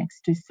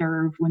clinics to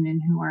serve women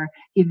who are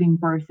giving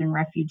birth in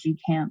refugee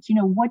camps?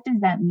 What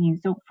does that mean?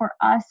 So for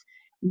us,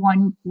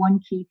 one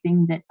key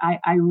thing that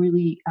I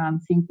really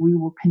think we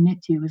will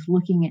commit to is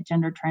looking at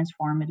gender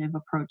transformative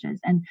approaches.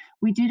 And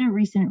we did a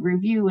recent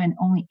review, and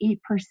only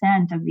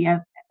 8%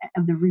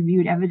 of the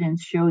reviewed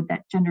evidence showed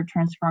that gender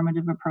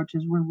transformative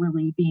approaches were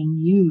really being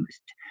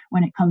used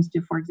when it comes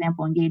to, for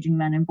example, engaging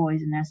men and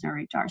boys in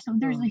SRHR. So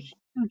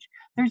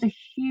there's a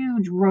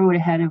huge road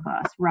ahead of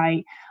us,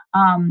 right?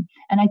 And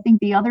I think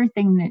the other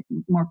thing that,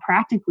 more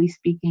practically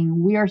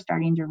speaking, we are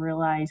starting to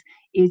realize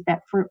is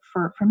that for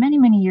many,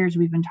 many years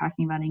we've been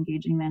talking about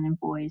engaging men and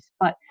boys,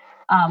 but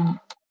I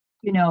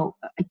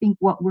think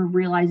what we're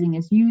realizing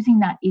is using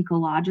that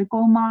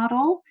ecological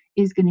model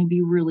is going to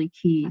be really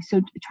key.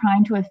 So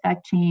trying to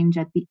affect change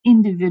at the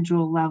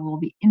individual level,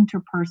 the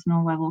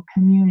interpersonal level,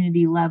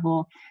 community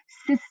level,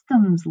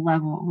 systems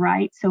level,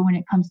 right? So when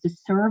it comes to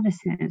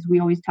services,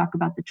 we always talk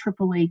about the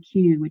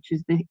AAAQ, which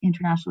is the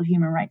International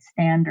Human Rights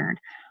Standard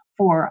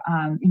for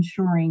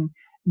ensuring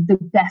the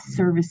best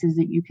services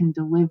that you can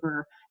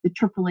deliver. The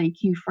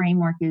AAAQ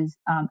framework is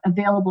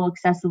available,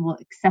 accessible,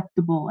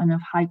 acceptable, and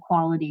of high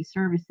quality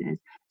services.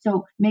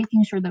 So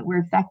making sure that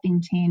we're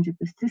affecting change at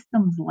the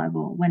systems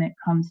level when it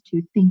comes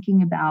to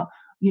thinking about,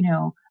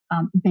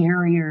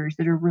 barriers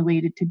that are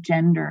related to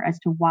gender as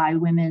to why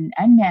women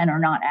and men are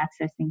not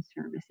accessing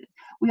services.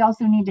 We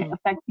also need to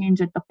affect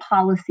change at the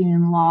policy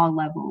and law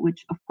level,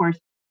 which of course,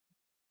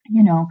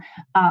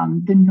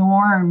 the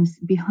norms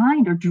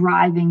behind are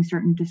driving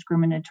certain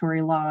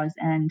discriminatory laws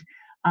and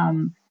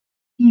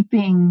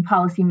keeping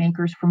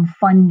policymakers from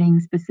funding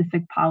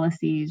specific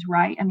policies,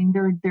 right?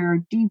 There are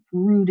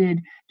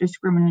deep-rooted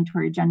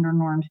discriminatory gender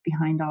norms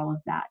behind all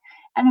of that.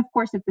 And of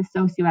course, at the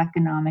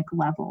socioeconomic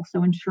level,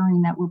 so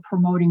ensuring that we're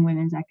promoting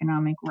women's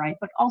economic right,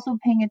 but also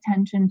paying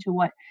attention to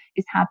what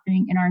is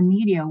happening in our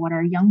media, what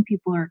our young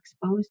people are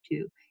exposed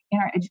to in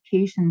our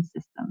education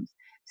systems.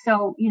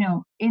 So,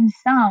 in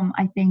sum,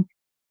 I think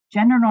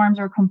gender norms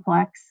are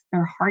complex,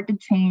 they're hard to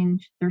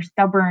change, they're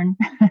stubborn,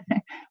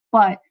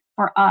 but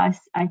for us,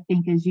 I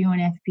think as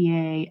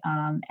UNFPA,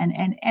 and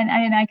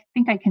I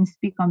think I can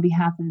speak on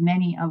behalf of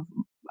many of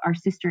our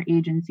sister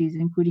agencies,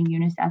 including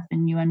UNICEF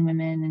and UN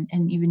Women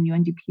and even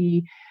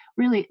UNDP,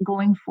 really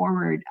going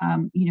forward,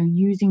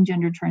 using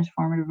gender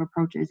transformative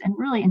approaches and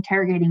really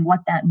interrogating what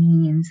that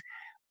means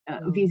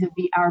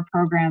vis-a-vis our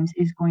programs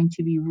is going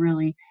to be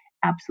really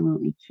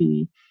absolutely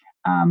key.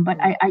 But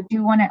I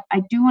do want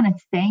to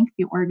thank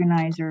the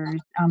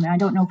organizers. I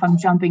don't know if I'm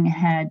jumping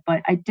ahead,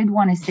 but I did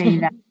want to say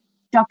that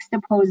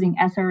juxtaposing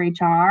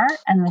SRHR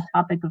and the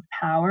topic of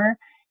power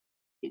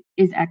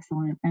is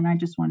excellent, and I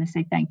just want to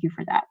say thank you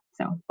for that.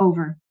 So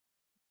over.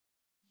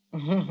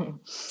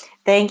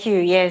 Thank you.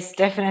 Yes,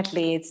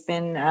 definitely. It's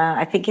been,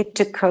 I think it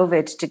took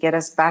COVID to get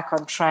us back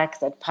on track,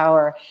 that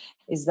power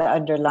is the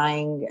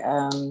underlying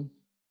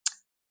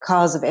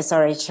cause of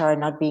SRHR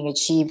not being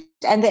achieved,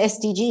 and the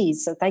SDGs.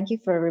 So thank you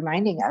for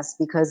reminding us,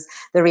 because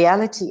the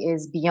reality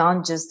is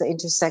beyond just the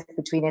intersect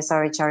between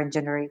SRHR and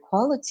gender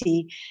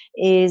equality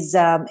is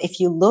if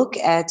you look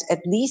at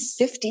least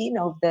 15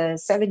 of the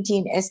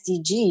 17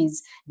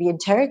 SDGs, we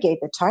interrogate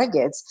the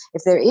targets.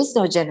 If there is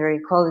no gender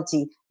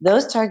equality,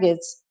 those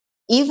targets,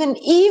 even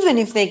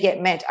if they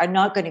get met, are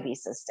not going to be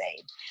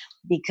sustained,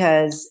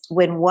 because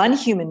when one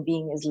human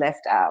being is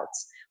left out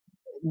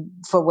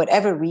for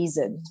whatever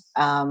reason,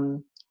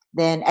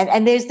 then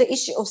and there's the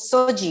issue of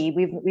soji.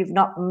 We've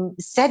not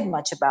said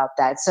much about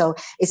that. So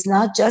it's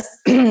not just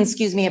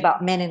excuse me,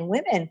 about men and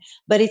women,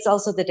 but it's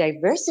also the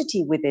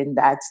diversity within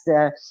that.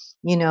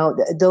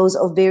 Those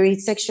of varied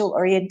sexual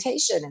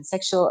orientation and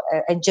sexual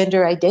and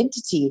gender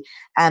identity.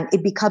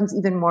 It becomes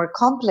even more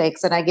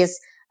complex. And I guess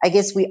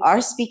we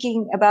are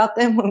speaking about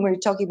them when we're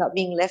talking about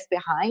being left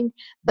behind.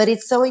 But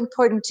it's so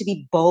important to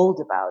be bold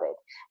about it.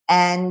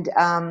 And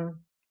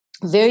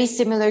very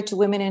similar to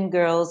women and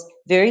girls,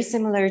 very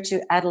similar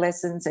to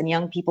adolescents and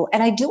young people.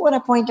 And I do want to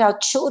point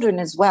out children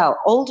as well,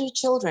 older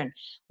children,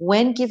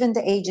 when given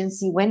the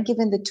agency, when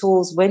given the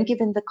tools, when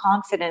given the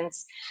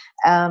confidence,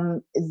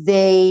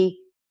 they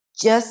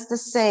just the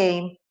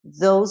same,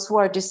 those who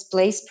are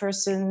displaced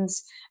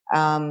persons,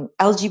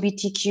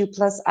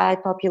 LGBTQ+I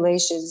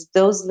populations,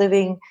 those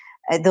living,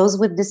 those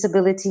with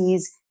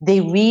disabilities,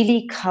 they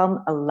really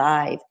come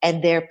alive,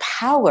 and their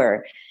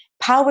powers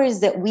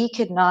that we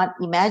could not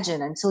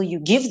imagine until you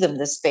give them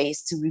the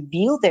space to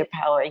reveal their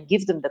power and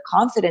give them the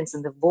confidence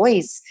and the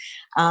voice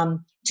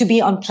to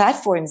be on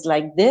platforms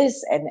like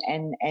this.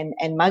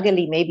 And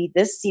Magali, maybe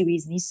this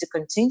series needs to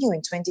continue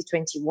in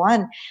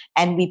 2021,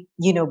 and we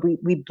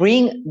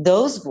bring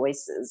those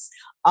voices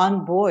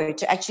on board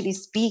to actually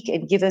speak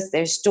and give us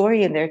their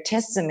story and their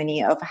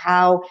testimony of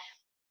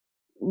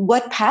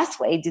what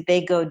pathway did they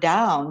go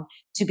down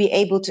to be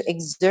able to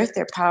exert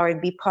their power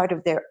and be part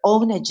of their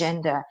own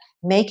agenda,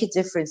 make a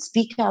difference,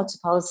 speak out to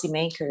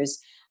policymakers,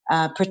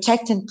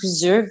 protect and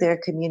preserve their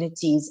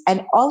communities,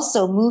 and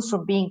also move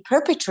from being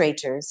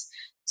perpetrators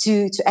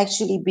to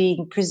actually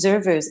being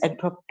preservers and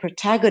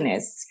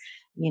protagonists,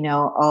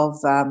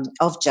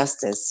 of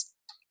justice.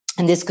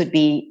 And this could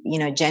be,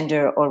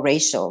 gender or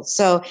racial.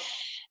 So,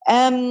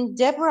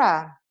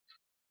 Deborah,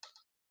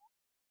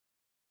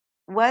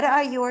 what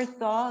are your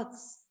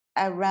thoughts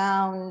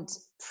around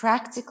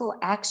practical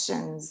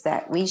actions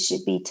that we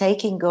should be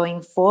taking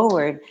going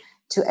forward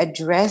to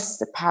address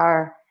the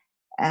power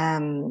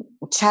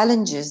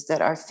challenges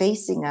that are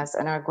facing us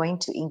and are going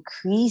to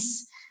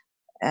increase?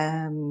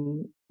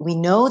 We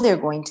know they're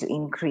going to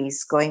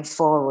increase going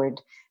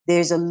forward.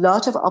 There's a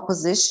lot of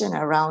opposition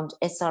around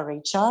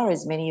SRHR,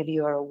 as many of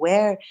you are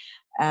aware,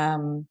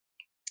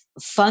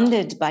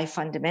 funded by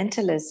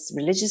fundamentalists,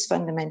 religious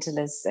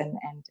fundamentalists,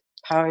 and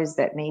powers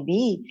that may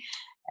be.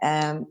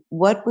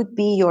 What would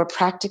be your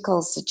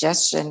practical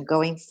suggestion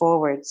going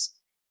forward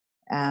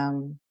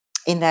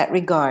in that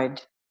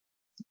regard,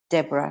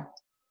 Deborah?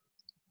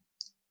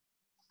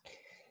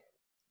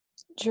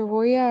 Yo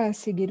voy a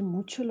seguir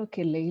mucho lo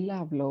que Leila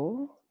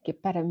habló, que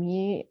para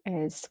mí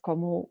es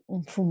como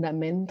un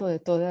fundamento de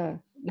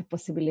toda la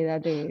posibilidad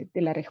de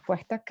la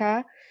respuesta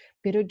acá,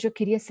 pero yo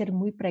quería ser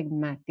muy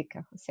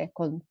pragmática, o sea,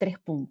 con 3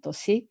 puntos,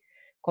 ¿sí?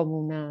 Como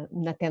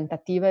una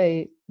tentativa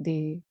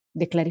de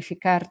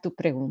clarificar tu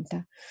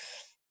pregunta.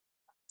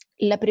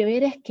 La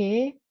primera es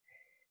que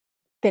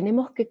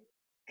tenemos que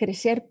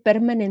crecer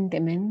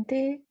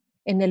permanentemente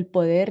en el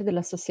poder de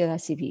la sociedad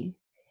civil,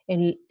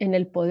 en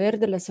el poder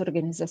de las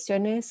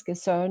organizaciones que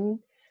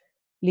son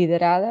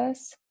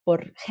lideradas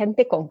por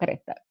gente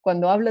concreta.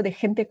 Cuando hablo de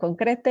gente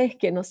concreta es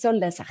que no son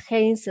las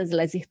agencias,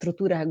 las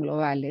estructuras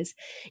globales,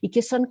 y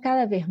que son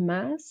cada vez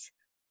más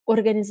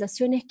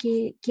organizaciones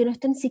que no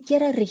están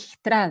siquiera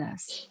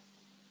registradas,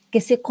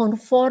 que se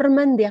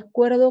conforman de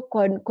acuerdo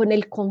con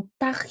el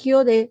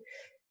contagio de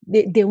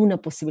una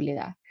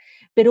posibilidad.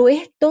 Pero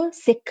esto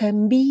se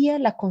cambia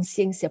la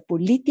conciencia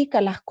política,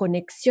 las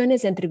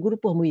conexiones entre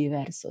grupos muy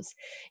diversos.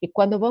 Y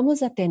cuando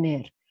vamos a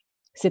tener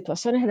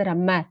situaciones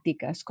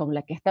dramáticas como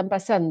la que están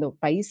pasando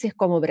países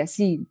como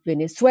Brasil,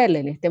 Venezuela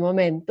en este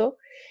momento,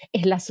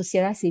 es la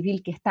sociedad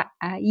civil que está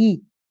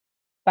ahí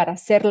para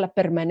hacer la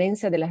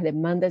permanencia de las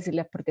demandas y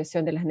la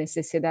protección de las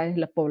necesidades de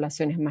las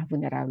poblaciones más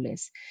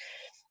vulnerables.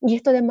 Y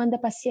esto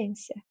demanda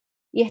paciencia.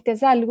 Y este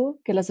es algo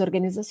que las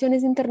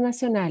organizaciones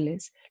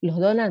internacionales, los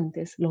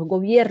donantes, los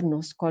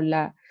gobiernos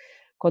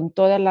con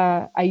toda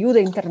la ayuda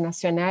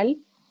internacional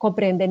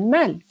comprenden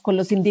mal con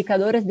los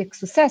indicadores de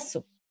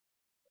suceso.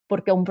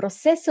 Porque un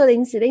proceso de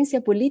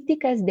incidencia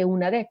política es de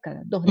 1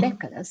 década, 2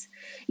 décadas.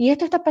 Y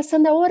esto está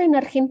pasando ahora en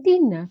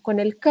Argentina con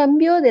el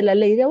cambio de la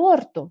ley de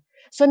aborto.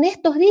 Son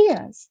estos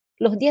días,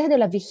 los días de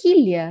la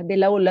vigilia, de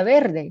la ola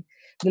verde,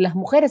 de las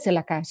mujeres en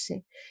la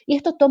calle. Y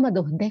esto toma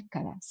 2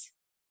 décadas.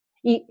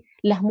 Y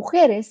las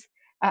mujeres,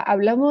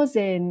 hablamos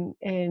en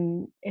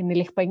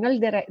el español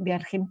de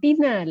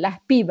Argentina,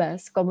 las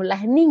pibas, como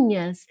las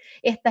niñas,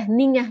 estas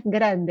niñas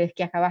grandes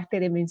que acabaste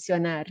de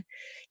mencionar,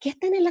 que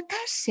están en la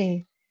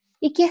calle,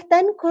 y que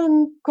están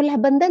con las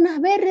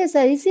bandanas verdes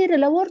a decir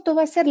el aborto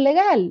va a ser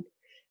legal.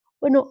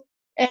 Bueno,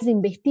 es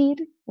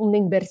investir, una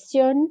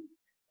inversión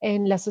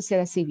en la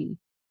sociedad civil.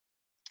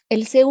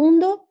 El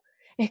segundo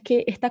es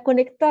que está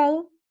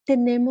conectado,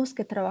 tenemos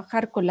que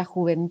trabajar con la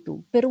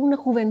juventud, pero una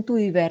juventud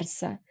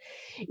diversa.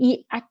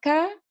 Y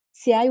acá,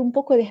 si hay un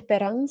poco de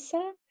esperanza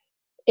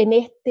en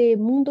este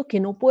mundo que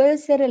no puede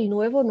ser el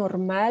nuevo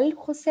normal,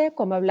 José,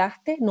 como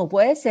hablaste, no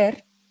puede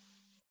ser.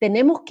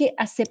 Tenemos que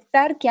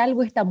aceptar que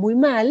algo está muy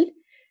mal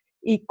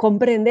y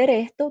comprender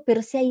esto,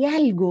 pero si hay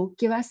algo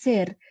que va a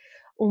ser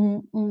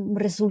un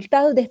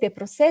resultado de este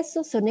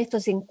proceso, son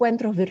estos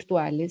encuentros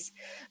virtuales,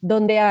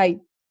 donde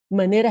hay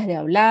maneras de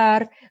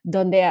hablar,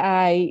 donde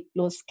hay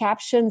los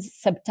captions,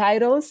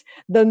 subtitles,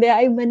 donde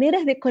hay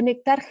maneras de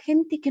conectar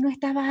gente que no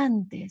estaba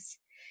antes.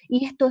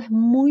 Y esto es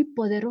muy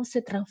poderoso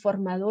y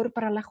transformador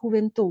para la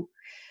juventud,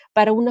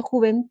 para una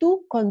juventud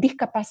con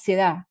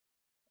discapacidad,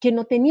 que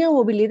no tenía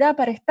movilidad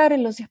para estar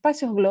en los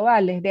espacios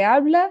globales de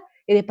habla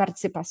y de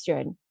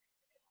participación.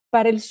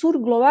 Para el sur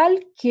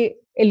global,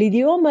 que el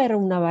idioma era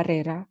una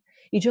barrera.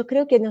 Y yo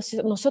creo que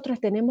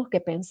nosotros tenemos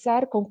que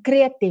pensar con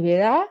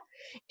creatividad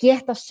que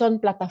estas son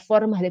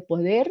plataformas de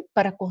poder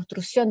para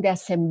construcción de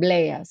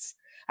asambleas,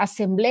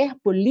 asambleas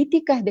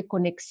políticas de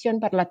conexión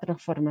para la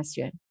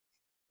transformación.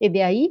 Y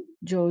de ahí,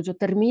 yo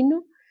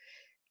termino,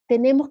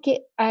 tenemos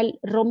que, al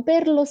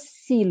romper los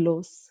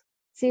silos,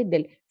 ¿sí?,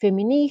 del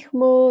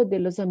feminismo, de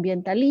los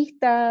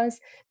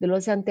ambientalistas, de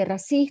los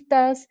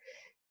antirracistas,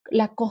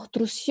 la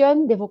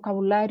construcción de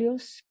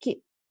vocabularios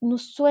que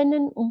nos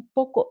suenen un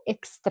poco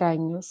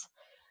extraños.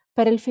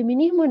 Para el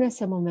feminismo en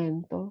ese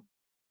momento,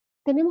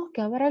 tenemos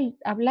que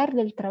hablar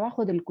del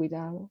trabajo del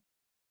cuidado,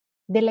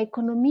 de la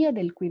economía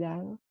del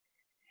cuidado,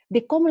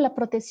 de cómo la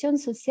protección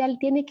social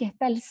tiene que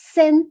estar al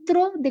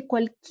centro de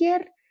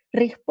cualquier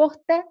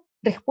respuesta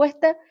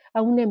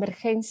a una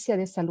emergencia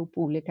de salud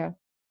pública.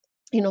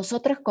 Y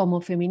nosotras como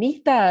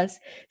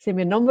feministas, si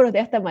me nombro de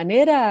esta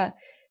manera,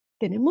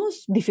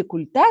 tenemos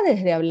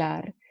dificultades de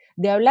hablar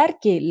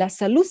que la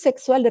salud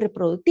sexual y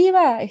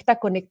reproductiva está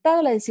conectada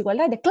a la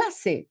desigualdad de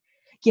clase,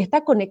 que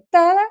está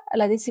conectada a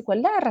la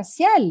desigualdad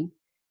racial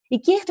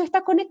y que esto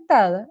está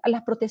conectada a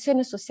las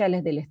protecciones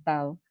sociales del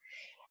Estado.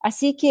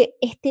 Así que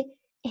este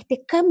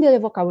cambio de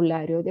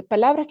vocabulario, de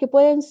palabras que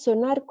pueden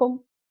sonar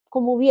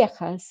como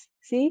viejas,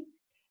 ¿sí?,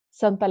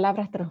 son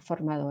palabras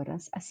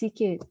transformadoras. Así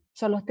que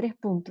son los 3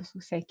 puntos,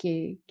 o sea,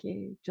 que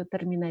yo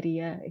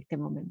terminaría este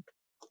momento.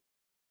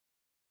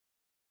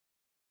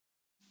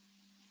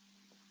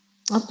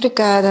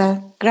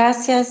 Obrigada.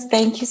 Gracias.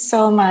 Thank you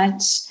so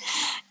much.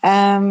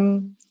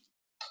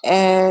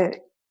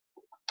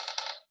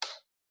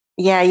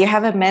 Yeah, you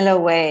have a mellow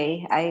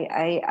way.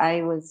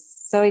 I was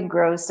so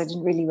engrossed, I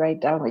didn't really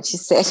write down what you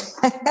said.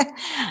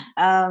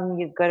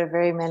 You've got a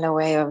very mellow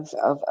way of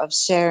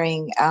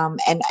sharing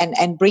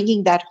and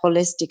bringing that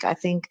holistic. I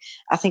think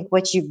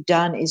what you've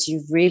done is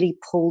you've really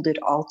pulled it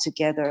all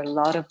together. A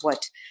lot of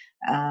what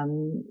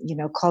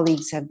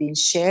colleagues have been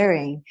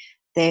sharing,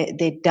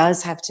 there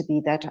does have to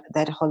be that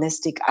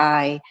holistic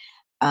eye.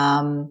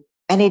 And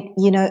it,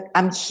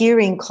 I'm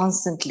hearing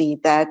constantly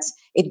that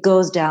it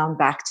goes down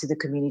back to the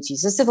community.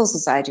 So civil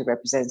society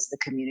represents the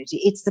community.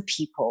 It's the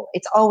people.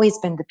 It's always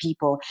been the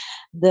people.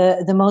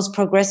 The most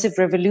progressive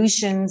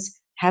revolutions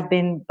have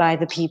been by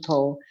the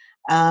people.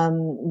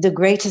 The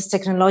greatest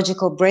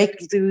technological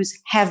breakthroughs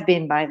have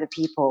been by the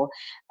people.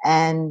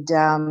 And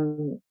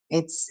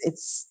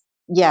it's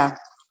yeah.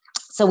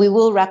 So we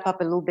will wrap up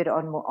a little bit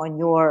on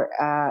your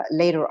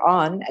later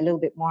on, a little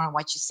bit more on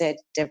what you said,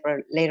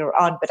 Deborah, later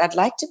on. But I'd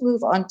like to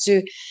move on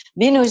to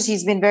Vinush.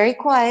 He's been very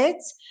quiet.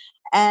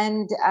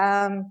 And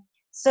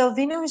so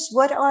Vinush,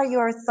 what are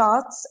your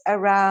thoughts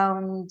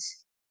around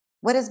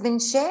what has been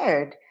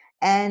shared?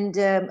 And,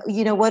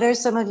 what are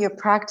some of your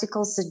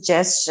practical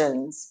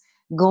suggestions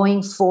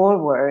going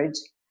forward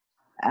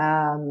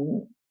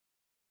in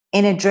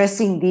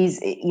addressing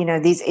these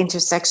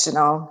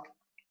intersectional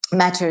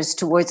matters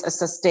towards a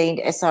sustained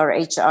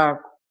SRHR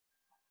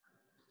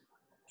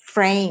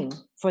frame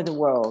for the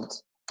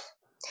world?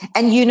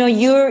 And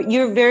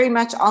you're very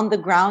much on the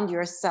ground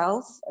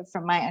yourself,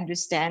 from my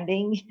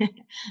understanding.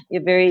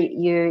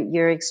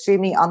 You're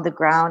extremely on the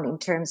ground in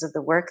terms of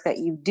the work that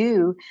you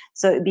do.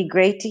 So it'd be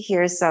great to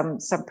hear some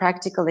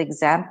practical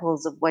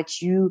examples of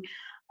what you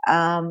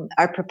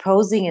are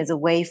proposing as a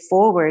way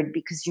forward,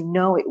 because it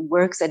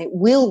works and it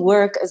will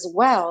work as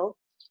well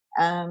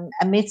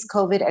amidst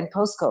COVID and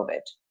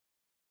post-COVID.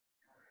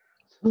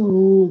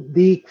 So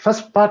the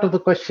first part of the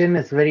question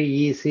is very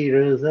easy,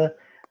 Rosa.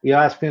 You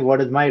asked me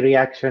what is my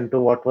reaction to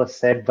what was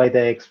said by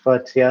the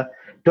experts here.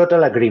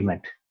 Total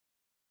agreement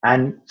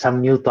and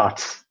some new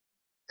thoughts.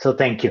 So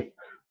thank you.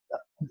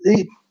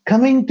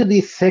 Coming to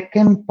the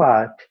second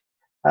part,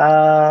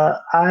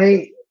 the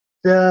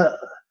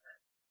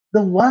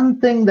one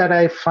thing that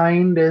I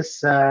find is,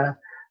 when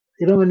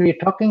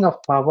we're talking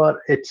of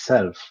power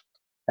itself,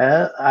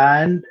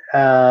 I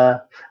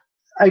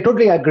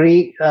totally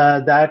agree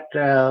that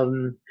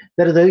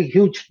there is a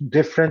huge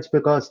difference,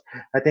 because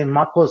I think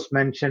Marcos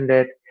mentioned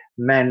it,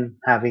 men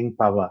having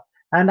power.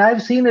 And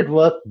I've seen it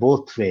work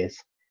both ways.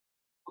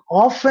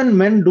 Often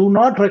men do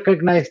not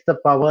recognize the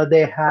power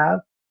they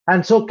have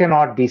and so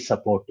cannot be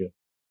supportive.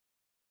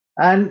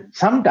 And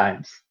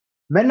sometimes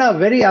men are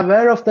very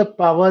aware of the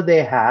power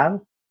they have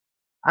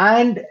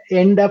and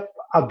end up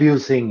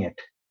abusing it.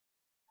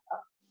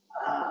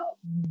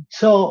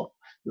 So,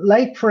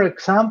 like for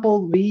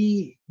example,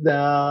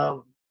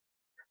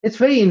 it's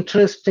very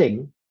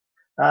interesting,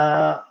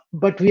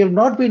 but we have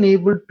not been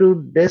able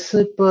to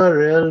decipher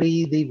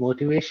really the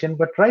motivation.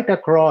 But right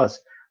across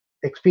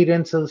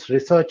experiences,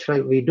 research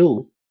like we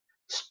do,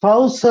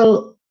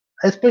 spousal,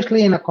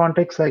 especially in a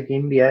context like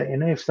India,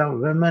 if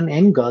some women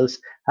and girls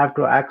have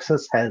to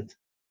access health,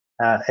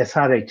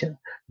 SRHR,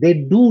 they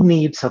do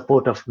need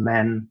support of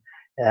men,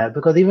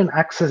 because even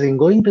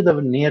going to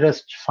the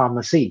nearest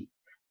pharmacy,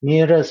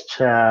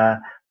 nearest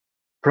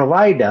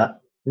provider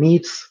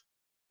needs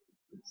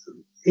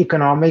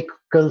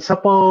economical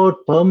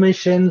support,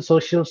 permission,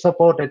 social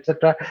support,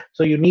 etc.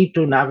 So you need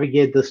to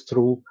navigate this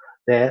through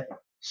their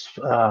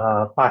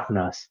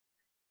partners.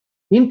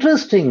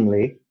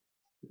 Interestingly,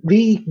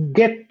 we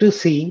get to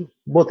see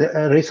both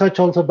research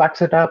also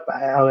backs it up,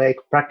 our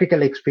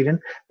practical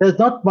experience. There's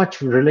not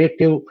much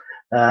relative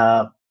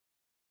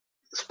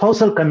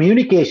spousal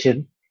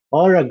communication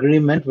or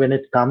agreement when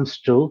it comes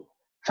to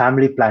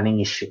family planning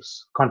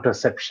issues,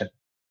 contraception.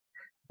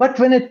 But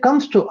when it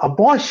comes to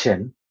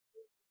abortion,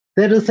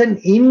 there is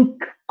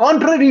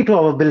contrary to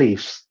our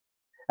beliefs.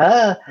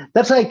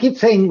 That's why I keep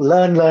saying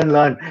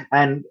learn,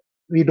 and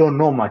we don't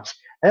know much.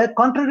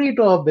 Contrary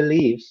to our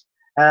beliefs,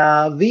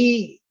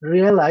 we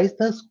realize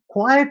there's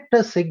quite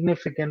a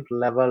significant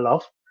level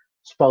of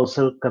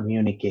spousal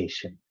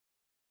communication.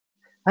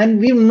 And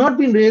we've not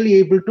been really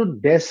able to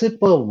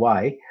decipher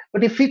why,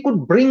 but if we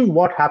could bring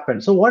what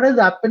happened. So what is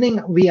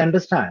happening, we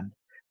understand.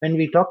 When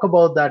we talk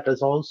about that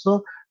is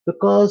also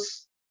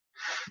because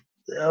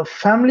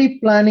family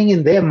planning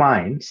in their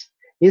minds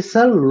is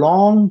a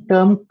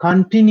long-term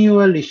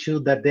continual issue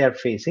that they are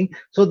facing.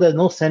 So there's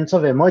no sense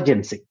of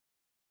emergency.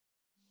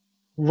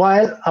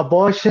 While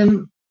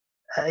abortion,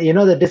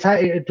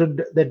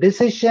 the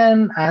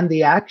decision and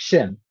the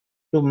action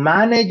to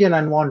manage an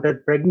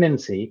unwanted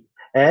pregnancy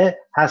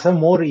has a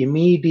more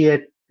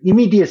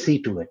immediacy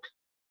to it.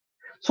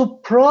 So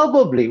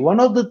probably one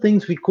of the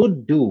things we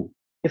could do,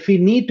 if we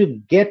need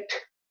to get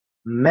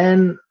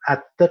men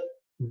at the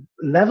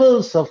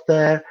levels of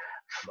their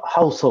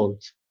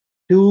households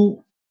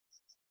to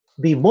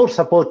be more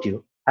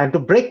supportive and to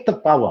break the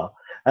power,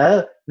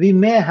 we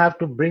may have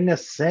to bring a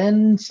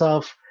sense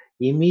of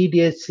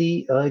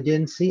immediacy,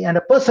 urgency, and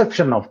a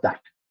perception of that.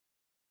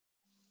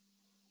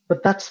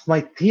 But that's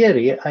my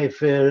theory.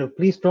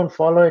 Please don't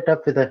follow it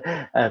up with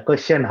a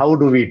question, how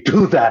do we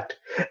do that?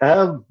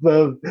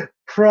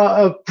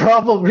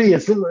 Probably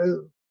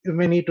you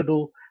may need to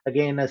do,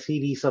 again, a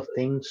series of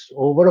things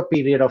over a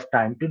period of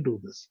time to do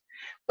this.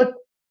 But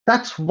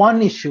that's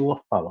one issue of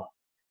power.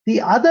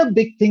 The other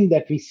big thing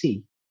that we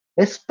see,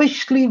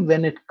 especially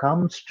when it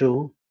comes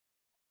to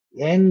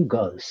young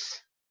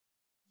girls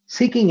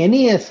seeking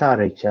any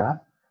SRHR,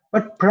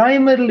 but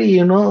primarily,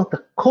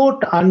 the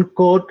quote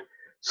unquote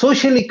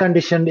socially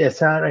conditioned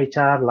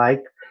SRHR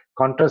like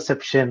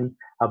contraception,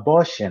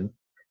 abortion,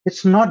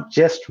 it's not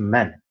just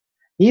men.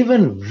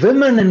 Even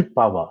women in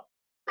power,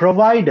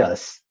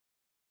 providers,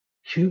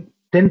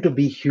 tend to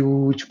be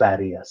huge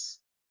barriers.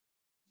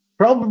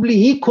 Probably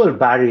equal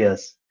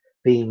barriers,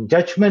 being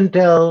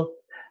judgmental,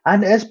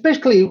 and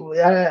especially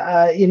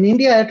in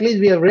India, at least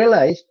we have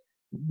realized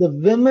the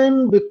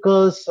women,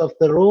 because of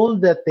the role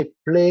that they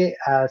play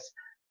as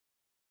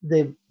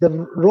the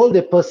role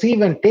they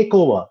perceive and take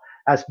over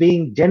as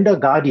being gender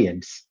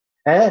guardians,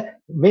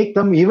 make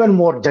them even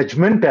more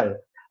judgmental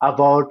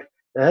about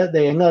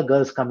the younger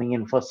girls coming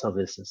in for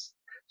services.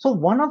 So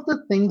one of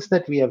the things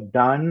that we have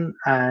done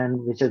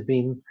and which has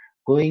been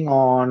going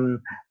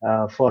on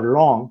for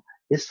long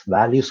is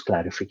values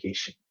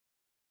clarification.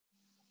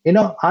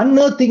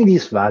 Unearthing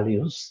these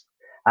values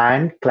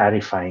and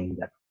clarifying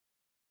them.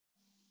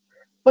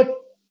 But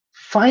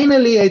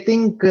finally, I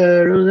think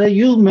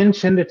you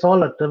mentioned it's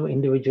all at the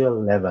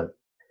individual level.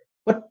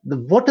 But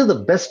what is the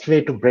best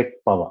way to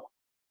break power?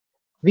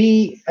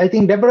 I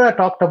think Deborah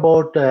talked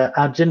about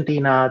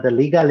Argentina, the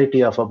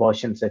legality of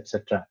abortions,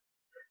 etc.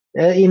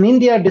 In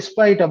India,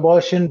 despite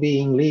abortion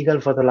being legal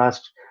for the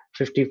last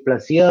 50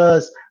 plus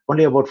years,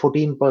 only about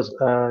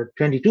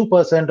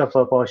 22% of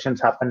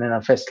abortions happen in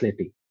a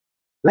facility.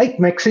 Like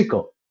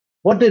Mexico,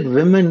 what did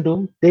women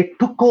do? They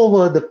took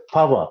over the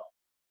power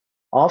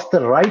of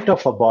the right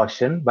of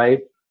abortion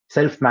by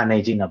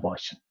self-managing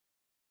abortion.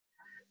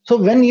 So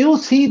when you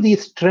see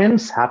these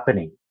trends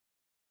happening,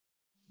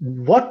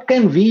 what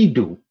can we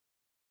do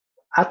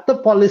at the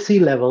policy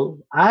level,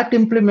 at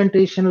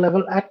implementation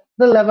level, at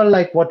the level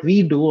like what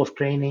we do of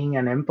training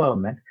and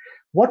empowerment?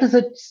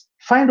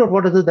 Find out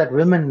what is it that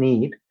women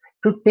need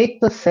to take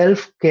the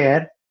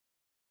self-care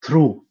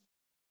through.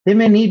 They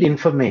may need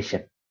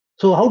information.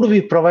 So how do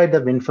we provide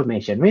them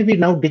information? Maybe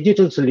now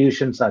digital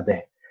solutions are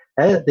there.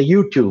 The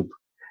YouTube.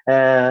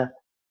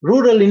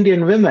 Rural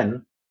Indian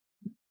women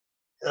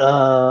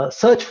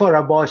search for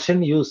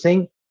abortion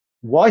using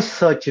voice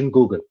search in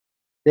Google.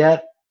 They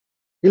are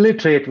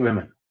illiterate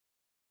women.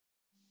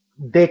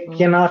 They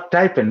cannot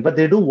type in, but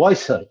they do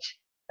voice search.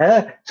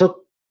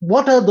 So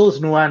what are those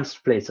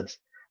nuanced places?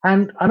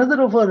 And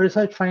another of our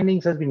research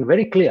findings has been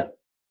very clear.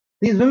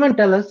 These women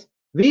tell us,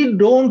 we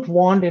don't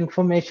want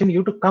information,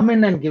 you to come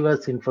in and give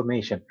us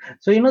information.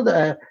 So,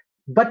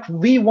 but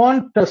we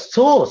want a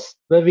source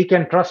where we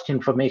can trust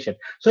information.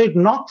 So it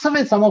knocks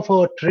away some of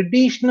our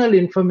traditional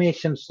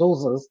information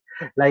sources,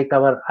 like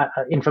our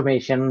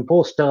information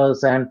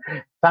posters and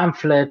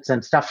pamphlets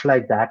and stuff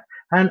like that,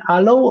 and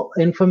allow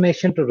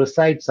information to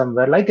reside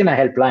somewhere, like in a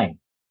helpline,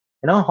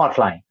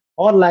 hotline,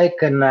 or like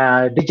in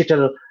a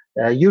digital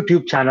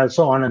YouTube channel,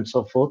 so on and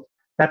so forth,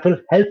 that will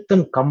help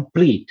them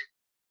complete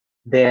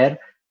there,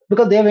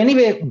 because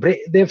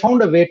they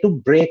found a way to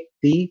break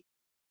the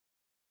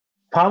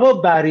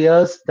power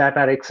barriers that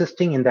are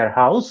existing in their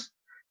house,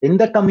 in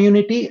the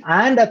community,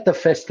 and at the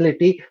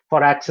facility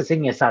for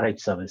accessing SRH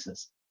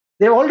services.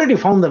 They've already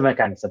found the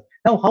mechanism.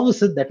 Now, how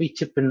is it that we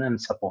chip in and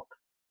support?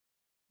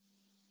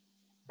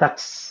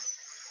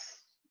 That's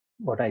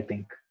what I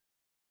think.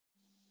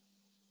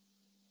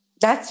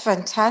 That's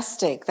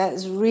fantastic. That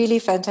is really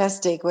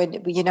fantastic.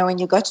 When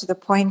you got to the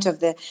point of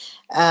the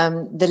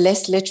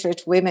less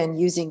literate women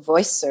using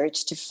voice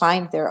search to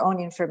find their own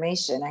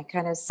information, I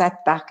kind of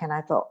sat back and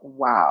I thought,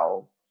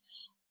 wow,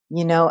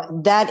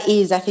 that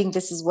is, I think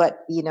this is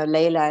what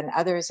Leila and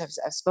others have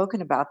spoken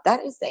about.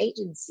 That is the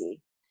agency.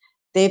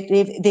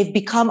 They've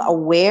become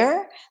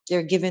aware.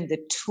 They're given the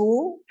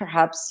tool.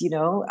 Perhaps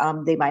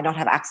they might not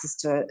have access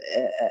to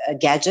a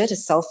gadget, a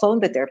cell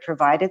phone, but they're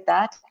provided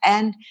that,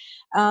 and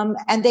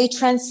they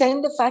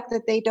transcend the fact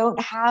that they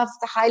don't have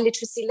the high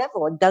literacy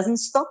level. It doesn't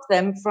stop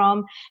them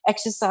from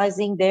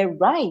exercising their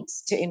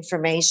rights to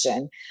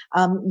information,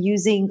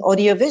 using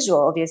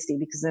audiovisual, obviously,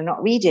 because they're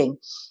not reading.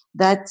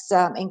 That's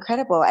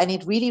incredible, and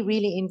it really,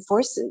 really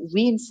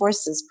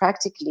reinforces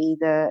practically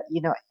the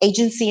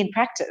agency in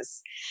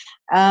practice.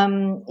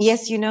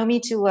 Yes, you know me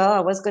too well.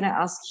 I was going to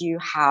ask you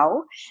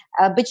how,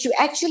 but you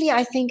actually,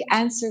 I think,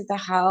 answered the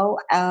how,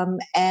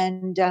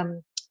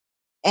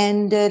 and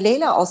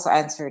Leila also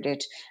answered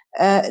it.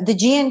 The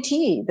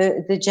GNT,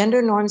 the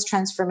gender norms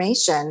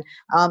transformation,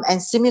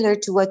 and similar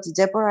to what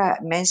Deborah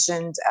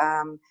mentioned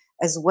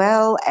as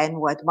well, and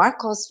what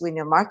Marcos's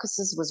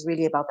was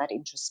really about that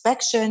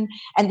introspection.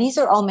 And these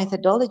are all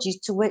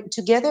methodologies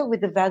together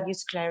with the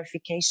values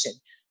clarification.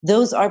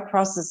 Those are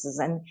processes,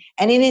 and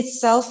in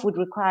itself would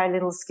require a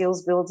little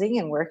skills building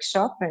and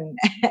workshop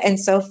and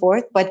so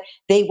forth, but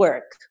they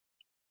work.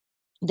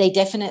 They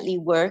definitely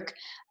work.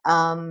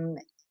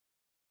 In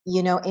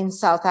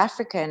South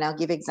Africa, and I'll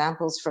give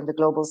examples from the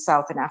global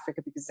South in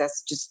Africa, because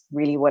that's just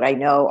really what I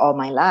know all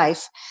my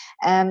life.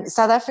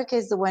 South Africa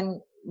is the one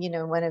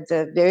of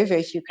the very,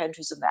 very few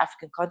countries on the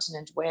African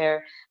continent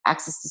where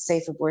access to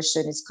safe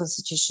abortion is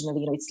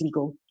constitutionally, it's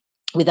legal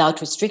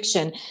without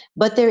restriction,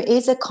 but there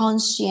is a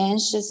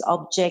conscientious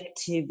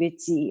objection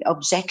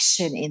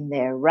in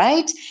there,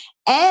 right?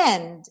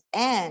 And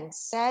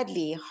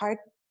sadly,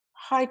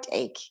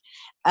 heartache.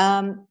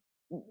 The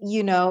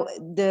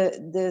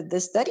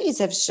studies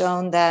have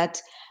shown that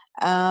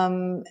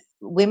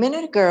women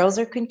and girls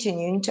are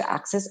continuing to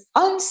access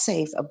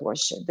unsafe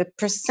abortion. The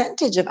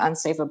percentage of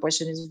unsafe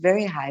abortion is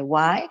very high.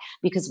 Why?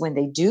 Because when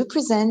they do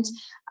present,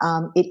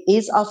 it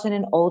is often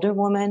an older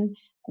woman,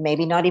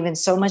 maybe not even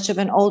so much of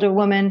an older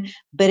woman,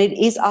 but it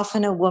is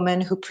often a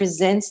woman who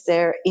presents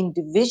their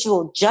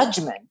individual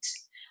judgment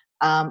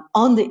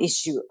on the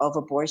issue of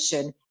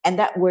abortion, and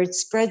that word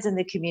spreads in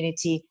the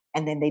community,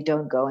 and then they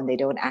don't go and they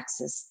don't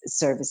access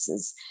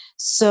services.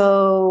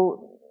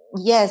 So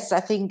yes, I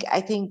think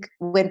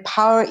when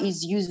power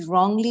is used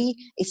wrongly,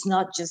 it's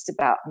not just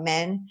about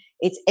men.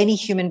 It's any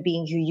human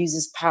being who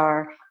uses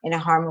power in a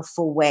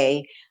harmful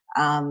way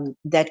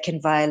that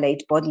can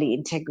violate bodily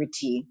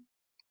integrity.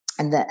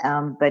 And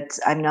but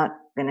I'm not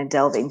going to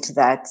delve into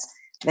that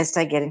lest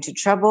I get into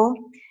trouble.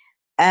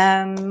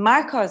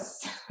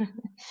 Marcos,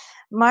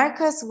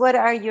 what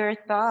are your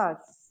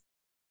thoughts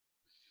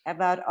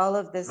about all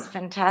of this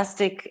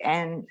fantastic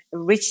and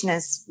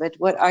richness? But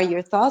what are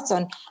your thoughts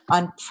on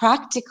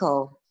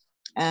practical,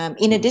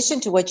 in addition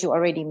to what you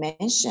already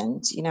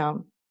mentioned,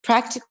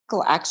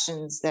 practical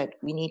actions that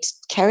we need to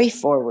carry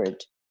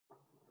forward?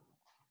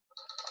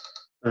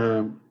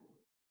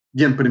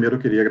 Bien, primero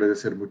quería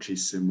agradecer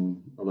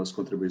muchísimo a las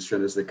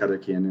contribuciones de cada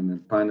quien en el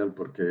panel,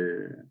 porque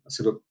ha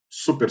sido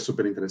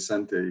súper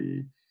interesante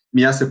y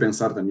me hace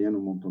pensar también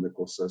un montón de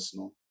cosas,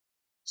 ¿no?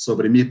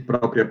 Sobre mi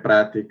propia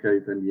práctica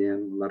y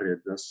también la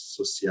realidad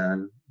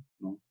social,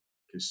 ¿no?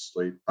 Que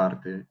estoy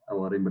parte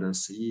ahora en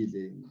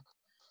Brasil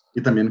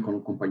y también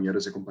con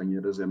compañeros y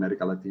compañeras de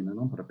América Latina,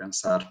 ¿no? Para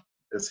pensar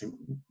así,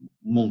 un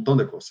montón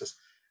de cosas.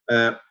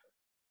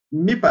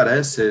 Me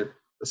parece,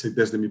 así,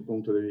 desde mi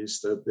punto de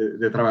vista,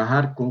 de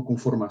trabajar con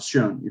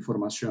formación y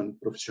formación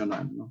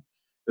profesional, ¿no?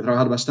 De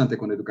trabajar bastante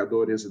con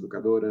educadores,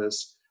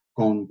 educadoras,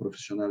 con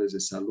profesionales de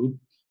salud,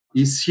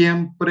 Y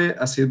siempre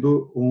ha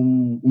sido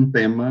un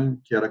tema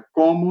que era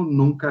cómo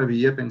nunca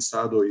había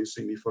pensado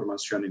eso en mi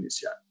formación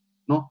inicial,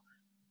 ¿no?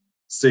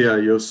 Sea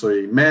yo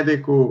soy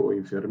médico o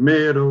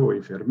enfermero o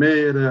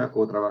enfermera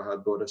o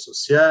trabajadora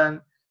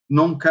social,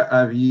 nunca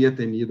había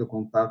tenido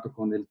contacto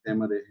con el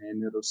tema de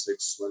género,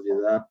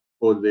 sexualidad,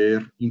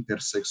 poder,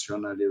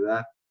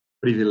 interseccionalidad,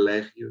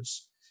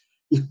 privilegios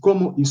y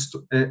cómo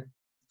esto es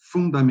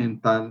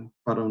fundamental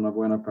para una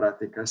buena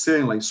práctica, sea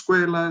en la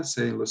escuela,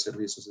 sea en los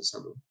servicios de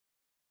salud.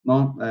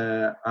 ¿No?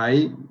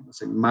 Hay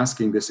más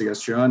que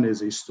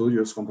investigaciones y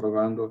estudios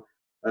comprobando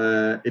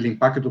el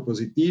impacto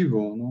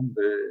positivo, ¿no?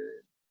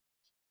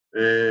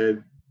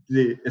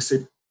 de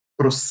ese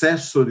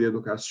proceso de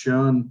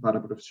educación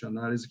para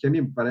profesionales que a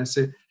mí me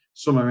parece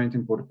sumamente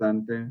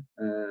importante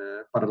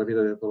para la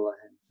vida de toda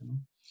la gente,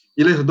 ¿no?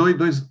 Y les doy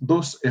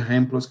dos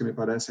ejemplos que me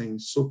parecen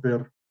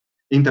súper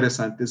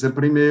interesantes. El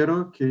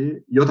primero,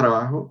 que yo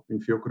trabajo en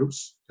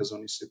Fiocruz, que es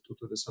un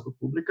instituto de salud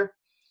pública,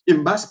 y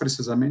más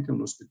precisamente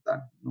un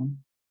hospital, ¿no?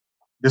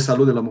 De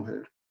salud de la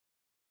mujer.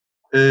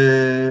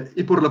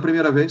 Y por la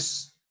primera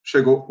vez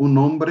llegó un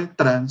hombre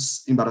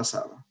trans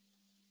embarazado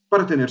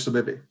para tener su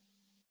bebé.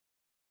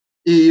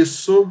 Y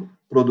eso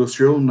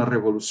produjo una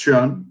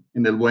revolución,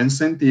 en el buen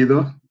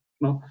sentido,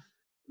 ¿no?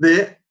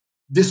 De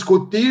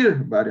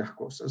discutir varias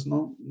cosas,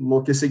 ¿no?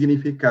 Lo que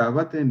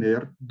significaba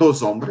tener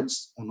dos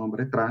hombres, un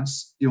hombre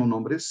trans y un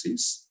hombre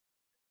cis,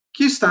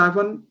 que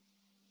estaban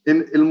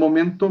en el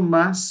momento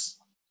más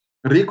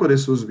rico de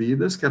sus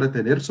vidas, que era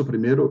tener su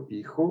primero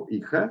hijo,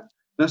 hija,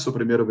 ¿no? Su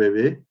primero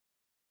bebé.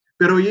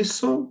 Pero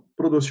eso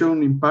produjo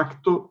un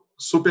impacto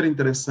súper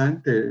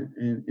interesante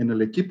en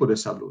el equipo de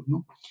salud,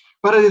 ¿no?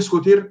 Para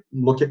discutir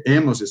lo que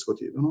hemos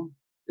discutido, ¿no?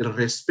 El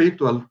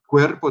respeto al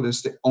cuerpo de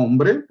este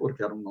hombre,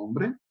 porque era un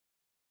hombre,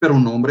 pero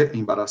un hombre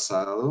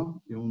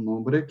embarazado y un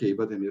hombre que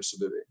iba a tener su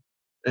bebé.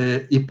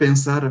 Y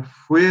pensar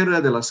fuera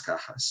de las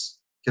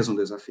cajas, que es un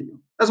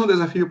desafío. Es un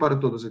desafío para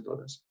todos y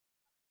todas,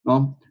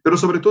 ¿no? Pero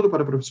sobre todo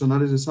para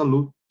profesionales de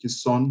salud que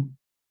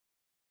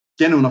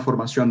tienen una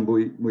formación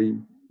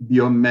muy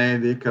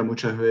biomédica,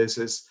 muchas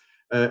veces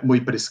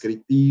muy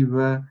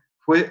prescriptiva.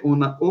 Fue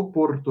una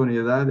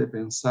oportunidad de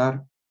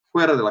pensar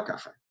fuera de la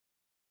caja.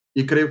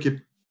 Y creo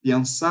que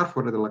pensar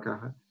fuera de la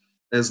caja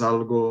es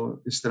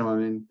algo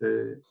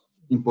extremadamente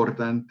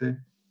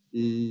importante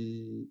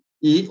y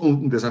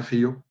un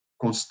desafío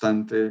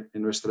constante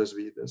en nuestras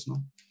vidas,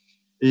 ¿no?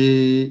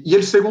 Y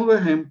el segundo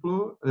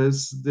ejemplo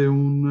es de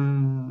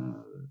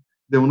una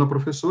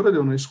profesora de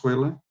una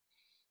escuela.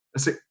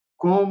 Es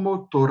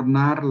cómo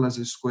tornar las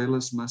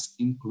escuelas más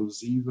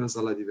inclusivas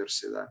a la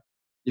diversidad.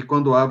 Y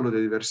cuando hablo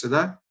de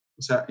diversidad,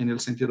 o sea, en el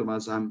sentido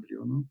más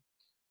amplio, ¿no?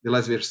 De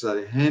la diversidad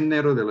de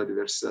género, de la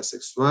diversidad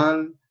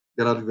sexual,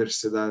 de la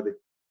diversidad de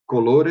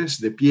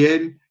colores, de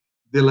piel,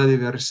 de la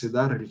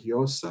diversidad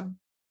religiosa.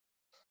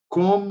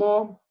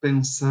 ¿Cómo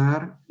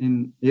pensar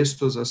en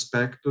estos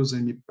aspectos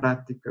en mi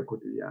práctica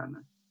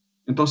cotidiana?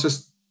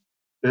 Entonces,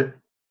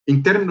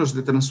 en términos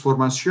de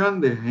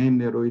transformación de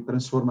género y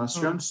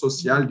transformación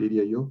social,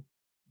 diría yo,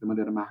 de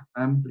manera más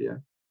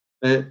amplia,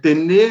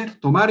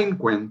 tomar en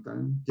cuenta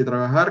que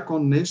trabajar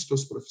con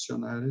estos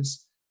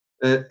profesionales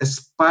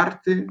es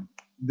parte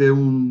de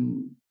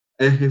un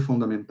eje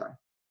fundamental,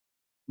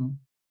 ¿no?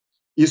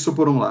 Eso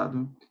por un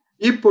lado.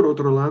 Y por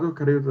otro lado,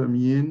 creo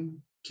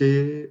también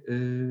que,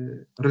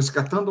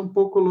 rescatando un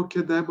poco lo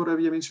que Débora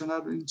había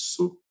mencionado en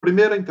su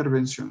primera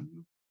intervención,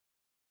 ¿no?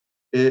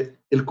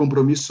 El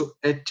compromiso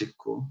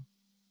ético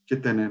que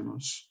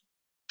tenemos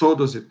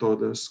todos y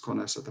todas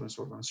con esa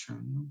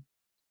transformación, ¿no?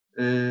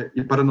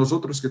 Y para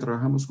nosotros que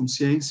trabajamos con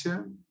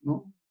ciencia,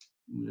 ¿no?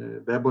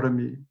 Débora,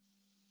 mi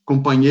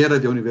compañera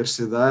de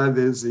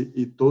universidades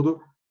y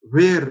todo,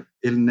 ver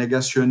el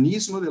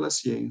negacionismo de la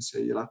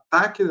ciencia y el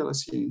ataque de la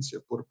ciencia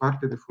por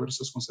parte de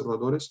fuerzas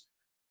conservadoras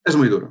es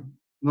muy duro,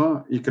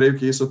 ¿no? Y creo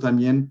que eso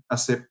también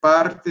hace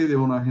parte de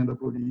una agenda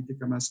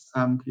política más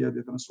amplia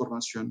de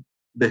transformación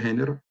de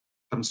género,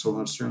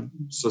 transformación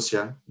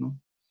social, ¿no?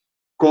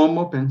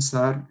 Cómo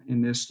pensar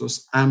en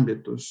estos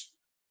ámbitos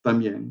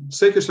también.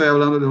 Sé que estoy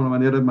hablando de una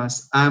manera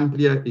más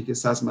amplia y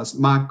quizás más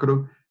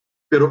macro,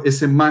 pero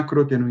ese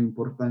macro tiene una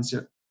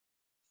importancia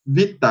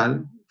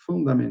vital,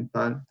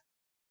 fundamental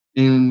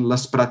en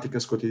las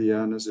prácticas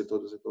cotidianas de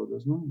todos y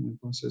todas, ¿no?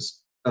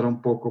 Entonces, era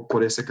un poco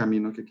por ese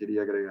camino que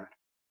quería agregar.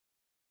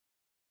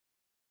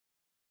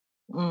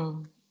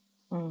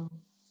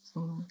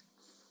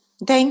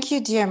 Thank you,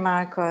 dear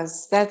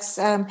Marcos. That's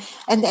and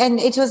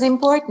it was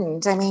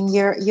important. I mean,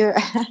 you're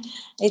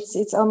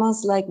it's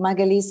almost like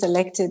Magali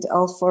selected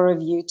all four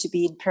of you to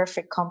be in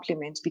perfect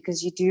complement,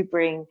 because you do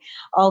bring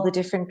all the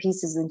different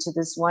pieces into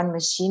this one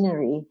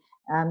machinery.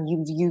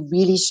 You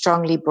really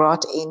strongly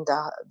brought in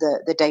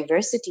the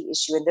diversity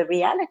issue and the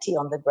reality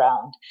on the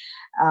ground.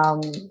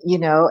 You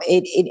know,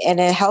 and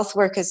a health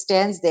worker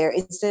stands there,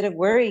 instead of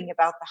worrying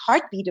about the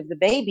heartbeat of the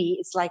baby,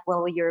 it's like,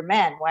 well, you're a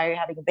man, why are you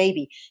having a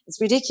baby?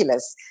 It's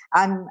ridiculous.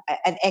 I'm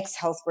an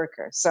ex-health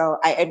worker, so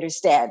I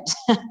understand.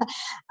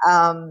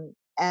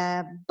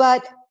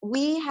 But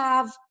we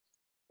have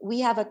we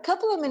have a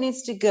couple of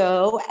minutes to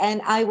go,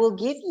 and I will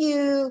give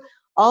you,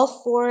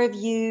 all four of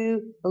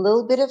you, a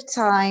little bit of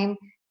time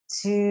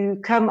to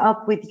come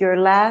up with your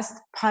last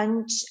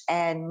punch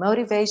and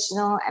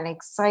motivational and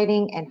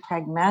exciting and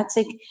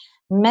pragmatic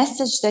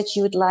message that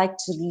you would like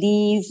to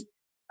leave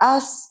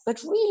us,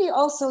 but really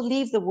also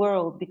leave the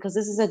world, because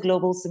this is a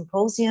global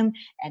symposium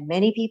and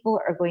many people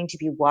are going to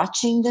be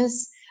watching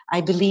this.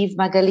 I believe,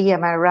 Magali,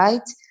 am I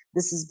right?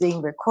 This is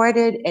being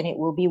recorded and it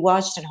will be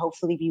watched and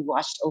hopefully be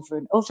watched over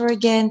and over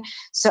again.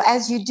 So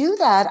as you do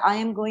that, I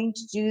am going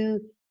to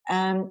do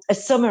a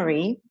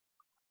summary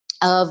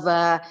of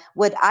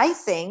what I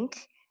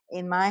think,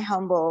 in my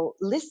humble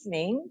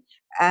listening,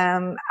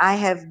 I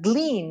have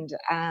gleaned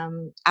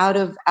out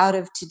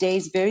of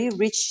today's very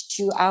rich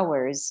 2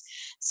 hours.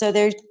 So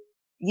there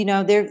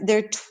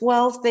are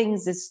 12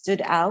 things that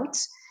stood out.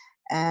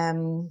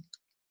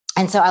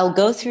 And so I'll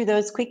go through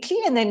those quickly,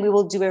 and then we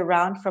will do a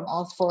round from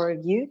all four of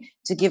you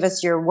to give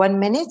us your 1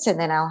 minute, and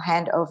then I'll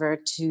hand over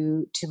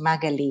to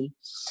Magali.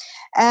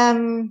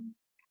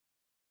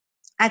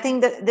 I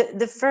think that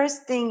the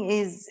first thing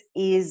is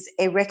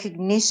a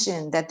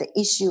recognition that the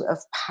issue of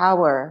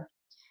power,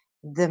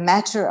 the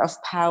matter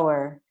of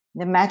power,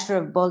 the matter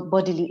of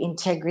bodily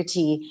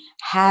integrity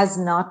has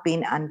not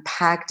been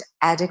unpacked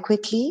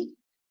adequately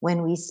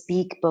when we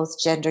speak both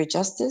gender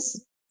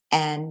justice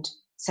and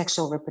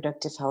sexual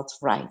reproductive health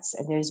rights.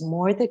 And there's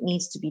more that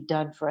needs to be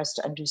done for us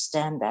to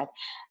understand that,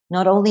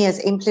 not only as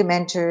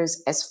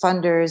implementers, as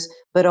funders,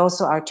 but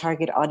also our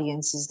target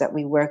audiences that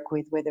we work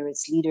with, whether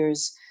it's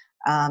leaders,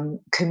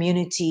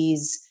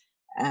 communities,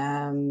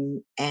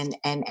 and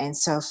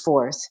so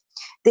forth.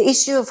 The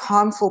issue of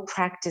harmful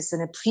practice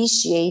and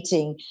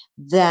appreciating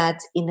that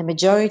in the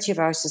majority of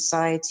our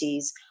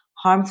societies,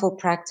 harmful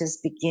practice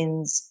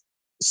begins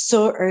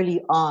so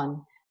early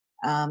on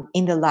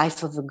in the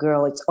life of a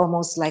girl. It's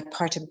almost like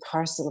part and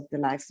parcel of the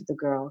life of the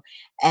girl,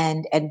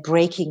 and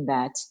breaking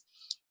that.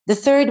 The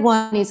third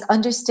one is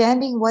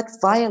understanding what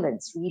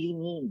violence really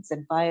means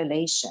and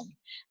violation.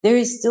 There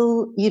is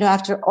still,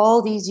 after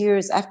all these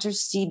years, after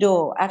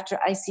CEDAW, after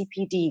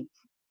ICPD,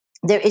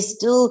 there is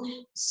still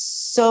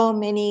so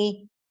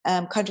many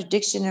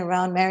contradiction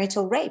around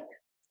marital rape.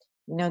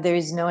 There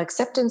is no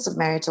acceptance of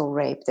marital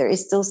rape. There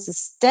is still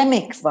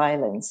systemic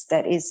violence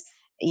that is,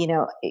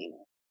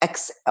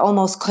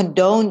 almost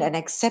condoned and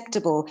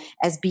acceptable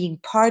as being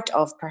part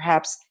of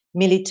perhaps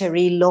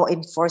military law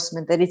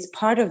enforcement, that it's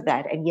part of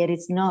that, and yet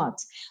it's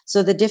not.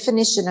 So the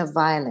definition of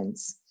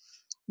violence.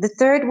 The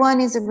third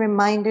one is a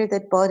reminder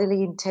that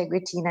bodily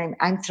integrity, and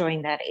I'm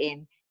throwing that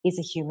in, is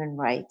a human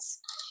right.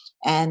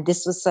 And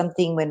this was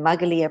something, when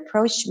Magali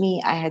approached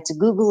me, I had to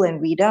Google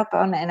and read up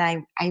on, and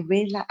I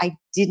realized, I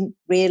didn't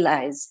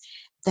realize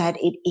that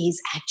it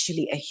is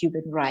actually a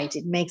human right.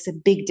 It makes a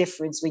big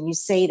difference when you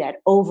say that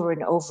over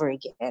and over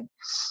again.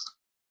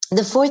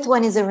 The fourth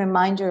one is a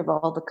reminder of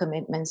all the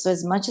commitments. So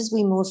as much as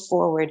we move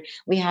forward,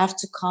 we have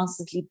to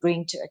constantly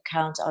bring to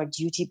account our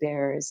duty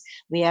bearers.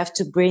 We have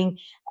to bring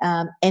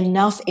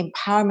enough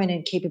empowerment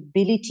and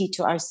capability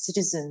to our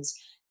citizens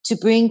to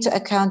bring to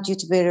account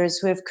duty bearers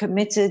who have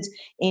committed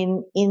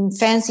in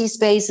fancy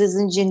spaces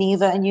in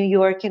Geneva and New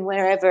York and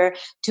wherever,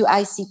 to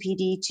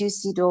ICPD, to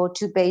CEDAW,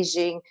 to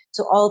Beijing,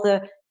 to all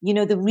the,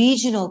 the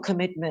regional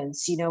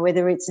commitments,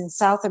 whether it's in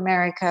South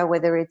America,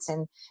 whether it's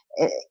in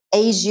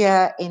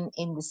Asia, in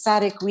the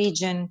SADC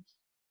region.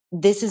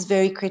 This is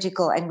very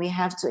critical, and we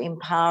have to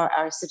empower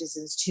our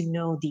citizens to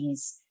know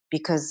these,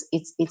 because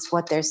it's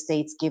what their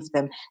states give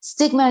them.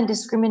 Stigma and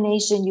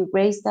discrimination, you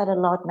raised that a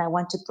lot, and I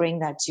want to bring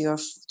that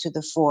to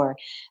the fore.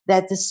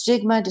 That the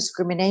stigma,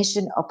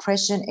 discrimination,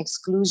 oppression,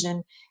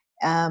 exclusion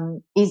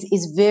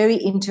is very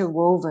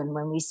interwoven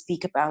when we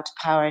speak about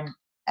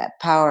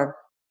power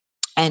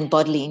and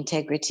bodily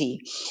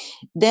integrity.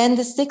 Then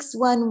the sixth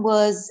one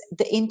was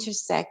the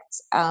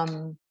intersect,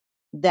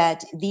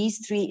 that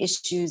these three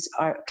issues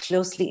are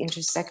closely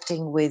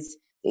intersecting with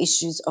the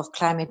issues of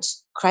climate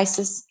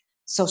crisis,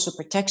 social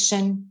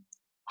protection,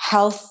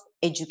 health,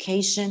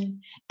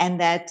 education, and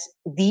that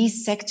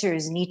these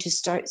sectors need to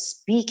start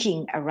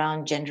speaking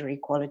around gender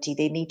equality.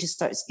 They need to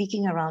start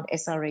speaking around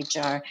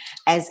SRHR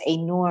as a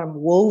norm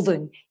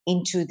woven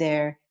into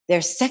their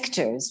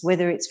sectors,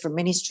 whether it's for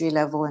ministry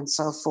level and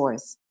so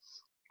forth.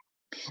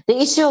 The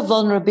issue of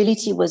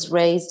vulnerability was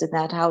raised, and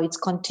that how it's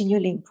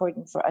continually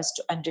important for us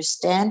to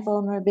understand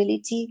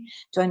vulnerability,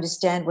 to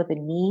understand what the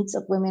needs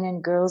of women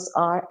and girls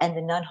are and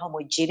the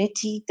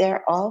non-homogeneity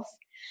thereof.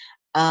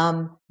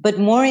 But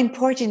more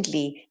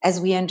importantly,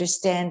 as we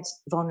understand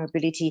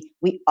vulnerability,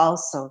 we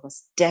also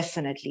must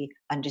definitely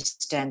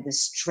understand the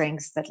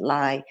strengths that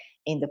lie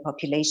in the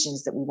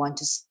populations that we want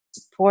to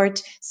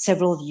support.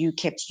 Several of you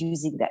kept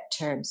using that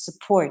term,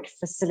 support,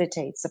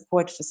 facilitate,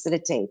 support,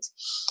 facilitate.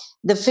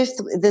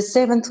 The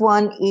seventh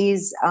one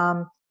is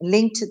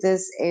linked to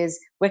this, is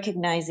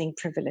recognizing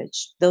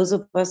privilege. Those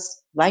of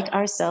us like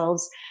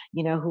ourselves,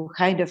 who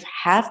kind of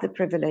have the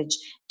privilege,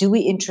 do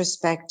we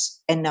introspect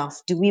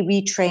enough? Do we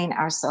retrain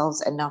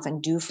ourselves enough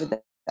and do for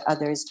the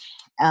others,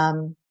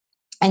 and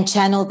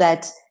channel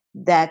that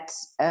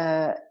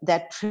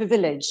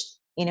privilege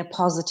in a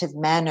positive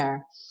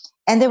manner.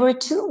 And there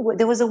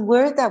was a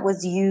word that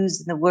was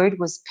used, and the word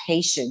was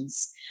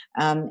patience.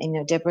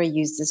 Deborah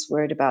used this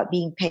word about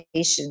being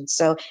patient.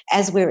 So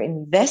as we're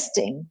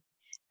investing,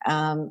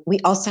 we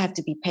also have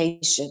to be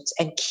patient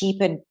and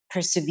keep on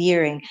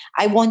persevering.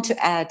 I want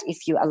to add,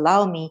 if you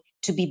allow me,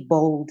 to be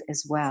bold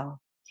as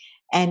well.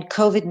 And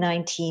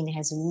COVID-19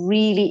 has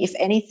really, if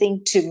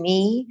anything, to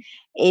me,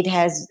 it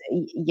has,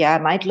 I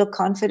might look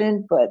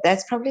confident, but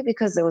that's probably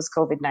because there was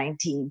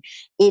COVID-19.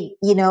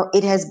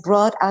 It has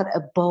brought out a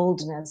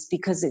boldness,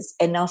 because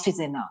enough is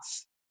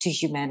enough to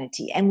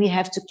humanity. And we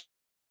have to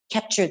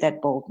capture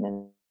that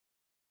boldness.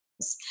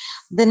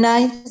 The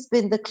ninth has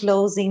been the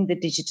closing the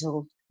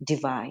digital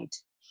divide,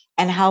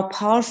 and how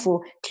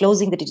powerful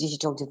closing the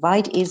digital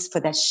divide is for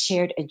that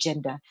shared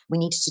agenda. We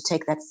need to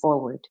take that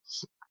forward.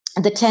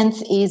 And the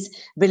 10th is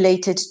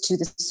related to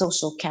the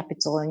social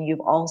capital, and you've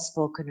all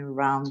spoken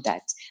around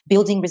that.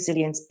 Building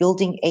resilience,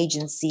 building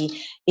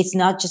agency. It's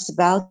not just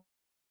about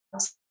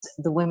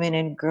the women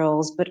and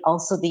girls, but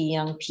also the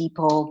young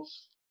people,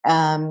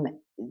 the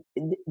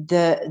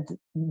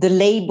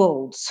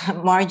labels,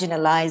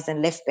 marginalized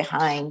and left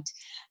behind,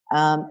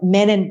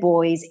 men and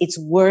boys. It's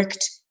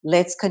worked.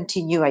 Let's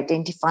continue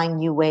identifying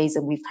new ways,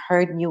 and we've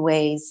heard new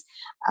ways,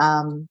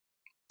 and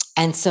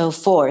so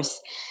forth.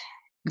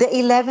 The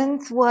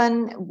 11th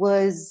one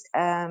was,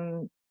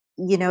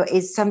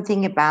 is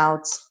something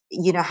about,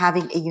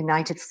 having a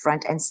united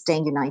front and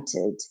staying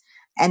united.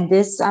 And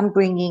this I'm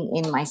bringing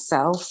in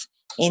myself,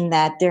 in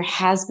that there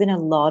has been a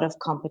lot of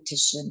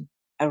competition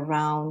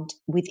around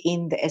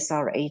within the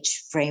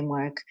SRH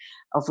framework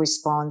of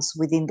response,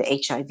 within the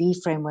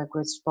HIV framework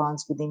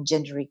response, within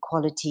gender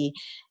equality.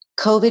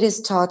 COVID has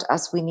taught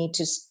us we need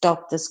to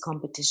stop this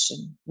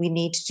competition. We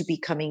need to be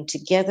coming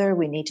together.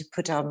 We need to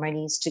put our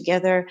monies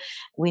together.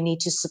 We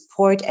need to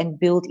support and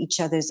build each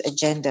other's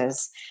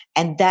agendas.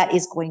 And that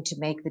is going to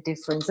make the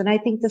difference. And I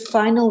think the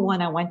final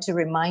one I want to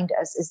remind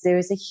us is there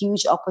is a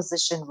huge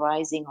opposition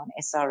rising on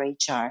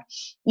SRHR.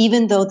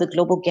 Even though the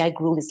global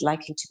gag rule is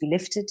likely to be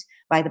lifted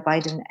by the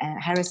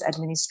Biden-Harris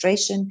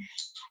administration,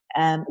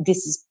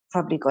 this is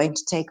probably going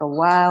to take a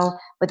while,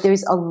 but there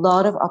is a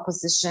lot of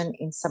opposition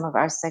in some of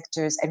our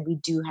sectors, and we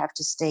do have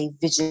to stay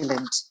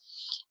vigilant.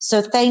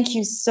 So thank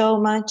you so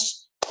much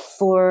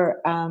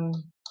for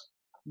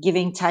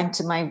giving time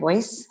to my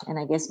voice, and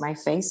I guess my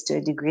face to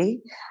a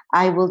degree.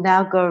 I will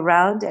now go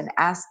around and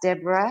ask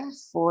Deborah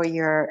for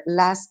your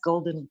last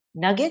golden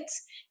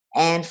nuggets.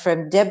 And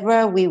from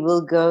Deborah, we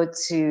will go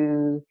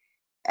to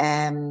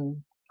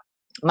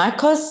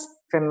Marcos.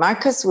 From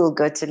Marcus, we'll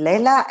go to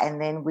Leila,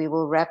 and then we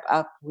will wrap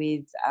up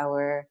with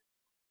our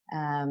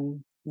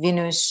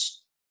Vinush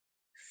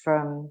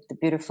from the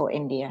beautiful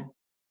India.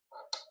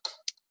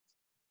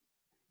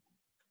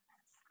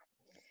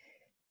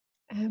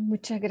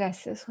 Muchas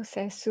gracias,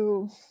 José.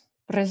 Su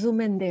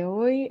resumen de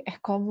hoy es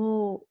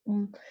como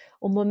un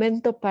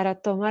momento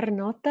para tomar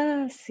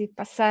notas y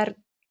pasar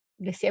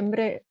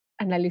diciembre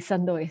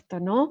analizando esto,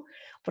 ¿no?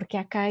 Porque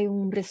acá hay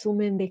un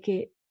resumen de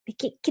qué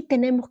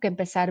tenemos que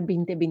empezar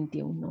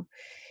 2021.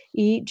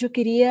 Y yo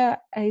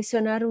quería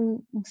adicionar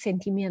un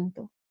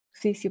sentimiento,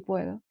 sí, sí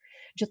puedo.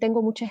 Yo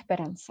tengo mucha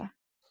esperanza.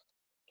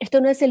 Esto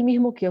no es el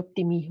mismo que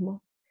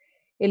optimismo.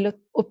 El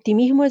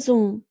optimismo es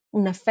un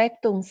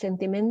afecto, un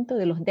sentimiento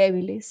de los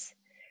débiles.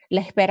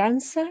 La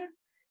esperanza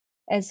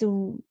es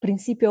un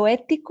principio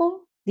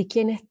ético de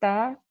quien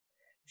está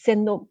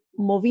siendo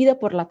movida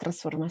por la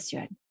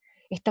transformación.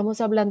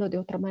 Estamos hablando de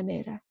otra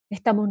manera,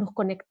 estamos nos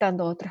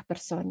conectando a otras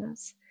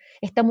personas,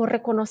 estamos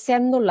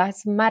reconociendo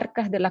las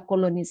marcas de la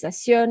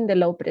colonización, de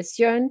la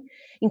opresión,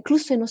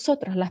 incluso en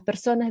nosotras, las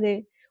personas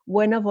de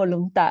buena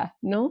voluntad,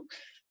 ¿no?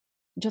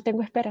 Yo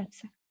tengo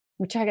esperanza.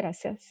 Muchas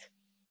gracias.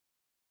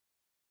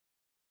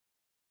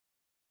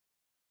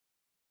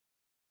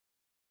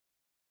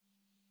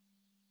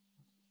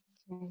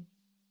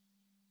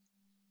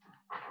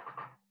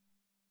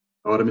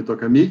 Ahora me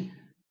toca a mí,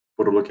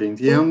 por lo que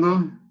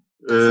entiendo. Sí.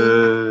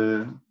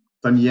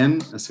 También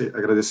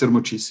agradecer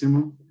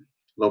muchísimo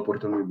la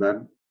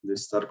oportunidad de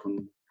estar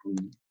con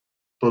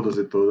todos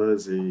y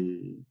todas.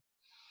 Y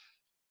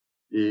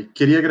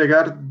quería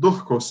agregar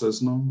dos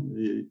cosas, ¿no?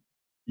 Y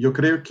yo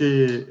creo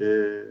que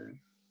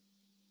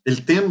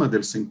el tema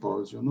del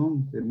simposio,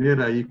 ¿no?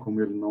 Tener ahí como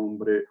el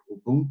nombre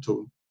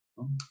Ubuntu,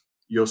 ¿no?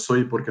 Yo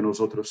soy porque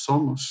nosotros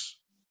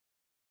somos.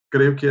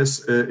 Creo que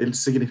es el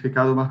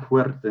significado más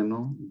fuerte,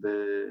 ¿no?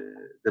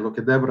 de lo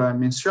que Débora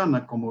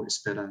menciona como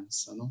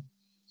esperanza, ¿no?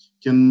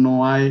 Que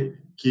no hay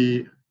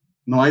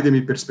de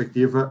mi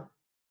perspectiva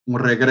un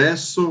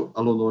regreso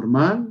a lo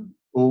normal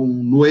o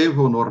un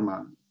nuevo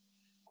normal.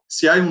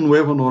 Si hay un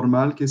nuevo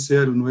normal, que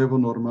sea el nuevo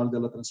normal de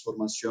la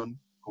transformación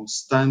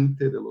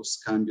constante, de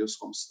los cambios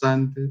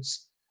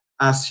constantes,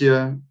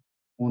 hacia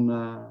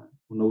una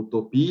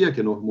utopía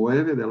que nos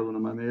mueve de alguna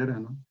manera,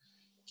 ¿no?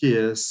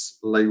 Que es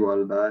la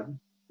igualdad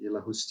y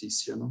la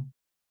justicia, ¿no?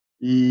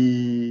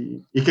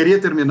 Y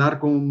quería terminar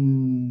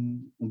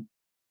con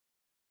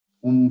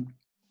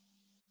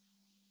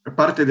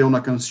parte de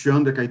una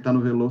canción de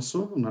Caetano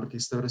Veloso, un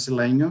artista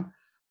brasileño,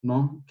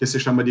 ¿no? Que se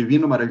llama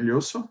divino,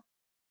 maravilloso,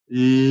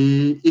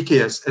 y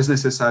que es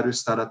necesario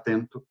estar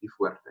atento y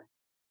fuerte.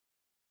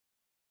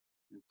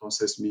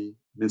 Entonces, mi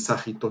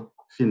mensajito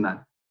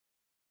final.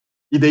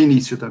 Y de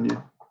inicio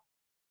también.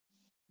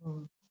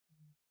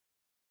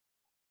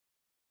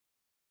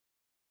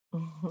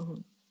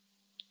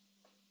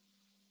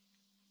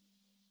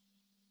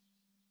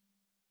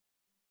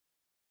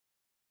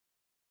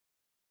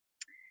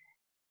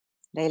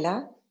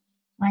 Leila?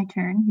 My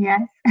turn,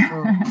 yes.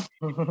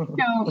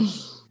 So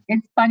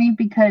it's funny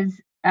because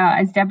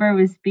as Deborah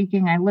was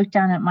speaking, I looked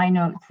down at my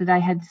notes that I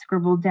had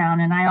scribbled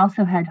down, and I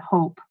also had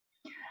hope.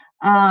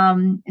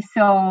 Last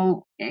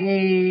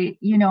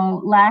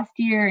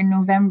year in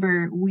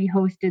November, we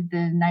hosted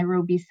the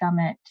Nairobi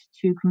Summit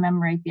to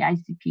commemorate the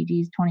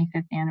ICPD's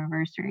 25th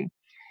anniversary.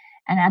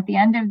 And at the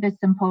end of the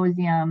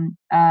symposium,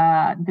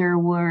 there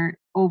were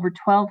over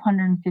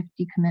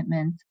 1,250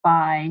 commitments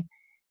by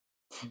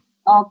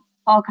all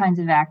kinds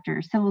of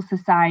actors, civil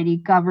society,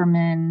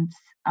 governments,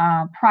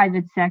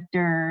 private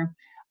sector,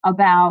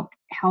 about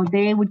how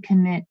they would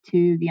commit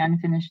to the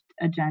unfinished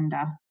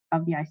agenda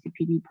of the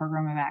ICPD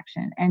program of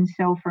action. And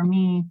so for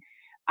me,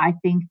 I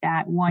think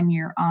that 1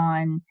 year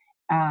on,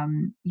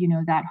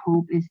 that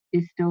hope is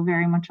still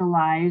very much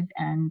alive,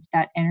 and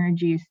that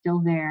energy is still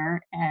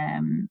there.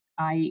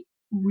 I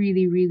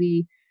really,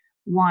 really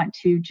want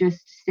to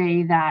just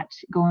say that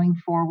going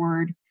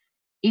forward,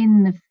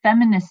 in the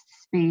feminist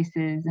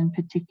spaces in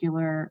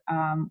particular,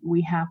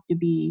 we have to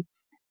be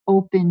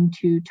open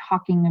to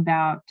talking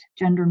about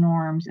gender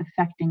norms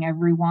affecting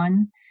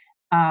everyone,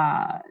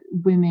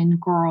 women,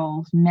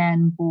 girls,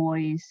 men,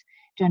 boys,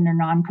 gender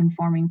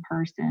non-conforming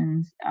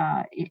persons,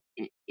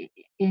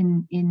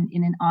 in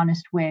an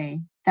honest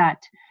way,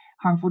 that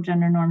harmful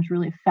gender norms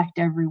really affect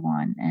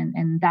everyone.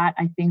 And that,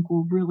 I think,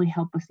 will really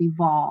help us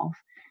evolve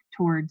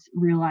towards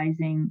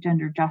realizing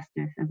gender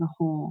justice as a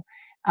whole.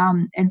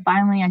 And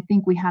finally, I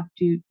think we have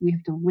to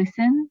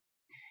listen.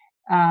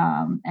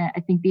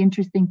 I think the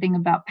interesting thing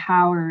about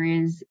power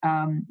is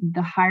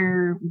the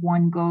higher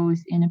one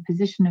goes in a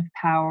position of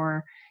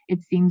power,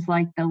 it seems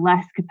like the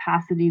less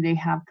capacity they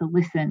have to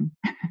listen.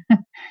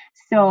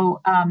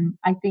 So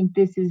I think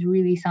this is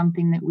really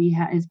something that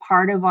is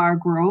part of our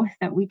growth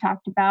that we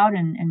talked about,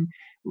 and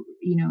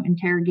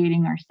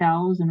interrogating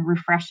ourselves and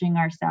refreshing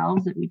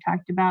ourselves that we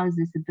talked about, is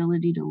this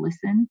ability to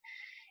listen,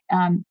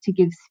 to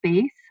give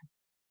space,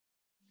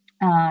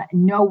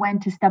 know when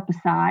to step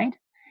aside,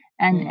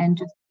 and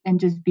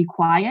just be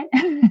quiet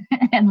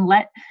and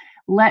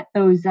let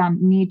those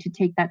need to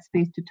take that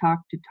space to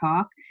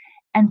talk.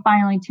 And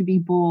finally, to be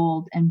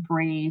bold and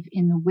brave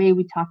in the way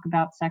we talk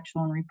about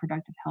sexual and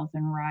reproductive health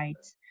and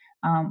rights.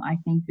 I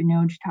think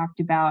MenEngage talked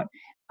about,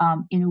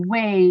 in a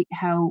way,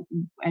 how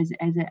as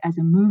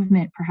a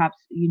movement, perhaps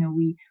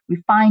we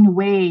find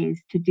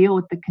ways to deal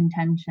with the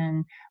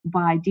contention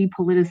by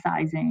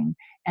depoliticizing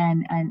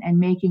and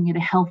making it a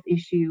health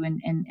issue,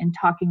 and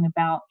talking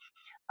about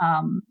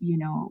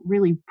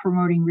really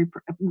promoting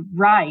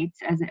rights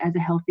as a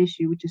health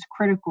issue, which is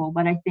critical.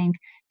 But I think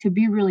to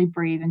be really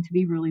brave and to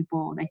be really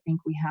bold, I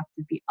think we have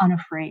to be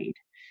unafraid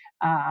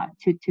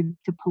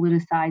to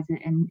politicize it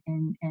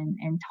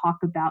and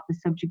talk about the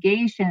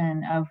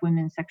subjugation of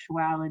women's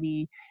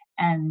sexuality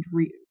and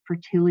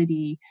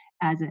fertility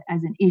as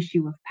an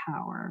issue of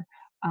power.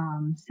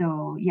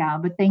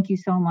 But thank you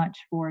so much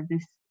for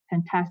this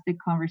fantastic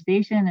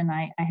conversation, and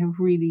I have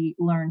really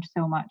learned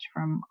so much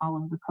from all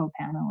of the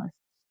co-panelists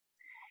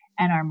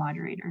and our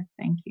moderator.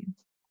 Thank you.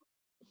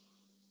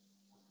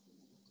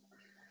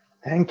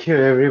 Thank you,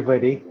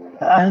 everybody.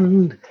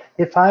 And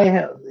if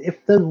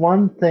there's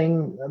one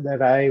thing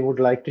that I would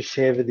like to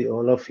share with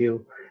all of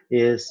you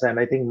is, and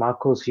I think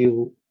Marcos,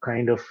 you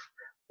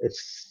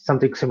it's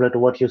something similar to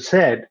what you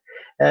said.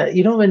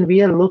 When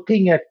we are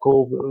looking at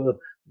COVID,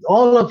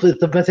 all of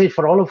the message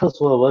for all of us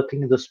who are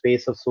working in the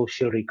space of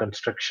social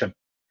reconstruction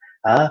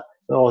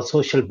or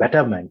social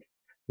betterment,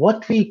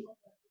 we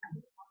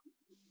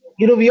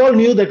all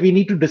knew that we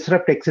need to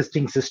disrupt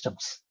existing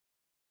systems.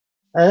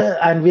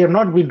 And we have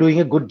not been doing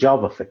a good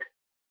job of it.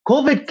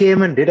 COVID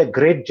came and did a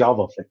great job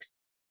of it.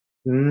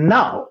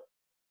 Now,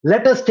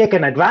 let us take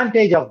an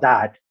advantage of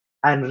that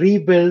and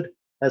rebuild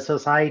a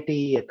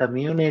society, a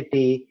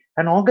community,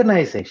 an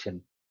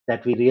organization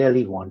that we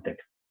really wanted.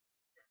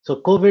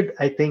 So COVID,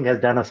 I think, has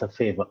done us a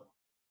favor.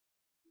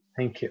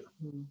 Thank you.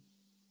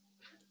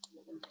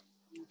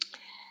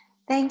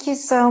 Thank you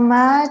so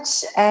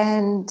much.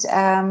 And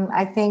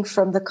I think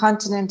from the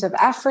continent of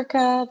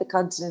Africa, the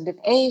continent of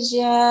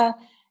Asia,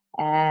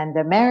 and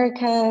the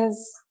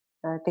Americas,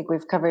 I think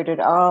we've covered it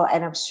all.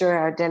 And I'm sure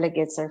our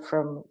delegates are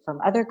from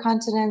other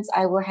continents.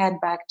 I will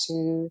hand back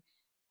to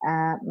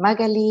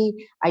Magali.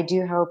 I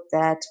do hope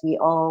that we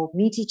all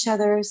meet each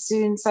other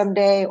soon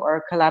someday,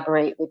 or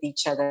collaborate with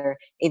each other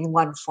in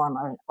one form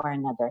or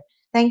another.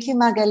 Thank you,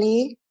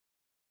 Magali.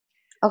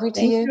 Over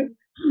to you.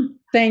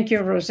 Thank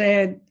you,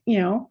 Rosette.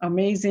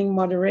 Amazing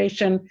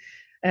moderation,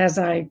 as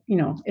I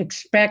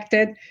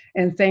expected.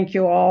 And thank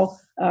you all,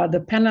 the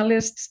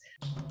panelists.